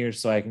down here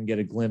so I can get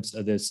a glimpse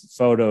of this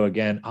photo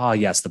again. Oh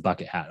yes. The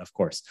bucket hat, of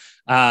course.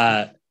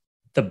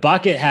 The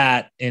bucket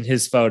hat in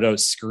his photo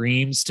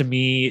screams to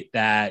me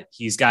that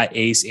he's got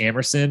Ace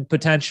Amerson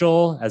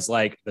potential as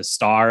like the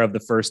star of the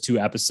first 2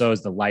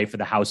 episodes, the life of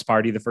the house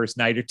party the first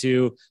night or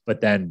two, but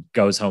then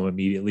goes home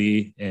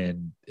immediately.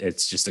 And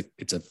it's just a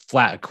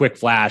quick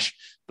flash,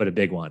 but a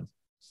big one.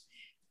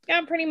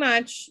 Yeah, pretty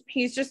much.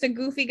 He's just a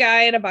goofy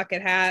guy in a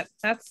bucket hat.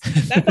 That's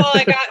all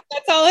I got.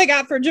 That's all I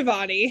got for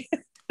Giovanni.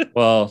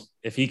 Well,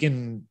 if he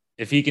can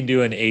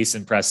do an Ace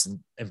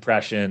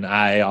impression,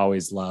 I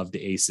always loved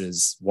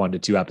Ace's 1 to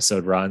 2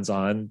 episode runs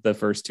on the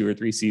first 2 or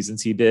 3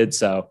 seasons he did.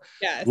 So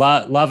yes.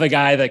 Love a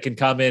guy that can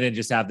come in and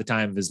just have the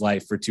time of his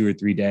life for 2 or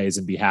 3 days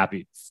and be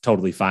happy,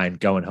 totally fine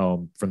going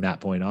home from that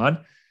point on.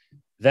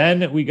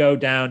 Then we go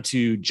down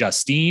to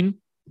Justine.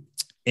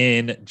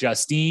 In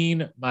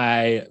Justine,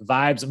 my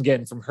vibes I'm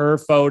getting from her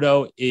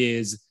photo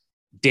is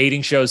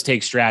dating shows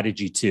take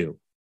strategy too,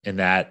 in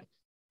that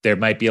there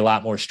might be a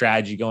lot more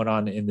strategy going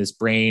on in this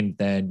brain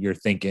than you're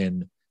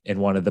thinking in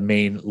one of the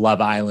main Love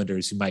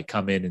Islanders who might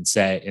come in and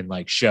say, and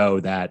like show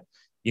that,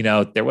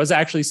 there was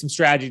actually some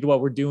strategy to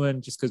what we're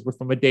doing. Just because we're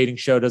from a dating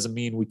show doesn't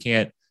mean we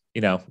can't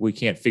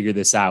figure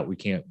this out. We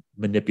can't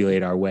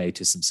manipulate our way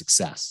to some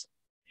success.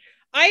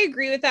 I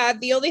agree with that.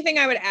 The only thing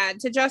I would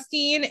add to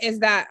Justine is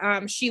that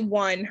she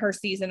won her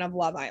season of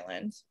Love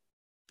Island.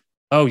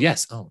 Oh,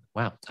 yes. Oh,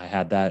 wow. I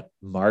had that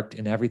marked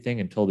and everything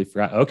and totally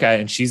forgot.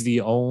 Okay. And she's the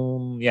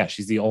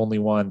only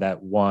one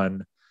that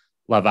won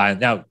Love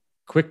Island. Now,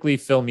 quickly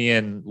fill me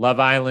in. Love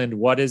Island,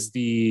 what is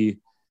the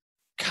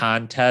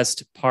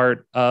contest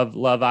part of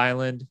Love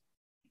Island?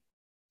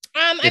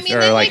 How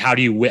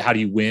do you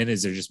win?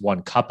 Is there just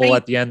one couple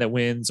at the end that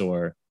wins,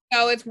 or?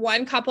 So it's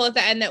one couple at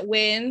the end that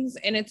wins,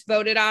 and it's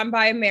voted on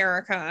by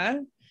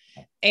America.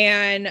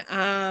 And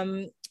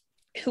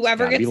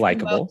whoever gets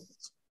likable.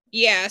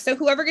 So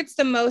whoever gets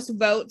the most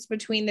votes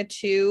between the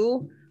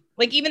two,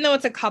 like even though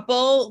it's a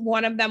couple,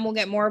 one of them will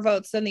get more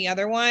votes than the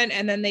other one,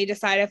 and then they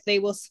decide if they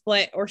will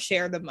split or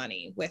share the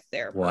money with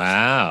their person.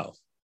 Wow.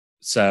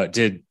 So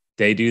did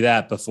they do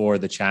that before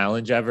the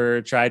challenge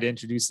ever tried to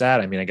introduce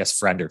that? I mean, I guess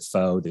Friend or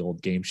Foe, the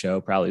old game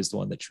show, probably is the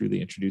one that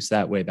truly introduced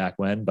that way back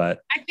when, but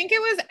I think it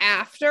was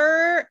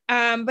after,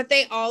 but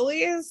they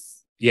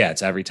always,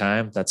 it's every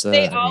time.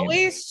 They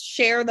always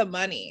share the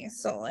money.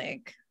 So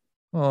like,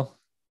 well,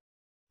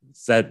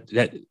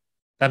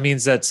 that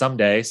means that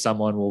someday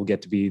someone will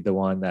get to be the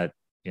one that,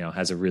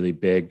 has a really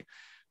big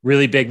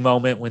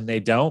moment when they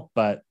don't,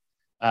 but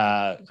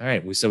all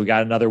right. So we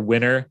got another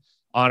winner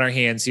on our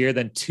hands here.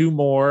 Then 2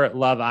 more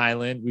Love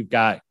Island. We've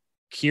got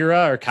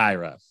Kira or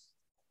Kyra.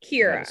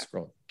 Kira.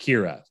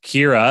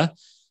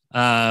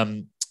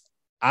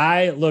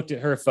 I looked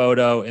at her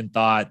photo and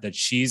thought that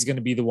she's going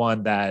to be the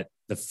one that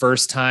the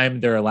first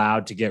time they're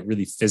allowed to get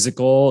really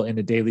physical in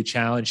a daily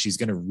challenge, she's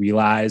going to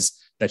realize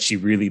that she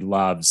really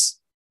loves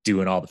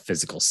doing all the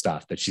physical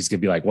stuff, that she's going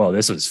to be like, whoa,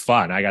 this was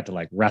fun. I got to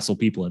like wrestle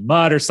people in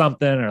mud or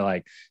something, or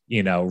like,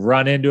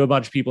 run into a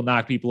bunch of people,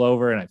 knock people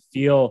over. And I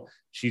feel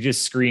she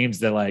just screams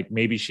that like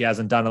maybe she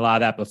hasn't done a lot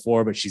of that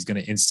before, but she's going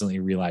to instantly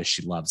realize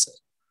she loves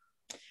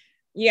it.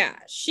 Yeah,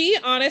 she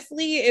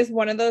honestly is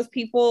one of those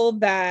people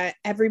that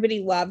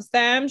everybody loves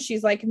them.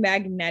 She's like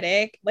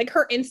magnetic. Like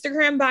her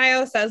Instagram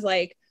bio says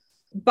like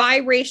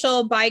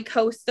biracial,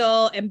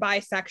 bicoastal, and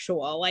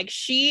bisexual. Like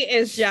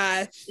she's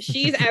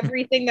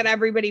everything that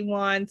everybody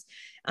wants.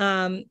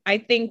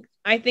 I think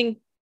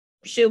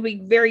she'll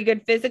be very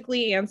good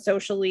physically and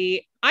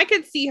socially. I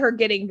could see her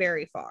getting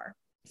very far.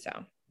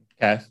 So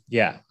Okay.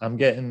 Yeah. I'm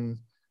getting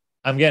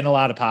a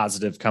lot of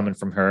positive coming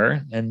from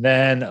her. And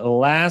then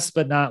last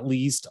but not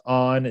least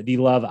on the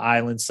Love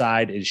Island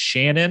side is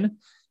Shannon.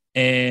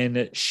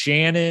 And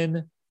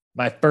Shannon,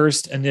 my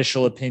first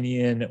initial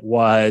opinion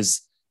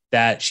was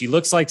that she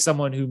looks like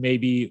someone who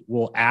maybe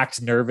will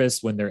act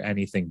nervous when they're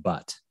anything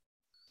but.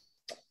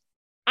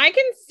 I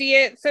can see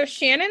it. So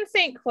Shannon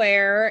St.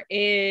 Clair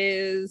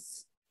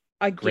is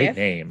a Great gift.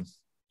 name.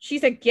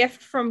 She's a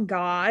gift from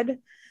God.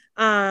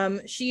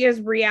 She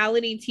is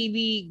reality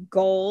TV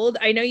gold.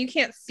 I know you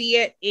can't see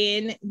it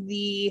in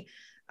the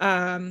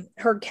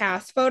her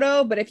cast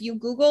photo, but if you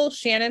Google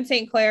Shannon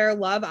St. Clair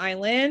Love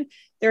Island,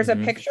 there's a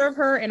picture of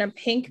her in a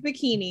pink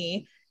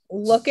bikini.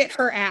 Look at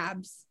her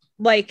abs.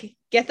 Like,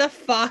 get the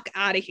fuck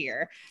out of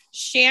here.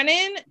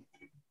 Shannon,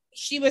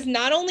 she was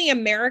not only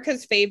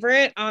America's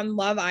favorite on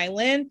Love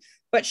Island,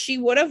 but she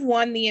would have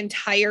won the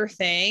entire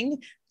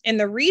thing. And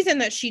the reason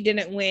that she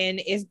didn't win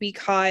is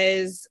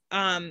because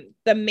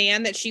the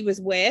man that she was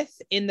with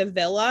in the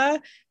villa,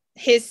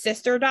 his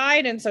sister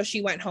died. And so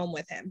she went home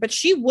with him. But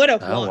she would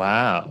have won. Oh,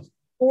 wow.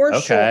 For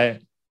Okay.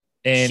 sure.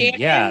 And Shannon,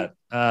 yeah,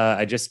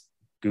 I just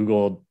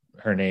Googled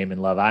her name in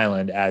Love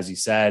Island, as you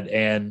said.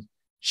 And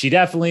she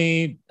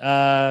definitely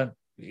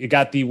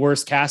got the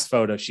worst cast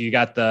photo. She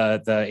got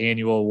the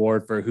annual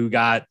award for who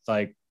got,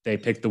 like, they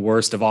picked the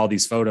worst of all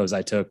these photos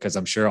I took, because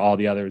I'm sure all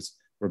the others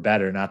were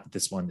better. Not that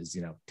this one is,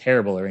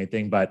 terrible or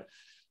anything, but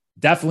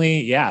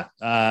definitely, yeah,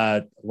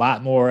 a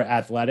lot more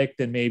athletic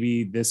than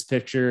maybe this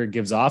picture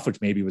gives off,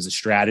 which maybe was a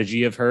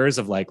strategy of hers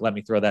of like, let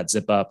me throw that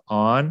zip up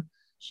on.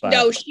 But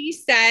no, she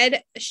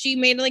said she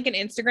made like an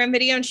Instagram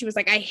video and she was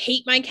like, I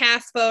hate my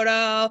cast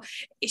photo.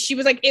 She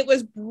was like, it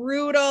was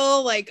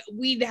brutal. Like,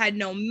 we had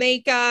no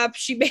makeup.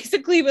 She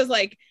basically was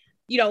like,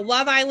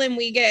 Love Island,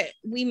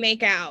 we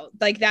make out.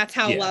 Like, that's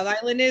how Love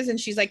Island is. And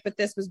she's like, but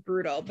this was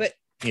brutal. But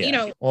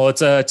well,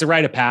 it's a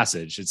rite of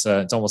passage. It's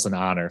almost an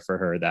honor for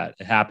her that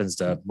it happens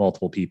to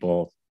multiple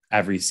people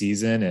every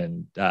season.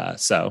 And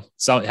so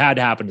it had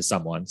to happen to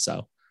someone.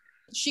 So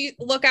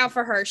look out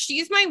for her.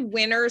 She's my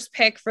winner's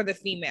pick for the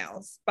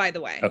females, by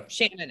the way.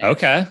 Shannon is.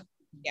 Okay.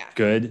 Yeah.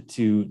 Good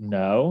to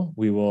know.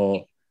 We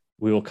will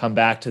come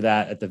back to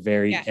that at the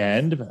very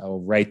end. I'll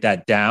write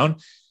that down.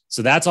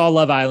 So that's all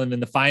Love Island.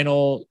 And the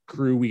final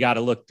crew we got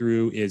to look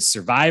through is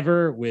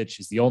Survivor, which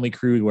is the only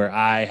crew where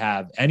I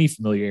have any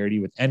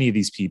familiarity with any of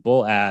these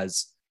people,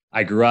 as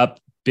I grew up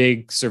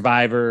big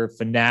Survivor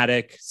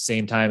fanatic,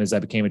 same time as I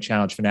became a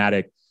challenge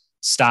fanatic,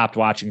 stopped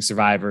watching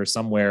Survivor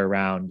somewhere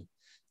around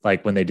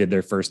like when they did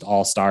their first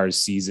All-Stars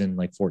season,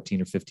 like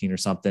 14 or 15 or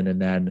something. And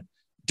then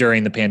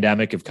during the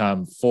pandemic have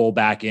come full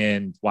back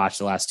in, watched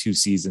the last 2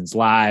 seasons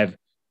live,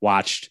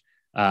 watched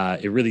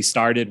it really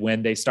started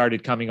when they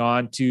started coming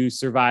on to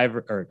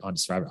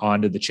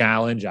onto the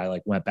challenge. I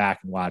like went back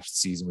and watched the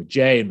season with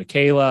Jay and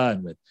Michaela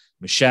and with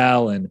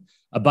Michelle and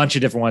a bunch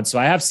of different ones. So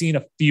I have seen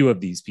a few of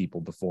these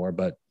people before,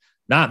 but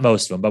not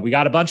most of them. But we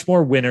got a bunch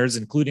more winners,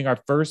 including our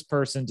first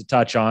person to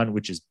touch on,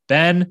 which is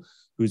Ben,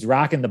 who's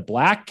rocking the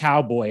black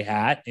cowboy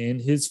hat in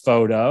his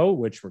photo,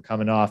 which we're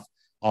coming off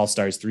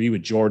All-Stars 3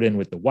 with Jordan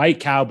with the white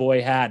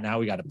cowboy hat. Now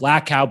we got a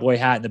black cowboy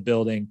hat in the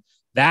building.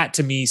 That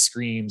to me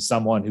screams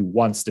someone who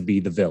wants to be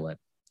the villain.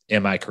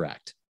 Am I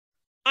correct?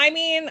 I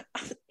mean,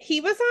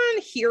 he was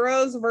on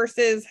Heroes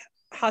versus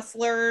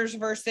Hustlers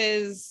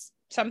versus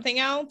something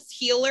else.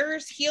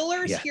 Healers,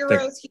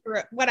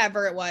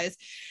 whatever it was.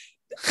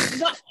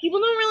 But people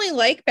don't really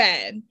like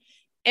Ben.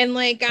 And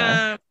like,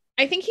 I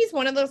think he's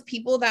one of those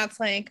people that's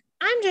like,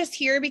 I'm just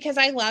here because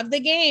I love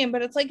the game.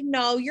 But it's like,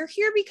 no, you're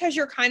here because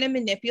you're kind of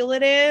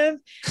manipulative.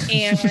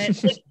 And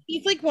like,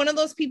 he's like one of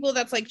those people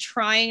that's like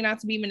trying not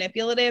to be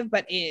manipulative,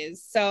 but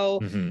is. So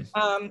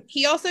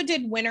he also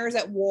did Winners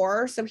at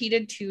War. So he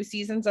did 2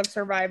 seasons of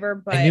Survivor.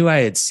 But I knew I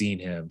had seen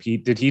him.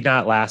 Did he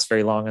not last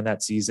very long in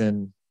that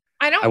season?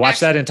 I watched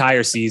that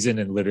entire season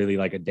in literally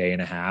like a day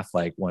and a half,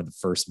 like one of the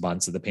first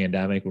months of the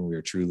pandemic when we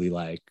were truly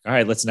like, all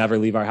right, let's never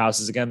leave our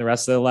houses again the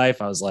rest of the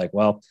life. I was like,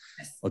 well,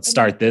 let's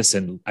start this.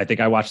 And I think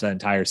I watched that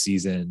entire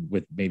season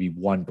with maybe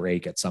one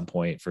break at some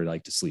point for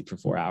like to sleep for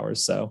 4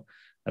 hours. So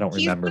I don't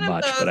remember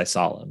much, but I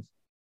saw him.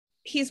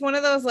 He's one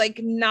of those like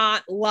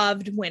not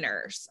loved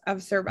winners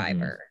of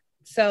Survivor.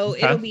 So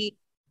it'll be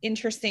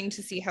interesting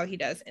to see how he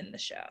does in the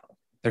show.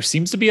 There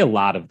seems to be a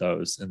lot of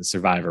those in the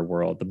Survivor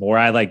world. The more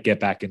I like get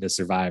back into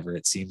Survivor,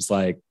 it seems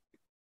like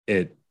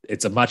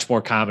it's a much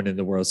more common in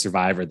the world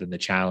Survivor than the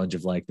challenge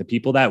of like the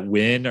people that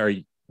win are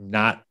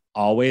not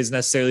always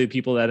necessarily the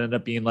people that end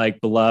up being like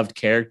beloved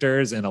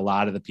characters. And a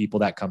lot of the people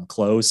that come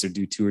close or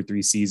do 2 or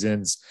 3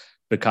 seasons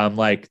become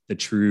like the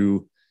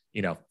true,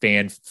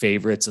 fan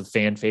favorites of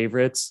fan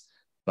favorites.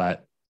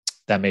 But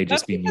That may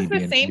That's just be me because the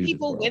being same new to the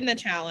people world. win the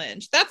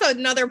challenge. That's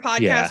another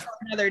podcast Yeah. for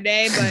another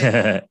day,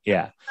 but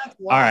Yeah. that's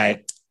why. All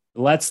right.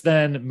 Let's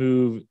then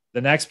move.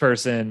 The next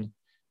person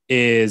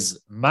is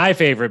my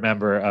favorite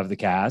member of the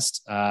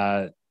cast.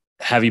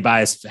 Heavy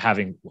bias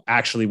having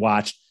actually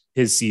watched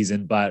his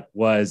season, but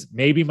was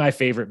maybe my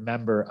favorite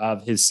member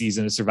of his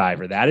season of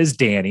Survivor. That is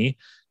Danny.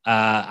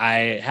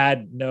 I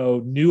had no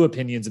new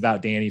opinions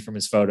about Danny from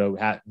his photo,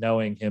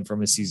 knowing him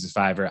from his season of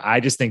Survivor. I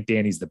just think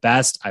Danny's the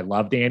best. I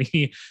love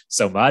Danny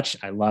so much.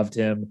 I loved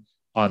him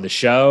on the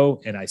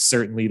show, and I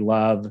certainly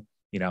love,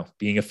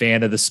 being a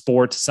fan of the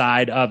sport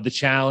side of the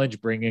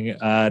challenge, bringing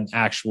an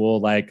actual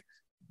like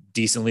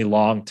decently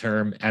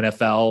long-term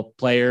NFL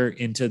player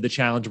into the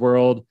challenge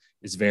world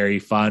is very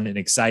fun and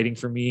exciting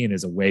for me, and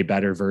is a way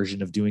better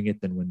version of doing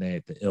it than when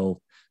the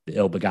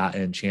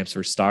ill-begotten Champs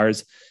vs.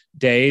 Stars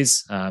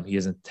days. He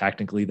isn't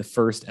technically the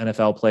first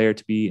NFL player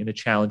to be in a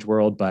challenge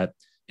world, but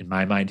in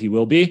my mind, he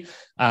will be.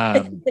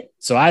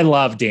 So I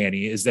love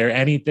Danny. Is there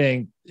any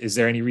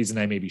reason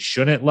I maybe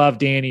shouldn't love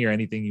Danny, or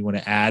anything you want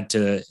to add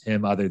to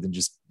him other than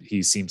just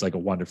he seems like a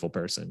wonderful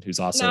person who's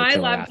also a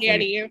killer athlete?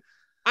 Danny.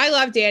 I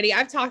love Danny.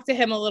 I've talked to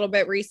him a little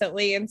bit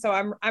recently, and so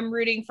I'm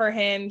rooting for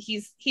him.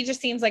 He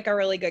just seems like a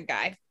really good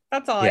guy.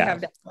 That's all I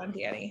have to say on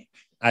Danny.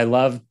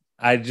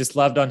 I just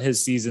loved on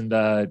his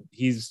season.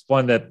 He's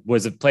one that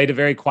played a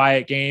very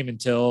quiet game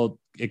until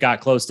it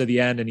got close to the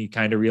end, and he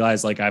kind of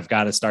realized like I've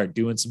got to start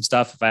doing some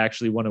stuff if I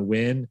actually want to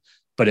win.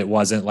 But it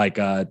wasn't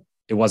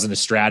a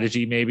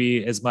strategy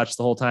maybe as much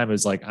the whole time. It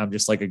was like I'm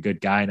just like a good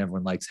guy, and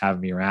everyone likes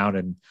having me around,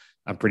 and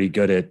I'm pretty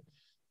good at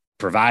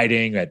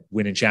providing, at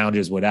winning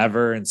challenges,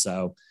 whatever. And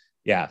so,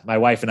 yeah, my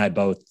wife and I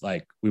both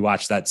we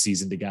watched that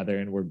season together,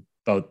 and we're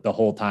both the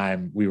whole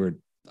time we were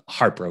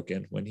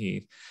heartbroken when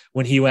he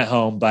went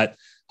home, but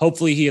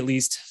hopefully he at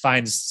least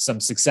finds some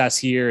success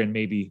here and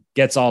maybe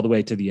gets all the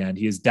way to the end.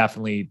 He is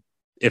definitely,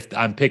 if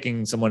I'm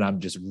picking someone I'm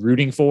just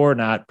rooting for,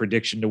 not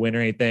prediction to win or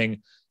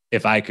anything,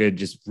 if I could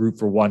just root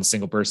for one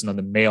single person on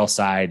the male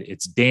side,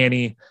 it's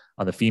Danny.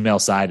 On the female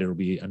side, it'll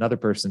be another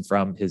person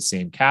from his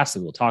same cast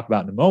that we'll talk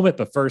about in a moment.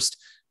 But first,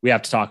 we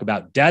have to talk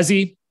about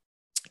Desi.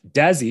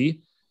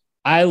 Desi,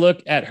 I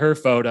look at her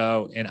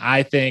photo and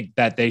I think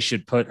that they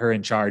should put her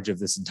in charge of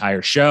this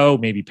entire show,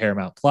 maybe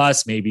Paramount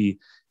Plus, maybe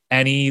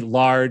any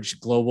large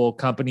global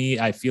company.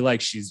 I feel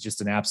like she's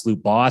just an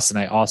absolute boss, and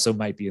I also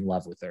might be in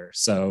love with her.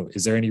 So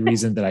is there any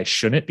reason that I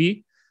shouldn't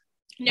be?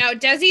 No,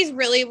 Desi's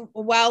really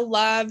well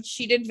loved.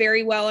 She did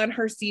very well in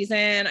her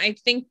season. I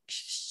think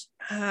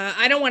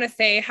I don't want to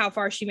say how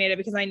far she made it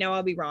because I know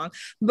I'll be wrong,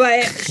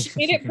 but she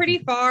made it pretty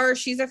far.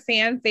 She's a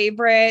fan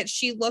favorite.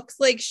 She looks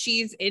like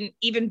she's in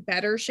even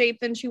better shape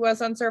than she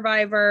was on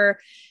Survivor.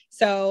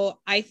 So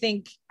I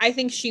think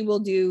she will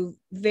do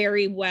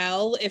very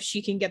well if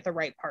she can get the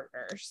right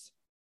partners.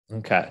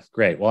 Okay,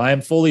 great. Well,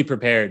 I'm fully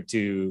prepared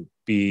to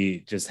be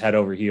just head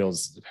over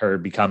heels, her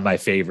become my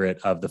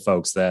favorite of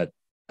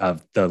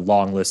the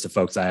long list of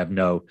folks I have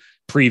no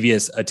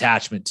previous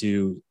attachment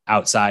to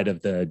outside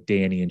of the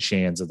Danny and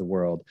Shans of the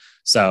world.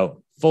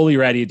 So fully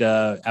ready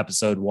to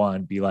episode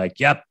 1 be like,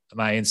 yep,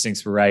 my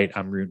instincts were right.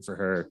 I'm rooting for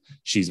her.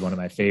 She's one of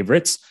my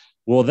favorites.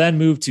 We'll then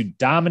move to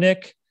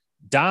Dominic.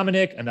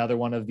 Dominic, another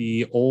one of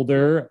the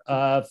older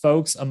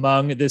folks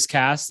among this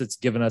cast that's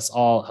given us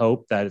all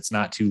hope that it's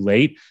not too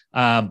late.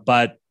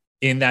 But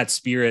in that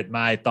spirit,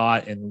 my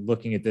thought in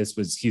looking at this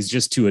was he's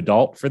just too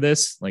adult for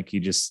this. Like he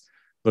just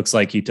looks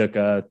like he took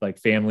a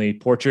family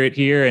portrait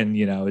here and,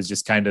 is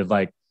just kind of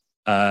like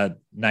a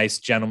nice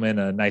gentleman,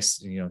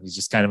 he's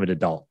just kind of an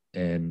adult.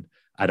 And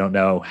I don't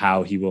know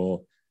how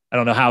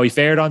he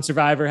fared on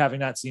Survivor, having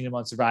not seen him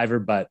on Survivor,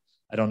 but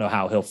I don't know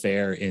how he'll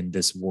fare in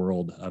this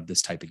world of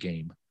this type of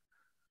game.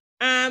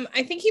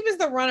 I think he was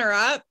the runner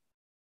up.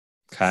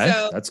 Okay.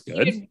 So that's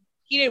good.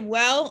 He did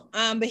well.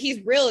 But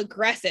he's real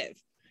aggressive.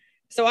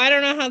 So I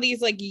don't know how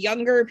these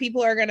younger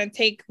people are going to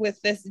take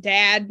with this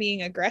dad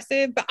being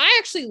aggressive, but I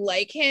actually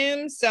like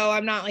him. So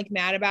I'm not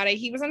mad about it.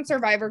 He was on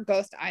Survivor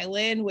Ghost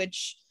Island,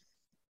 which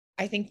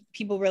I think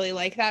people really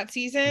like that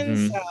season.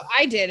 Mm-hmm. So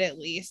I did at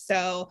least.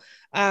 So,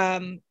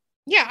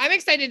 yeah, I'm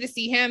excited to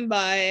see him,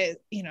 but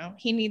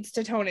he needs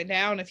to tone it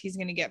down if he's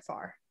going to get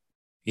far.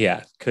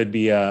 Yeah. Could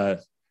be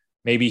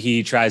maybe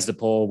he tries to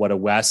pull what a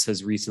Wes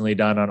has recently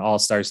done on All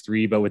Stars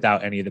 3, but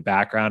without any of the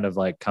background of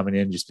coming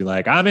in, just be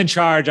like, I'm in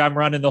charge, I'm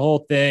running the whole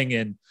thing.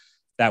 And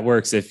that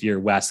works if you're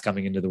Wes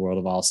coming into the world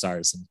of All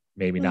Stars, and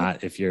maybe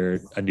not if you're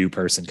a new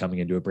person coming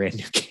into a brand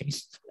new game.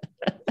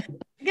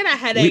 I get a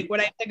headache when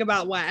I think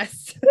about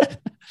Wes.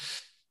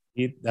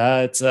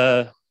 It's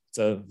a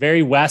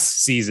very Wes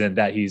season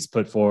that he's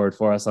put forward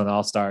for us on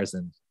All Stars,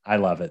 and I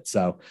love it.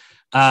 So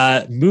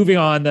moving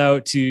on though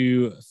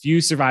to a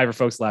few Survivor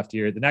folks left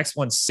here. The next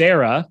one,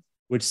 Sarah,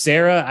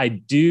 I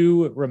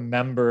do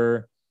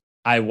remember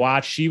I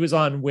watched. She was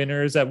on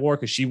Winners at War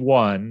because she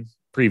won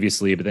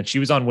previously, but then she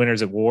was on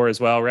Winners at War as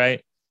well,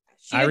 right?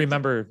 I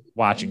remember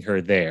watching her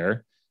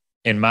there.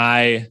 And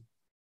my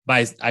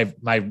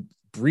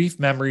brief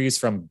memories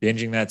from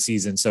binging that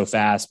season so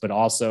fast, but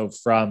also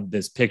from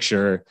this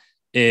picture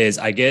is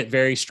I get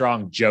very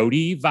strong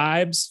Jody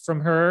vibes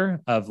from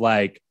her of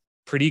like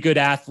pretty good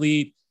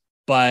athlete,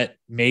 but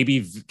maybe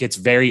gets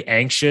very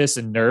anxious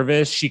and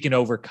nervous. She can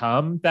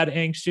overcome that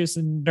anxious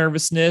and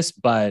nervousness,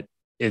 but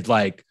it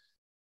like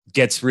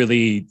gets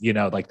really,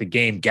 like the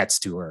game gets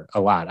to her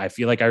a lot. I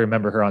feel like I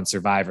remember her on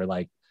Survivor,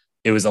 like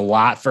it was a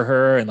lot for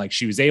her and like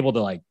she was able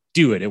to like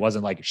do it. It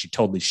wasn't like she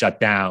totally shut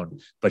down,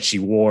 but she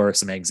wore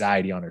some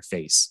anxiety on her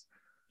face.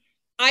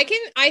 I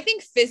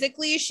think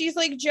physically she's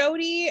like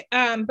Jody,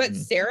 but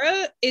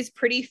Sarah is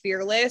pretty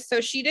fearless. So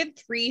she did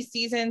 3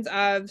 seasons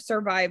of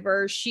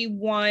Survivor. She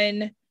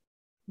won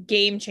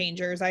Game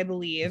Changers, I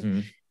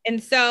believe.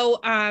 And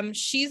so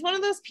she's one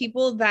of those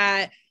people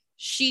that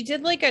she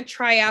did like a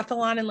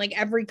triathlon in like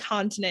every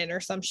continent or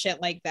some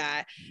shit like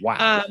that.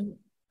 Wow.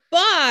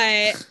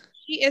 But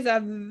she is a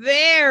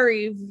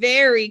very,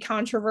 very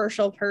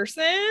controversial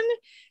person.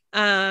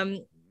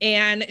 And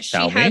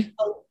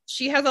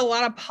she has a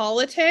lot of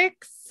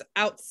politics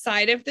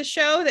outside of the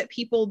show that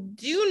people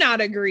do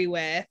not agree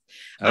with.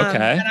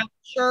 Okay. And I'm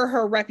sure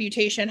her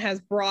reputation has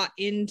brought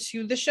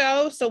into the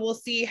show. So we'll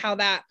see how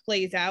that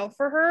plays out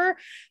for her.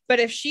 But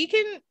if she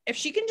can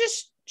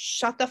just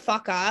shut the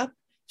fuck up,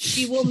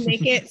 she will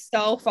make it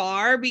so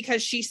far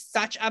because she's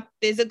such a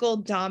physical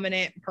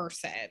dominant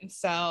person.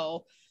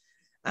 So,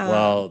 a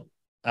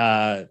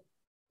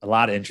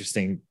lot of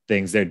interesting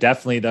things there.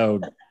 Definitely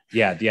though.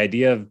 Yeah. The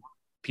idea of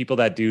people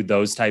that do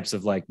those types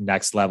of like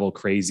next level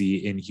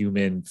crazy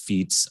inhuman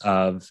feats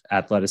of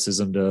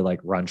athleticism to like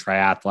run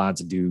triathlons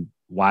and do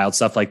wild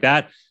stuff like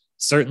that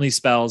certainly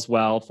spells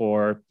well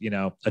for,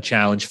 a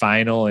challenge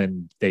final.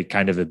 And they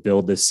kind of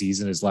build this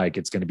season as like,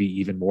 it's going to be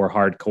even more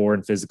hardcore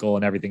and physical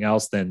and everything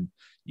else than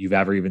you've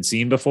ever even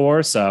seen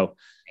before. So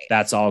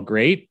that's all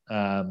great.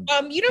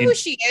 Who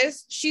she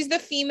is? She's the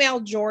female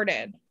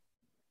Jordan.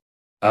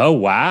 Oh,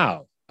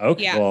 wow.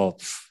 Okay. Yeah. Well,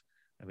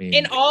 I mean,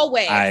 in all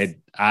ways,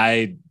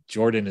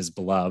 Jordan is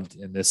beloved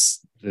in this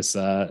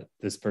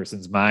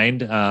person's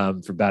mind,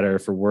 for better or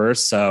for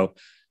worse. So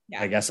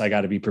yeah. I guess I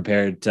got to be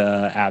prepared to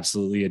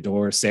absolutely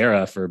adore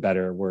Sarah for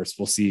better or worse.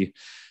 We'll see.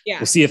 Yeah.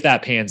 We'll see if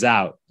that pans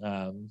out.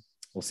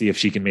 We'll see if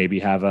she can maybe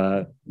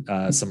have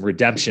some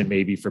redemption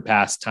maybe for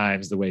past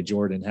times, the way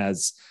Jordan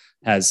has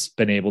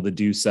been able to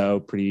do so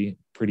pretty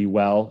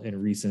well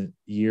in recent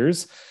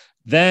years.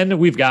 Then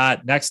we've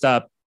got next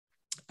up,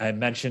 I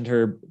mentioned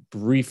her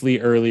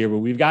briefly earlier, but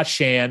we've got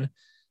Shan.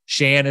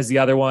 Shan is the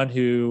other one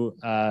who,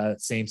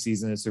 same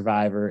season as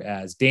Survivor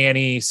as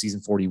Danny,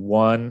 season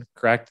 41,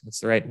 correct? That's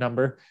the right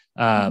number.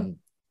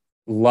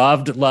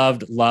 Loved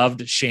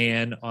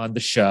Shan on the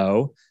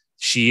show.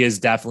 She is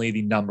definitely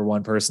the number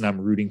one person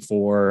I'm rooting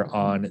for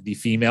on the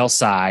female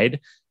side.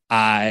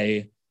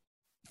 I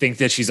think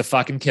that she's a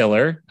fucking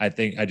killer. I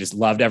just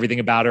loved everything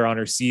about her on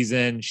her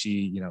season.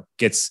 She,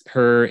 gets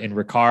her and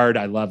Ricard.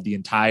 I love the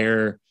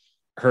entire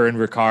her and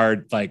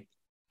Ricard, like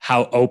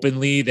how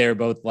openly they're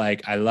both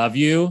like, I love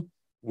you.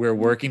 We're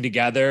working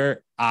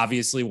together.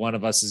 Obviously, one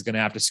of us is going to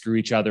have to screw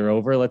each other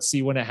over. Let's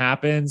see when it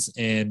happens.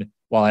 And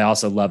while I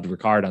also loved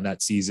Ricard on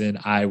that season,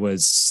 I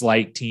was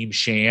slight team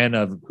Shan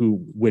of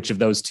which of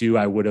those two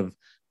I would have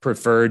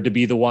preferred to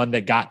be the one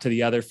that got to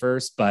the other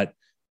first, but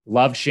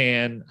love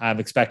Shan. I'm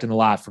expecting a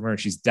lot from her.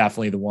 She's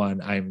definitely the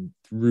one I'm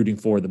rooting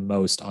for the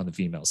most on the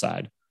female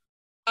side.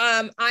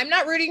 I'm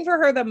not rooting for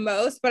her the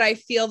most, but I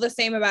feel the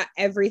same about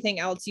everything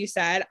else you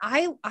said.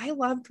 I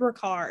loved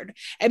Ricard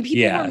and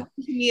people were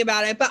talking to me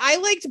about it, but I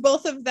liked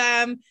both of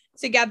them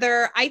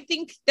together. I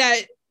think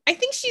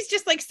she's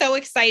just like so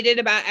excited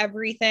about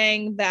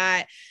everything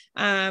that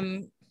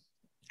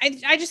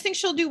I just think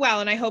she'll do well,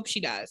 and I hope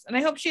she does. And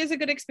I hope she has a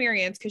good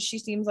experience because she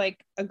seems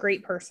like a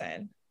great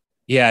person.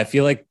 Yeah, I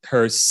feel like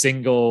her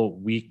single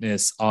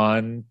weakness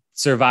on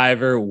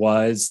Survivor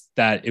was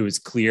that it was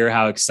clear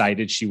how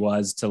excited she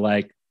was to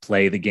like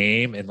play the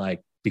game, and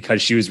like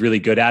because she was really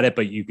good at it,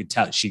 but you could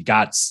tell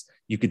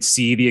you could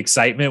see the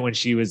excitement when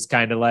she was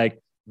kind of like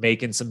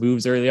making some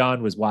moves early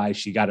on was why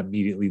she got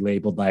immediately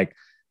labeled like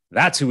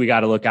that's who we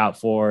got to look out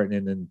for.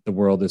 And in the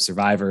world of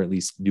Survivor, at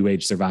least New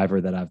Age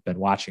Survivor that I've been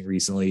watching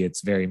recently,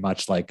 it's very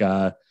much like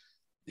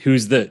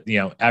who's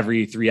the,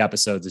 every 3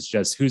 episodes, it's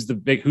just who's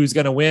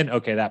going to win.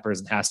 Okay. That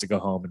person has to go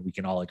home and we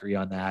can all agree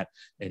on that.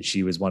 And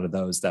she was one of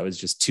those that was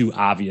just too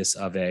obvious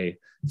of a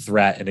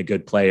threat and a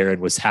good player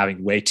and was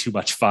having way too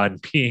much fun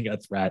being a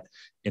threat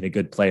and a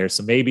good player.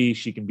 So maybe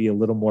she can be a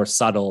little more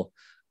subtle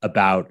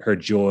about her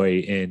joy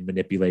in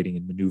manipulating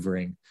and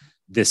maneuvering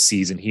this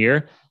season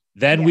here.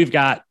 Then we've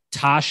got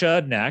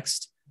Tasha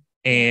next.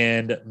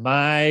 And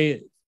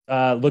my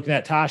looking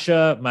at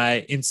Tasha, my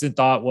instant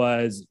thought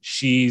was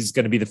she's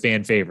going to be the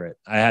fan favorite.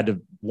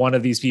 One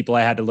of these people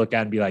I had to look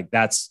at and be like,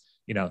 that's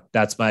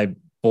my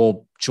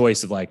bold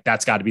choice of like,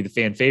 that's got to be the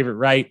fan favorite,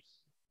 right?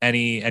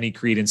 Any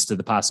credence to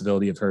the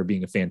possibility of her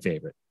being a fan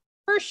favorite?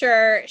 For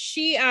sure.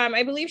 She,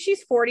 I believe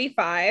she's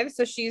 45.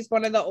 So she's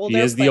one of the older. She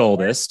is the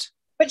oldest.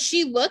 but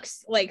she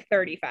looks like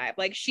 35.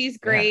 Like she's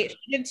great. Yeah.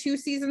 She did 2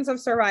 seasons of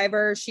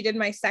Survivor. She did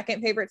my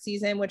second favorite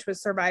season, which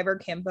was Survivor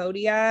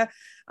Cambodia.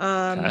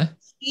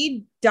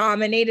 She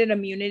dominated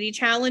immunity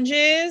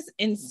challenges.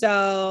 And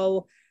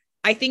so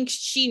I think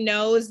she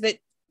knows that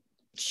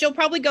she'll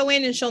probably go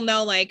in and she'll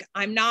know, like,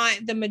 I'm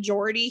not the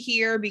majority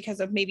here because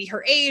of maybe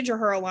her age or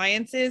her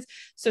alliances.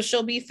 So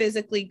she'll be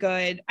physically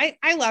good.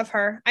 I love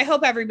her. I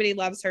hope everybody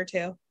loves her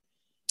too.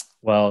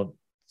 Well,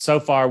 so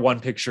far,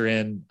 one picture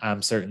in,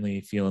 I'm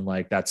certainly feeling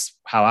like that's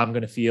how I'm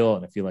going to feel.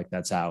 And I feel like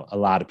that's how a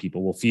lot of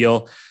people will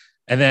feel.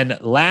 And then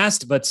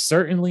last, but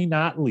certainly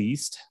not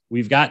least,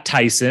 we've got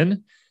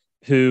Tyson,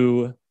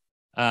 who,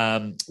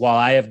 while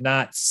I have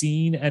not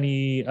seen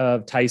any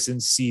of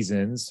Tyson's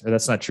seasons, or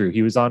that's not true.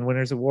 He was on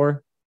Winners of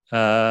War.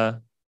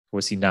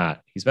 Was he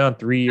not? He's been on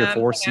 3 or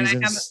 4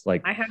 seasons.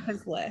 I have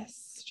his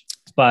list.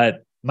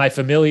 But my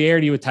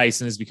familiarity with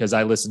Tyson is because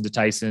I listened to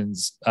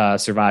Tyson's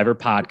Survivor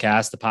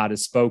podcast. The pod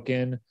is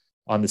spoken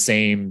on the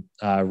same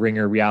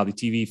Ringer reality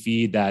TV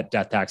feed that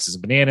Death, Taxes,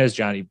 and Bananas,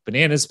 Johnny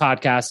Bananas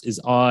podcast, is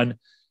on.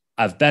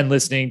 I've been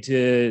listening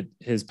to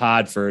his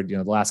pod for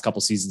the last couple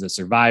seasons of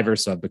Survivor,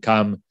 so I've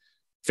become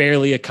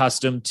fairly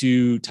accustomed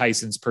to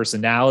Tyson's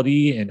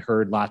personality and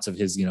heard lots of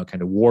his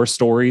kind of war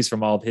stories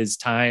from all of his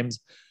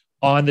times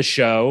on the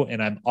show.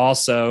 And I'm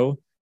also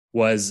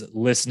was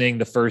listening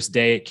the first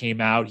day it came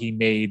out. He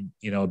made,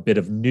 a bit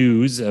of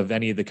news of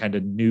any of the kind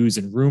of news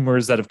and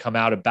rumors that have come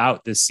out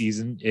about this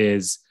season.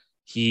 Is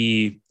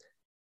he,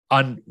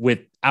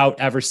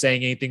 without ever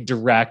saying anything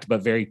direct,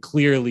 but very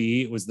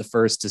clearly was the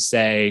first to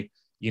say,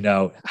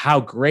 how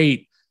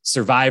great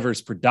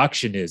Survivor's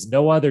production is.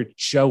 No other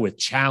show with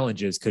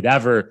challenges could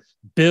ever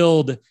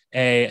build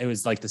it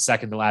was like the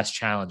second to last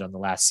challenge on the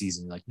last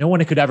season. Like no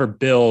one could ever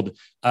build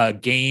a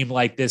game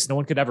like this. No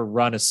one could ever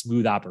run a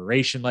smooth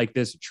operation like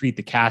this, or treat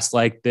the cast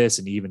like this.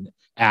 And even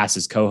asked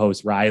his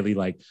co-host Riley,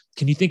 like,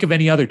 can you think of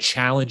any other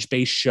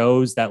challenge-based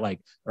shows that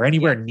are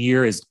anywhere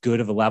near as good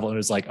of a level? And it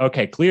was like,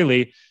 okay,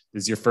 clearly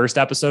this is your first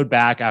episode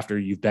back after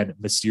you've been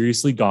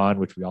mysteriously gone,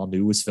 which we all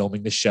knew was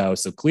filming the show.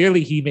 So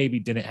clearly he maybe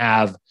didn't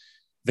have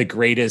the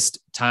greatest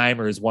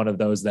time, or is one of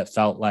those that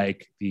felt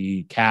like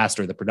the cast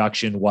or the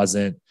production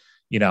wasn't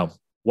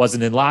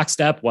in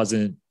lockstep,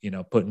 wasn't,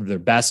 putting their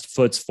best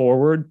foots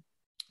forward.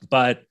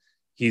 But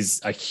he's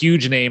a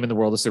huge name in the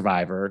world of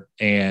Survivor.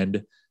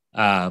 And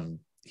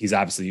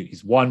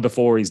he's won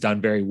before. He's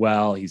done very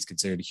well. He's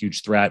considered a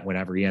huge threat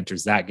whenever he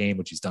enters that game,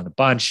 which he's done a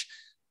bunch.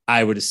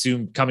 I would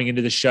assume coming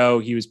into the show,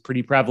 he was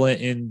pretty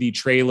prevalent in the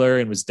trailer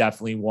and was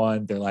definitely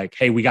one. They're like,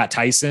 hey, we got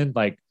Tyson.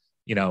 Like,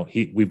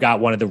 we've got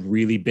one of the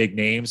really big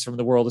names from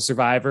the world of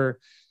Survivor.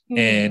 Mm-hmm.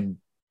 And,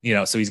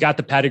 so he's got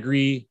the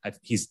pedigree.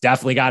 He's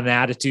definitely got an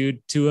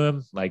attitude to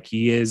him. Like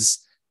he's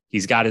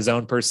got his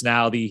own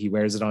personality. He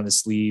wears it on his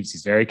sleeves.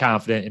 He's very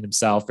confident in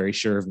himself, very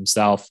sure of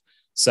himself.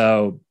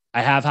 So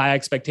I have high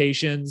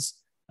expectations.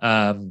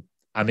 I'm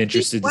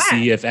interested to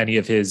see if any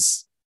of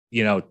his,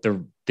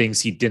 the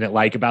things he didn't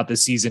like about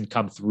this season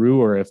come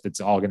through, or if it's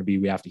all going to be,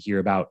 we have to hear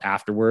about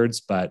afterwards.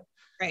 But,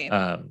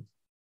 right.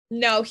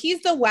 No,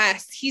 he's the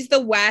West. He's the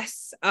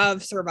West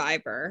of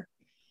Survivor.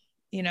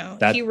 He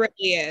really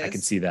is. I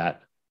can see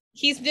that.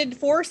 He's did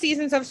 4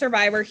 seasons of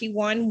Survivor. He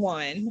won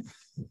 1.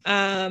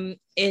 And,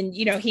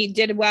 he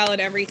did well at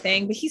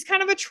everything, but he's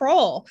kind of a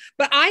troll.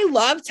 But I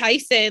love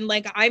Tyson.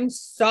 Like, I'm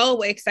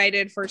so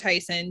excited for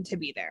Tyson to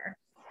be there.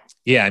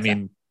 Yeah. I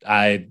mean,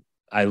 I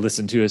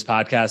listened to his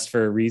podcast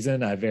for a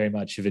reason. I very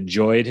much have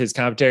enjoyed his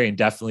commentary, and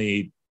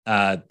definitely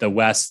the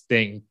West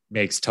thing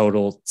makes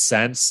total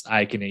sense.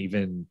 I can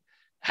even,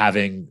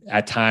 having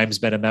at times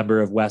been a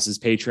member of Wes's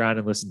Patreon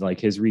and listened to like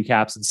his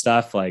recaps and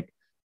stuff, like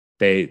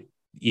they,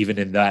 even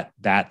in that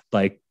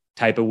like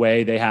type of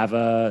way, they have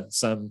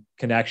some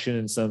connection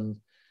and some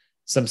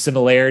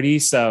similarity.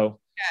 So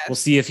We'll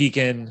see if he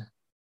can,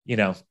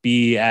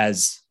 be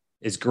as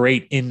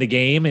great in the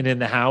game and in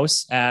the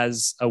house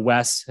as a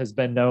Wes has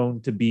been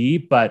known to be,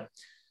 but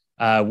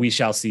we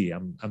shall see.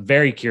 I'm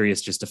very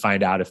curious just to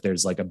find out if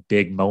there's like a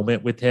big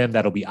moment with him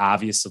that'll be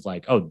obvious of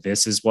like, oh,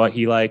 this is what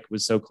he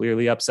was so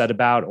clearly upset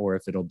about, or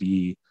if it'll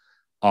be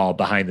all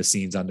behind the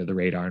scenes under the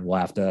radar, and we'll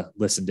have to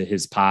listen to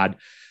his pod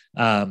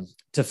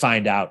to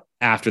find out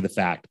after the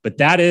fact. But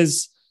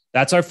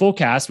that's our full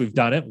cast. We've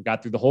done it. We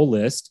got through the whole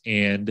list,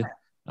 and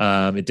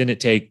it didn't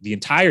take the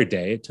entire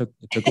day. It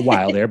took a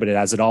while there, but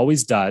as it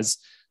always does.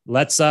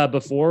 Let's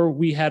before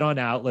we head on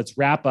out, let's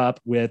wrap up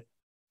with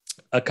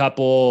a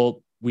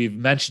couple. We've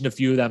mentioned a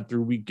few of them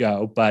through we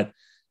go, but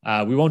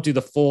we won't do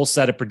the full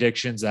set of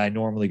predictions. I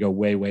normally go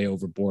way, way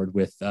overboard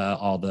with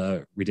all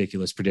the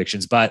ridiculous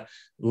predictions, but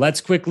let's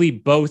quickly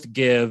both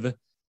give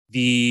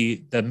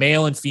the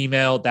male and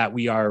female that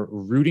we are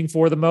rooting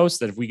for the most,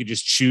 that if we could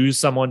just choose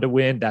someone to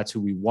win, that's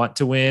who we want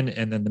to win.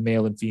 And then the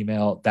male and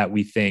female that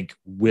we think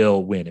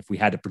will win, if we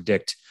had to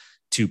predict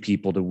 2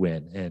 people to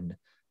win. And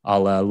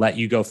I'll let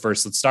you go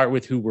first. Let's start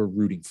with who we're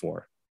rooting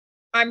for.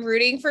 I'm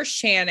rooting for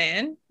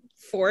Shannon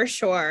for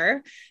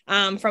sure.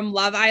 From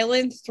Love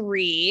Island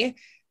 3.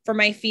 for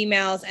my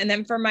females. And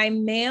then for my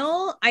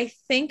male, I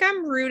think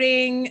I'm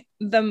rooting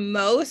the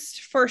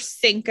most for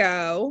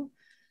Cinco,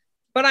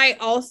 but I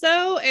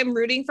also am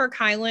rooting for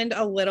Kyland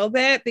a little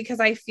bit because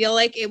I feel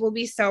like it will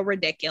be so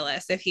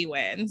ridiculous if he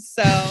wins.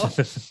 So I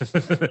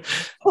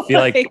feel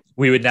like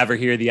we would never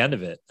hear the end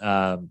of it,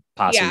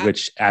 possibly,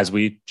 which as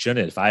we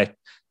shouldn't. If I,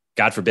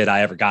 God forbid,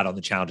 I ever got on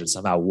the challenge and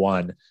somehow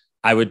won,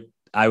 I would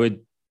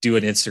do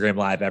an Instagram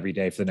live every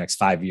day for the next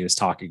 5 years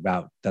talking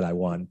about that I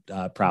won.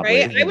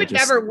 Probably. Right? I would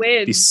never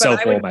win. Be so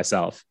full of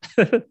myself.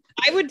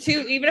 I would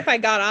too, even if I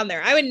got on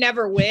there. I would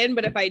never win,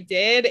 but if I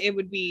did, it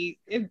would be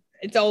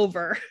it's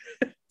over.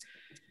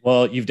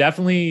 Well, you've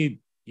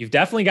definitely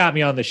got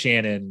me on the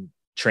Shannon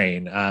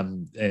train.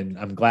 And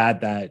I'm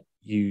glad that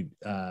you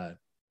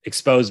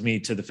exposed me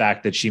to the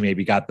fact that she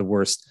maybe got the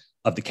worst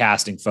of the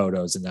casting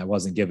photos, and I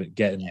wasn't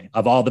getting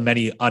of all the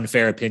many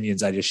unfair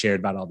opinions I just shared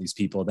about all these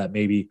people, that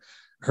maybe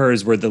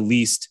hers were the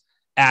least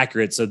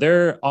accurate. So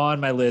they're on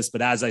my list.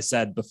 But as I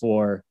said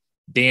before,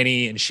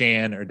 Danny and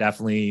Shan are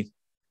definitely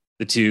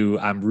the two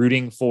I'm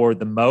rooting for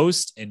the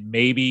most. And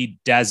maybe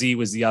Desi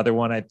was the other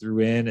one I threw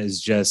in,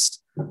 is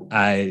just,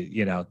 I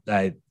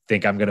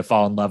think I'm going to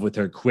fall in love with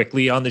her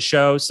quickly on the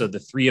show. So the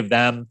three of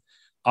them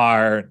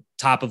are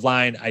top of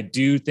line. I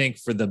do think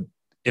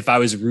if I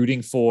was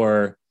rooting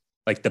for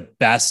like the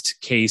best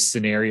case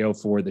scenario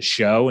for the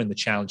show and the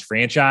challenge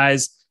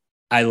franchise,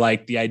 I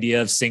like the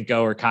idea of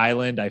Cinco or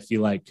Kyland. I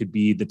feel like could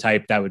be the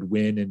type that would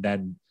win. And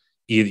then,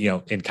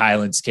 in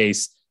Kyland's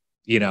case,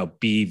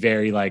 be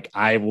very like,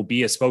 I will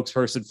be a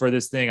spokesperson for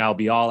this thing. I'll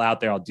be all out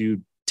there. I'll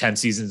do 10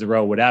 seasons in a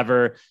row,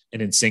 whatever.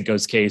 And in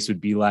Cinco's case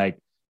would be like,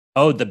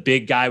 oh, the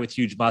big guy with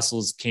huge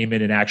muscles came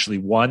in and actually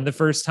won the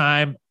first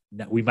time.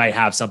 We might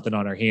have something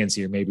on our hands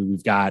here. Maybe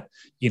we've got,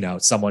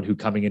 someone who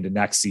coming into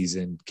next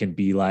season can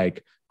be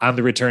like, I'm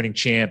the returning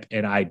champ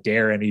and I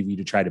dare any of you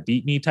to try to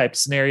beat me type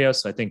scenario.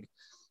 So I think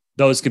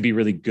those could be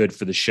really good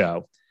for the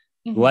show.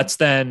 Mm-hmm. Let's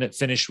then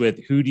finish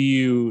with, who do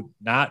you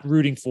not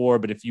rooting for,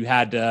 but if you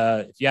had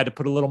to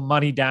put a little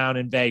money down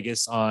in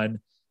Vegas on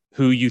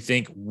who you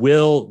think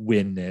will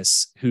win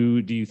this,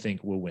 who do you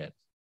think will win?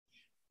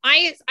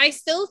 I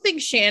still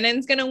think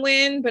Shannon's going to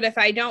win, but if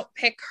I don't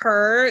pick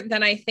her,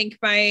 then I think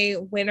my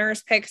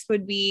winners picks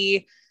would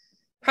be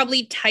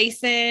probably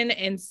Tyson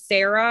and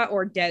Sarah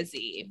or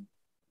Desi.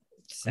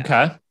 So,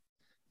 okay.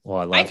 Well,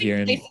 I love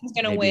hearing Tyson's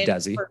going to win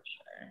Desi. for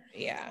sure.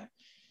 Yeah.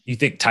 You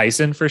think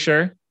Tyson for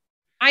sure?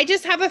 I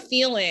just have a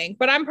feeling,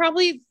 but I'm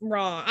probably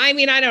wrong. I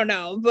mean, I don't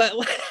know, but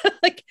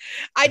like,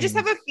 I just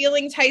have a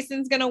feeling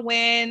Tyson's going to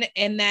win.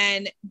 And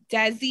then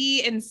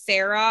Desi and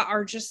Sarah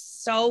are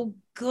just so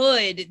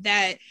good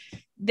that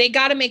they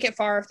got to make it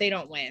far if they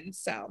don't win.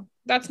 So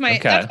that's my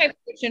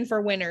prediction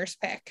for winners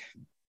pick.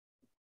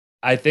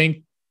 I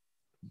think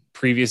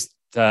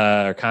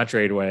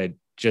contrary to what I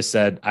just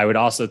said, I would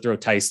also throw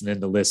Tyson in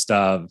the list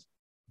of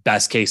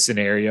best case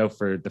scenario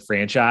for the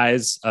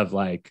franchise of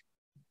like,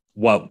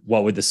 what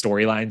would the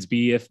storylines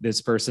be if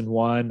this person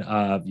won?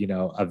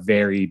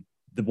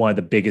 One of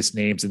the biggest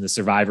names in the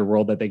Survivor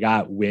world that they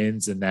got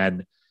wins, and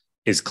then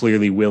is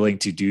clearly willing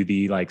to do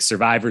the like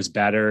Survivor's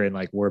better and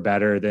like we're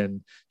better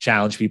than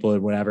challenge people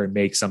and whatever, and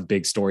make some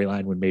big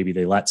storyline when maybe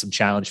they let some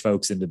challenge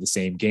folks into the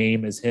same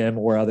game as him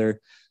or other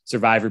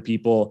Survivor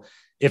people.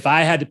 If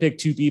I had to pick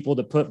two people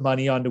to put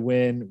money on to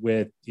win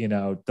with,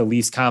 the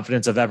least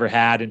confidence I've ever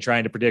had in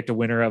trying to predict a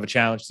winner of a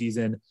challenge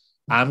season,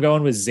 I'm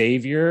going with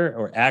Xavier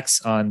or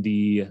X on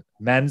the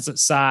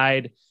men's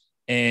side.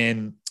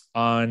 And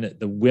on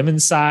the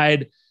women's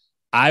side,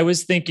 I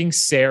was thinking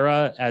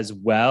Sarah as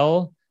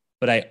well,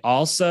 but I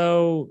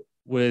also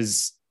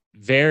was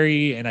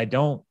I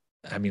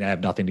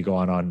have nothing to go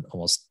on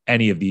almost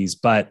any of these,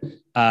 but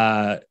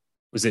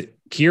was it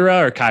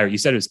Kira or Kyra? You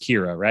said it was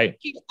Kira, right?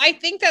 I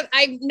think that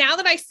now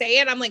that I say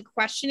it, I'm like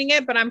questioning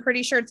it, but I'm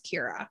pretty sure it's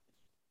Kira.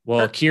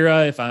 Well,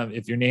 Kira,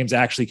 if your name's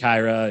actually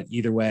Kyra,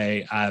 either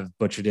way, I've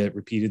butchered it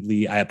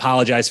repeatedly. I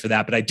apologize for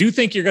that, but I do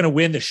think you're going to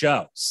win the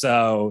show.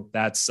 So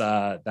that's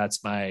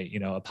my,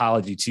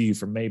 apology to you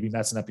for maybe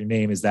messing up your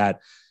name, is that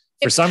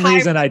for some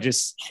reason, I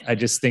just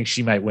think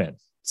she might win.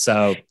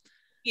 So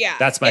yeah,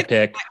 that's my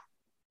pick.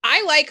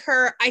 I like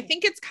her. I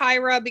think it's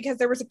Kyra because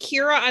there was a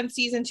Kira on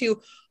season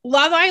 2.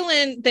 Love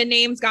Island, the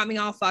names got me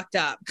all fucked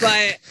up,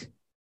 but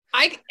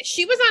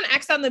she was on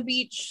X on the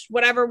Beach,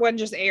 whatever one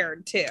just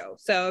aired too.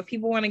 So if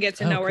people want to get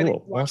to know her,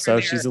 well, so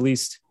she's at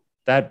least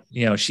that,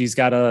 she's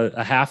got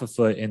a half a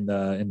foot in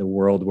the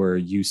world we're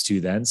used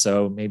to then.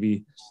 So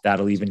maybe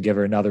that'll even give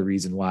her another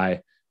reason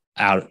why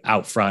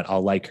out front,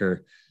 I'll like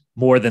her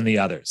more than the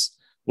others.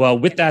 Well,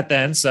 with that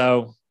then,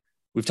 so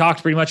we've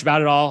talked pretty much about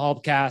it all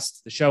the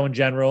cast, the show in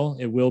general.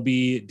 It will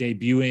be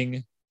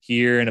debuting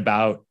here in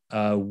about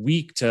a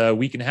week to a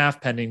week and a half,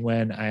 pending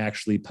when I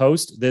actually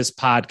post this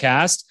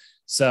podcast.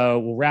 So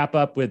we'll wrap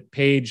up with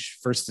Paige.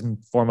 First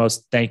and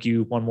foremost, thank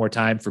you one more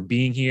time for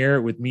being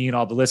here with me and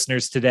all the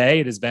listeners today.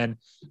 It has been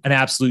an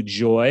absolute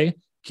joy.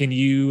 Can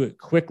you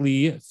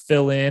quickly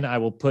fill in? I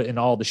will put in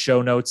all the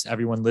show notes,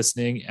 everyone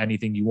listening,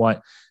 anything you want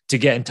to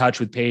get in touch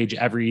with Paige.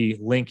 Every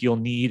link you'll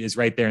need is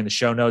right there in the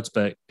show notes.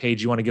 But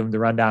Paige, you want to give them the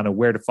rundown of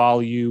where to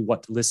follow you,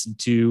 what to listen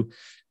to,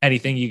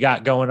 anything you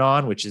got going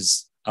on, which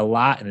is a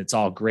lot and it's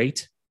all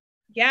great.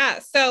 Yeah.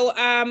 So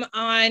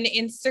on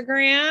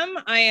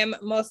Instagram, I am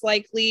most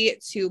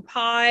likely to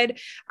pod.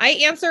 I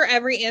answer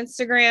every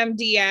Instagram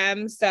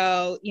DM.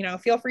 So,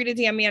 feel free to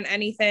DM me on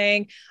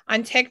anything.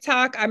 On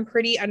TikTok, I'm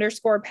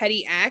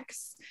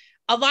pretty_petty_x.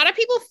 A lot of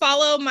people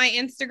follow my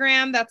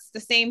Instagram. That's the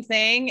same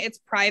thing. It's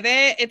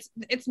private.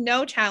 It's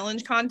no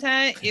challenge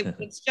content.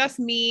 It's just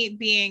me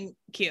being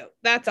cute.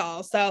 That's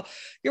all. So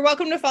you're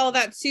welcome to follow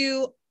that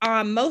too.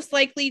 Most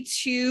likely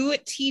to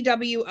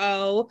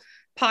TWO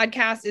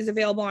podcast is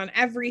available on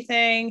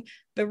everything.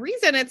 The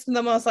reason it's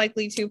the most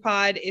likely to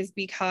pod is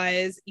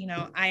because,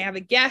 I have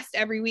a guest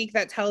every week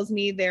that tells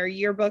me their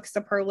yearbook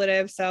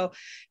superlative. So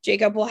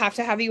Jacob, will have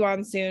to have you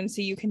on soon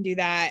so you can do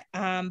that.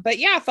 But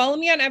yeah, follow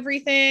me on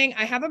everything.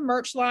 I have a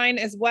merch line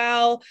as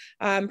well.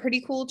 Pretty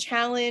cool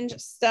challenge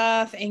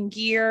stuff and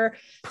gear.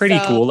 Pretty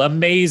cool.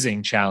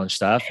 Amazing challenge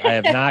stuff. I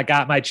have not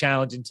got my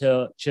challenge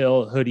until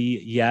chill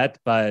hoodie yet,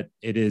 but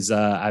it is,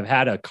 I've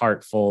had a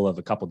cart full of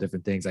a couple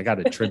different things. I got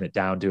to trim it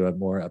down to a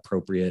more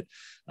appropriate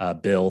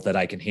bill that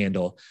I can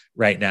handle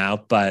right now.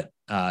 But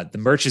the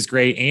merch is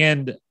great.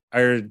 And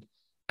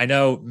I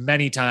know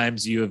many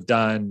times you've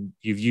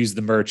used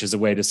the merch as a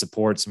way to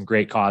support some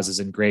great causes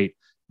and great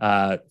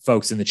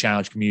folks in the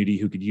challenge community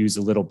who could use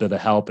a little bit of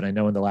help. And I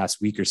know in the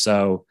last week or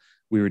so,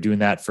 we were doing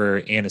that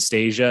for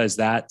Anastasia. Is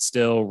that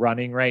still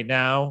running right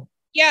now?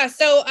 Yeah.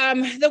 So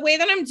the way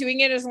that I'm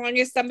doing it, as long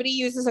as somebody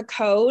uses a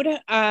code,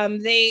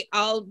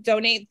 I'll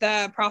donate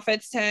the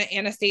profits to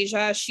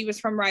Anastasia. She was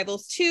from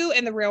Rivals 2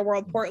 in the real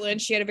world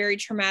Portland. She had a very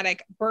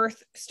traumatic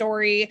birth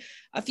story.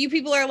 A few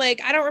people are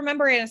like, I don't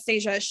remember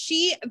Anastasia.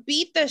 She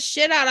beat the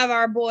shit out of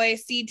our boy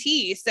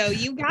CT. So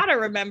you got to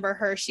remember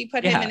her. She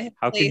put him in his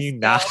how place. Can you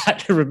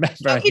not remember?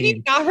 How can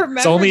you not remember?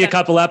 It's only a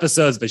couple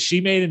episodes, but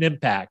she made an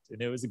impact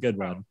and it was a good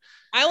one.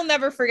 I will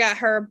never forget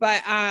her,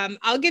 but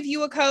I'll give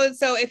you a code.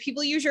 So if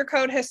people use your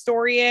code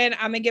historian,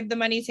 I'm gonna give the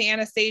money to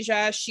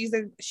Anastasia. She's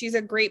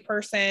a great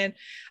person.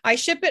 I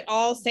ship it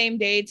all same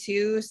day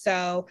too.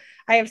 So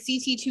I have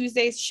CT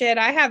Tuesdays shit.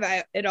 I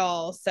have it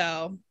all.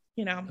 So,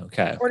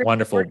 Okay,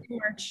 wonderful.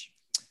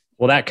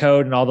 Well, that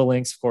code and all the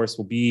links, of course,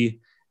 will be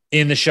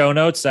in the show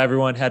notes. So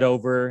everyone head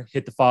over,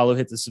 hit the follow,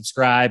 hit the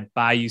subscribe,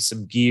 buy you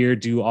some gear,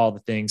 do all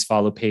the things,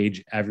 follow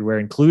Paige everywhere,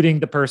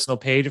 including the personal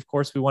page. Of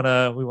course, we want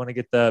to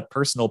get the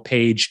personal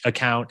page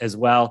account as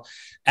well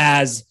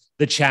as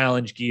the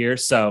challenge gear.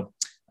 So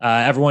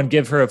everyone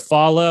give her a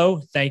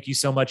follow. Thank you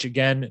so much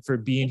again for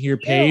being here,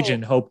 Paige,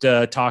 and hope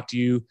to talk to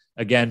you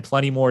again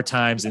plenty more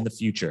times in the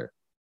future.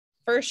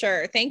 For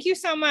sure. Thank you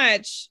so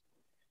much.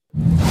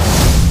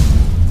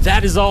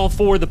 That is all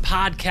for the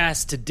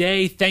podcast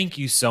today. Thank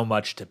you so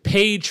much to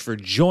Paige for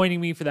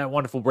joining me for that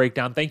wonderful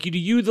breakdown. Thank you to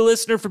you, the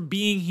listener, for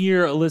being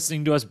here,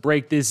 listening to us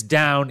break this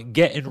down,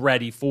 getting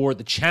ready for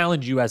the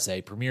Challenge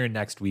USA premiering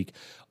next week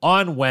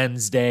on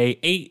Wednesday,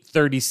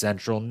 8:30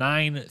 Central,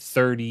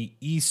 9:30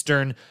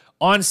 Eastern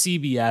on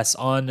CBS,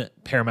 on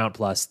Paramount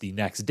Plus the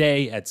next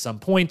day at some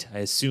point.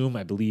 I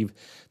believe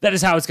that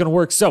is how it's going to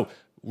work. So,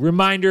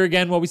 reminder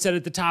again, what we said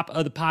at the top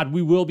of the pod,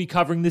 we will be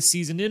covering this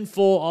season in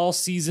full all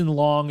season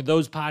long.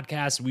 Those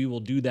podcasts, we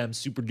will do them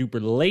super duper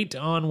late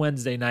on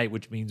Wednesday night,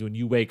 which means when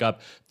you wake up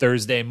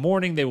Thursday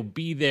morning, they will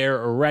be there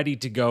ready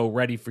to go,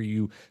 ready for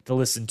you to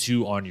listen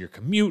to on your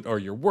commute or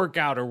your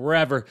workout or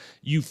wherever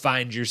you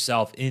find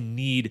yourself in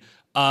need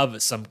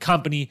of some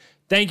company.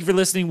 Thank you for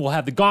listening. We'll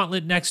have the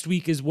Gauntlet next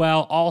week as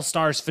well.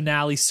 All-Stars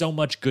finale. So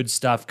much good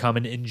stuff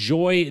coming.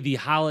 Enjoy the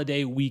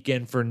holiday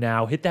weekend for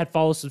now. Hit that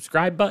follow,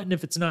 subscribe button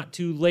if it's not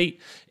too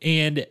late.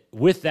 And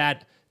with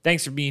that,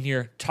 thanks for being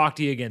here. Talk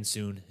to you again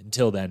soon.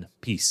 Until then,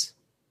 peace.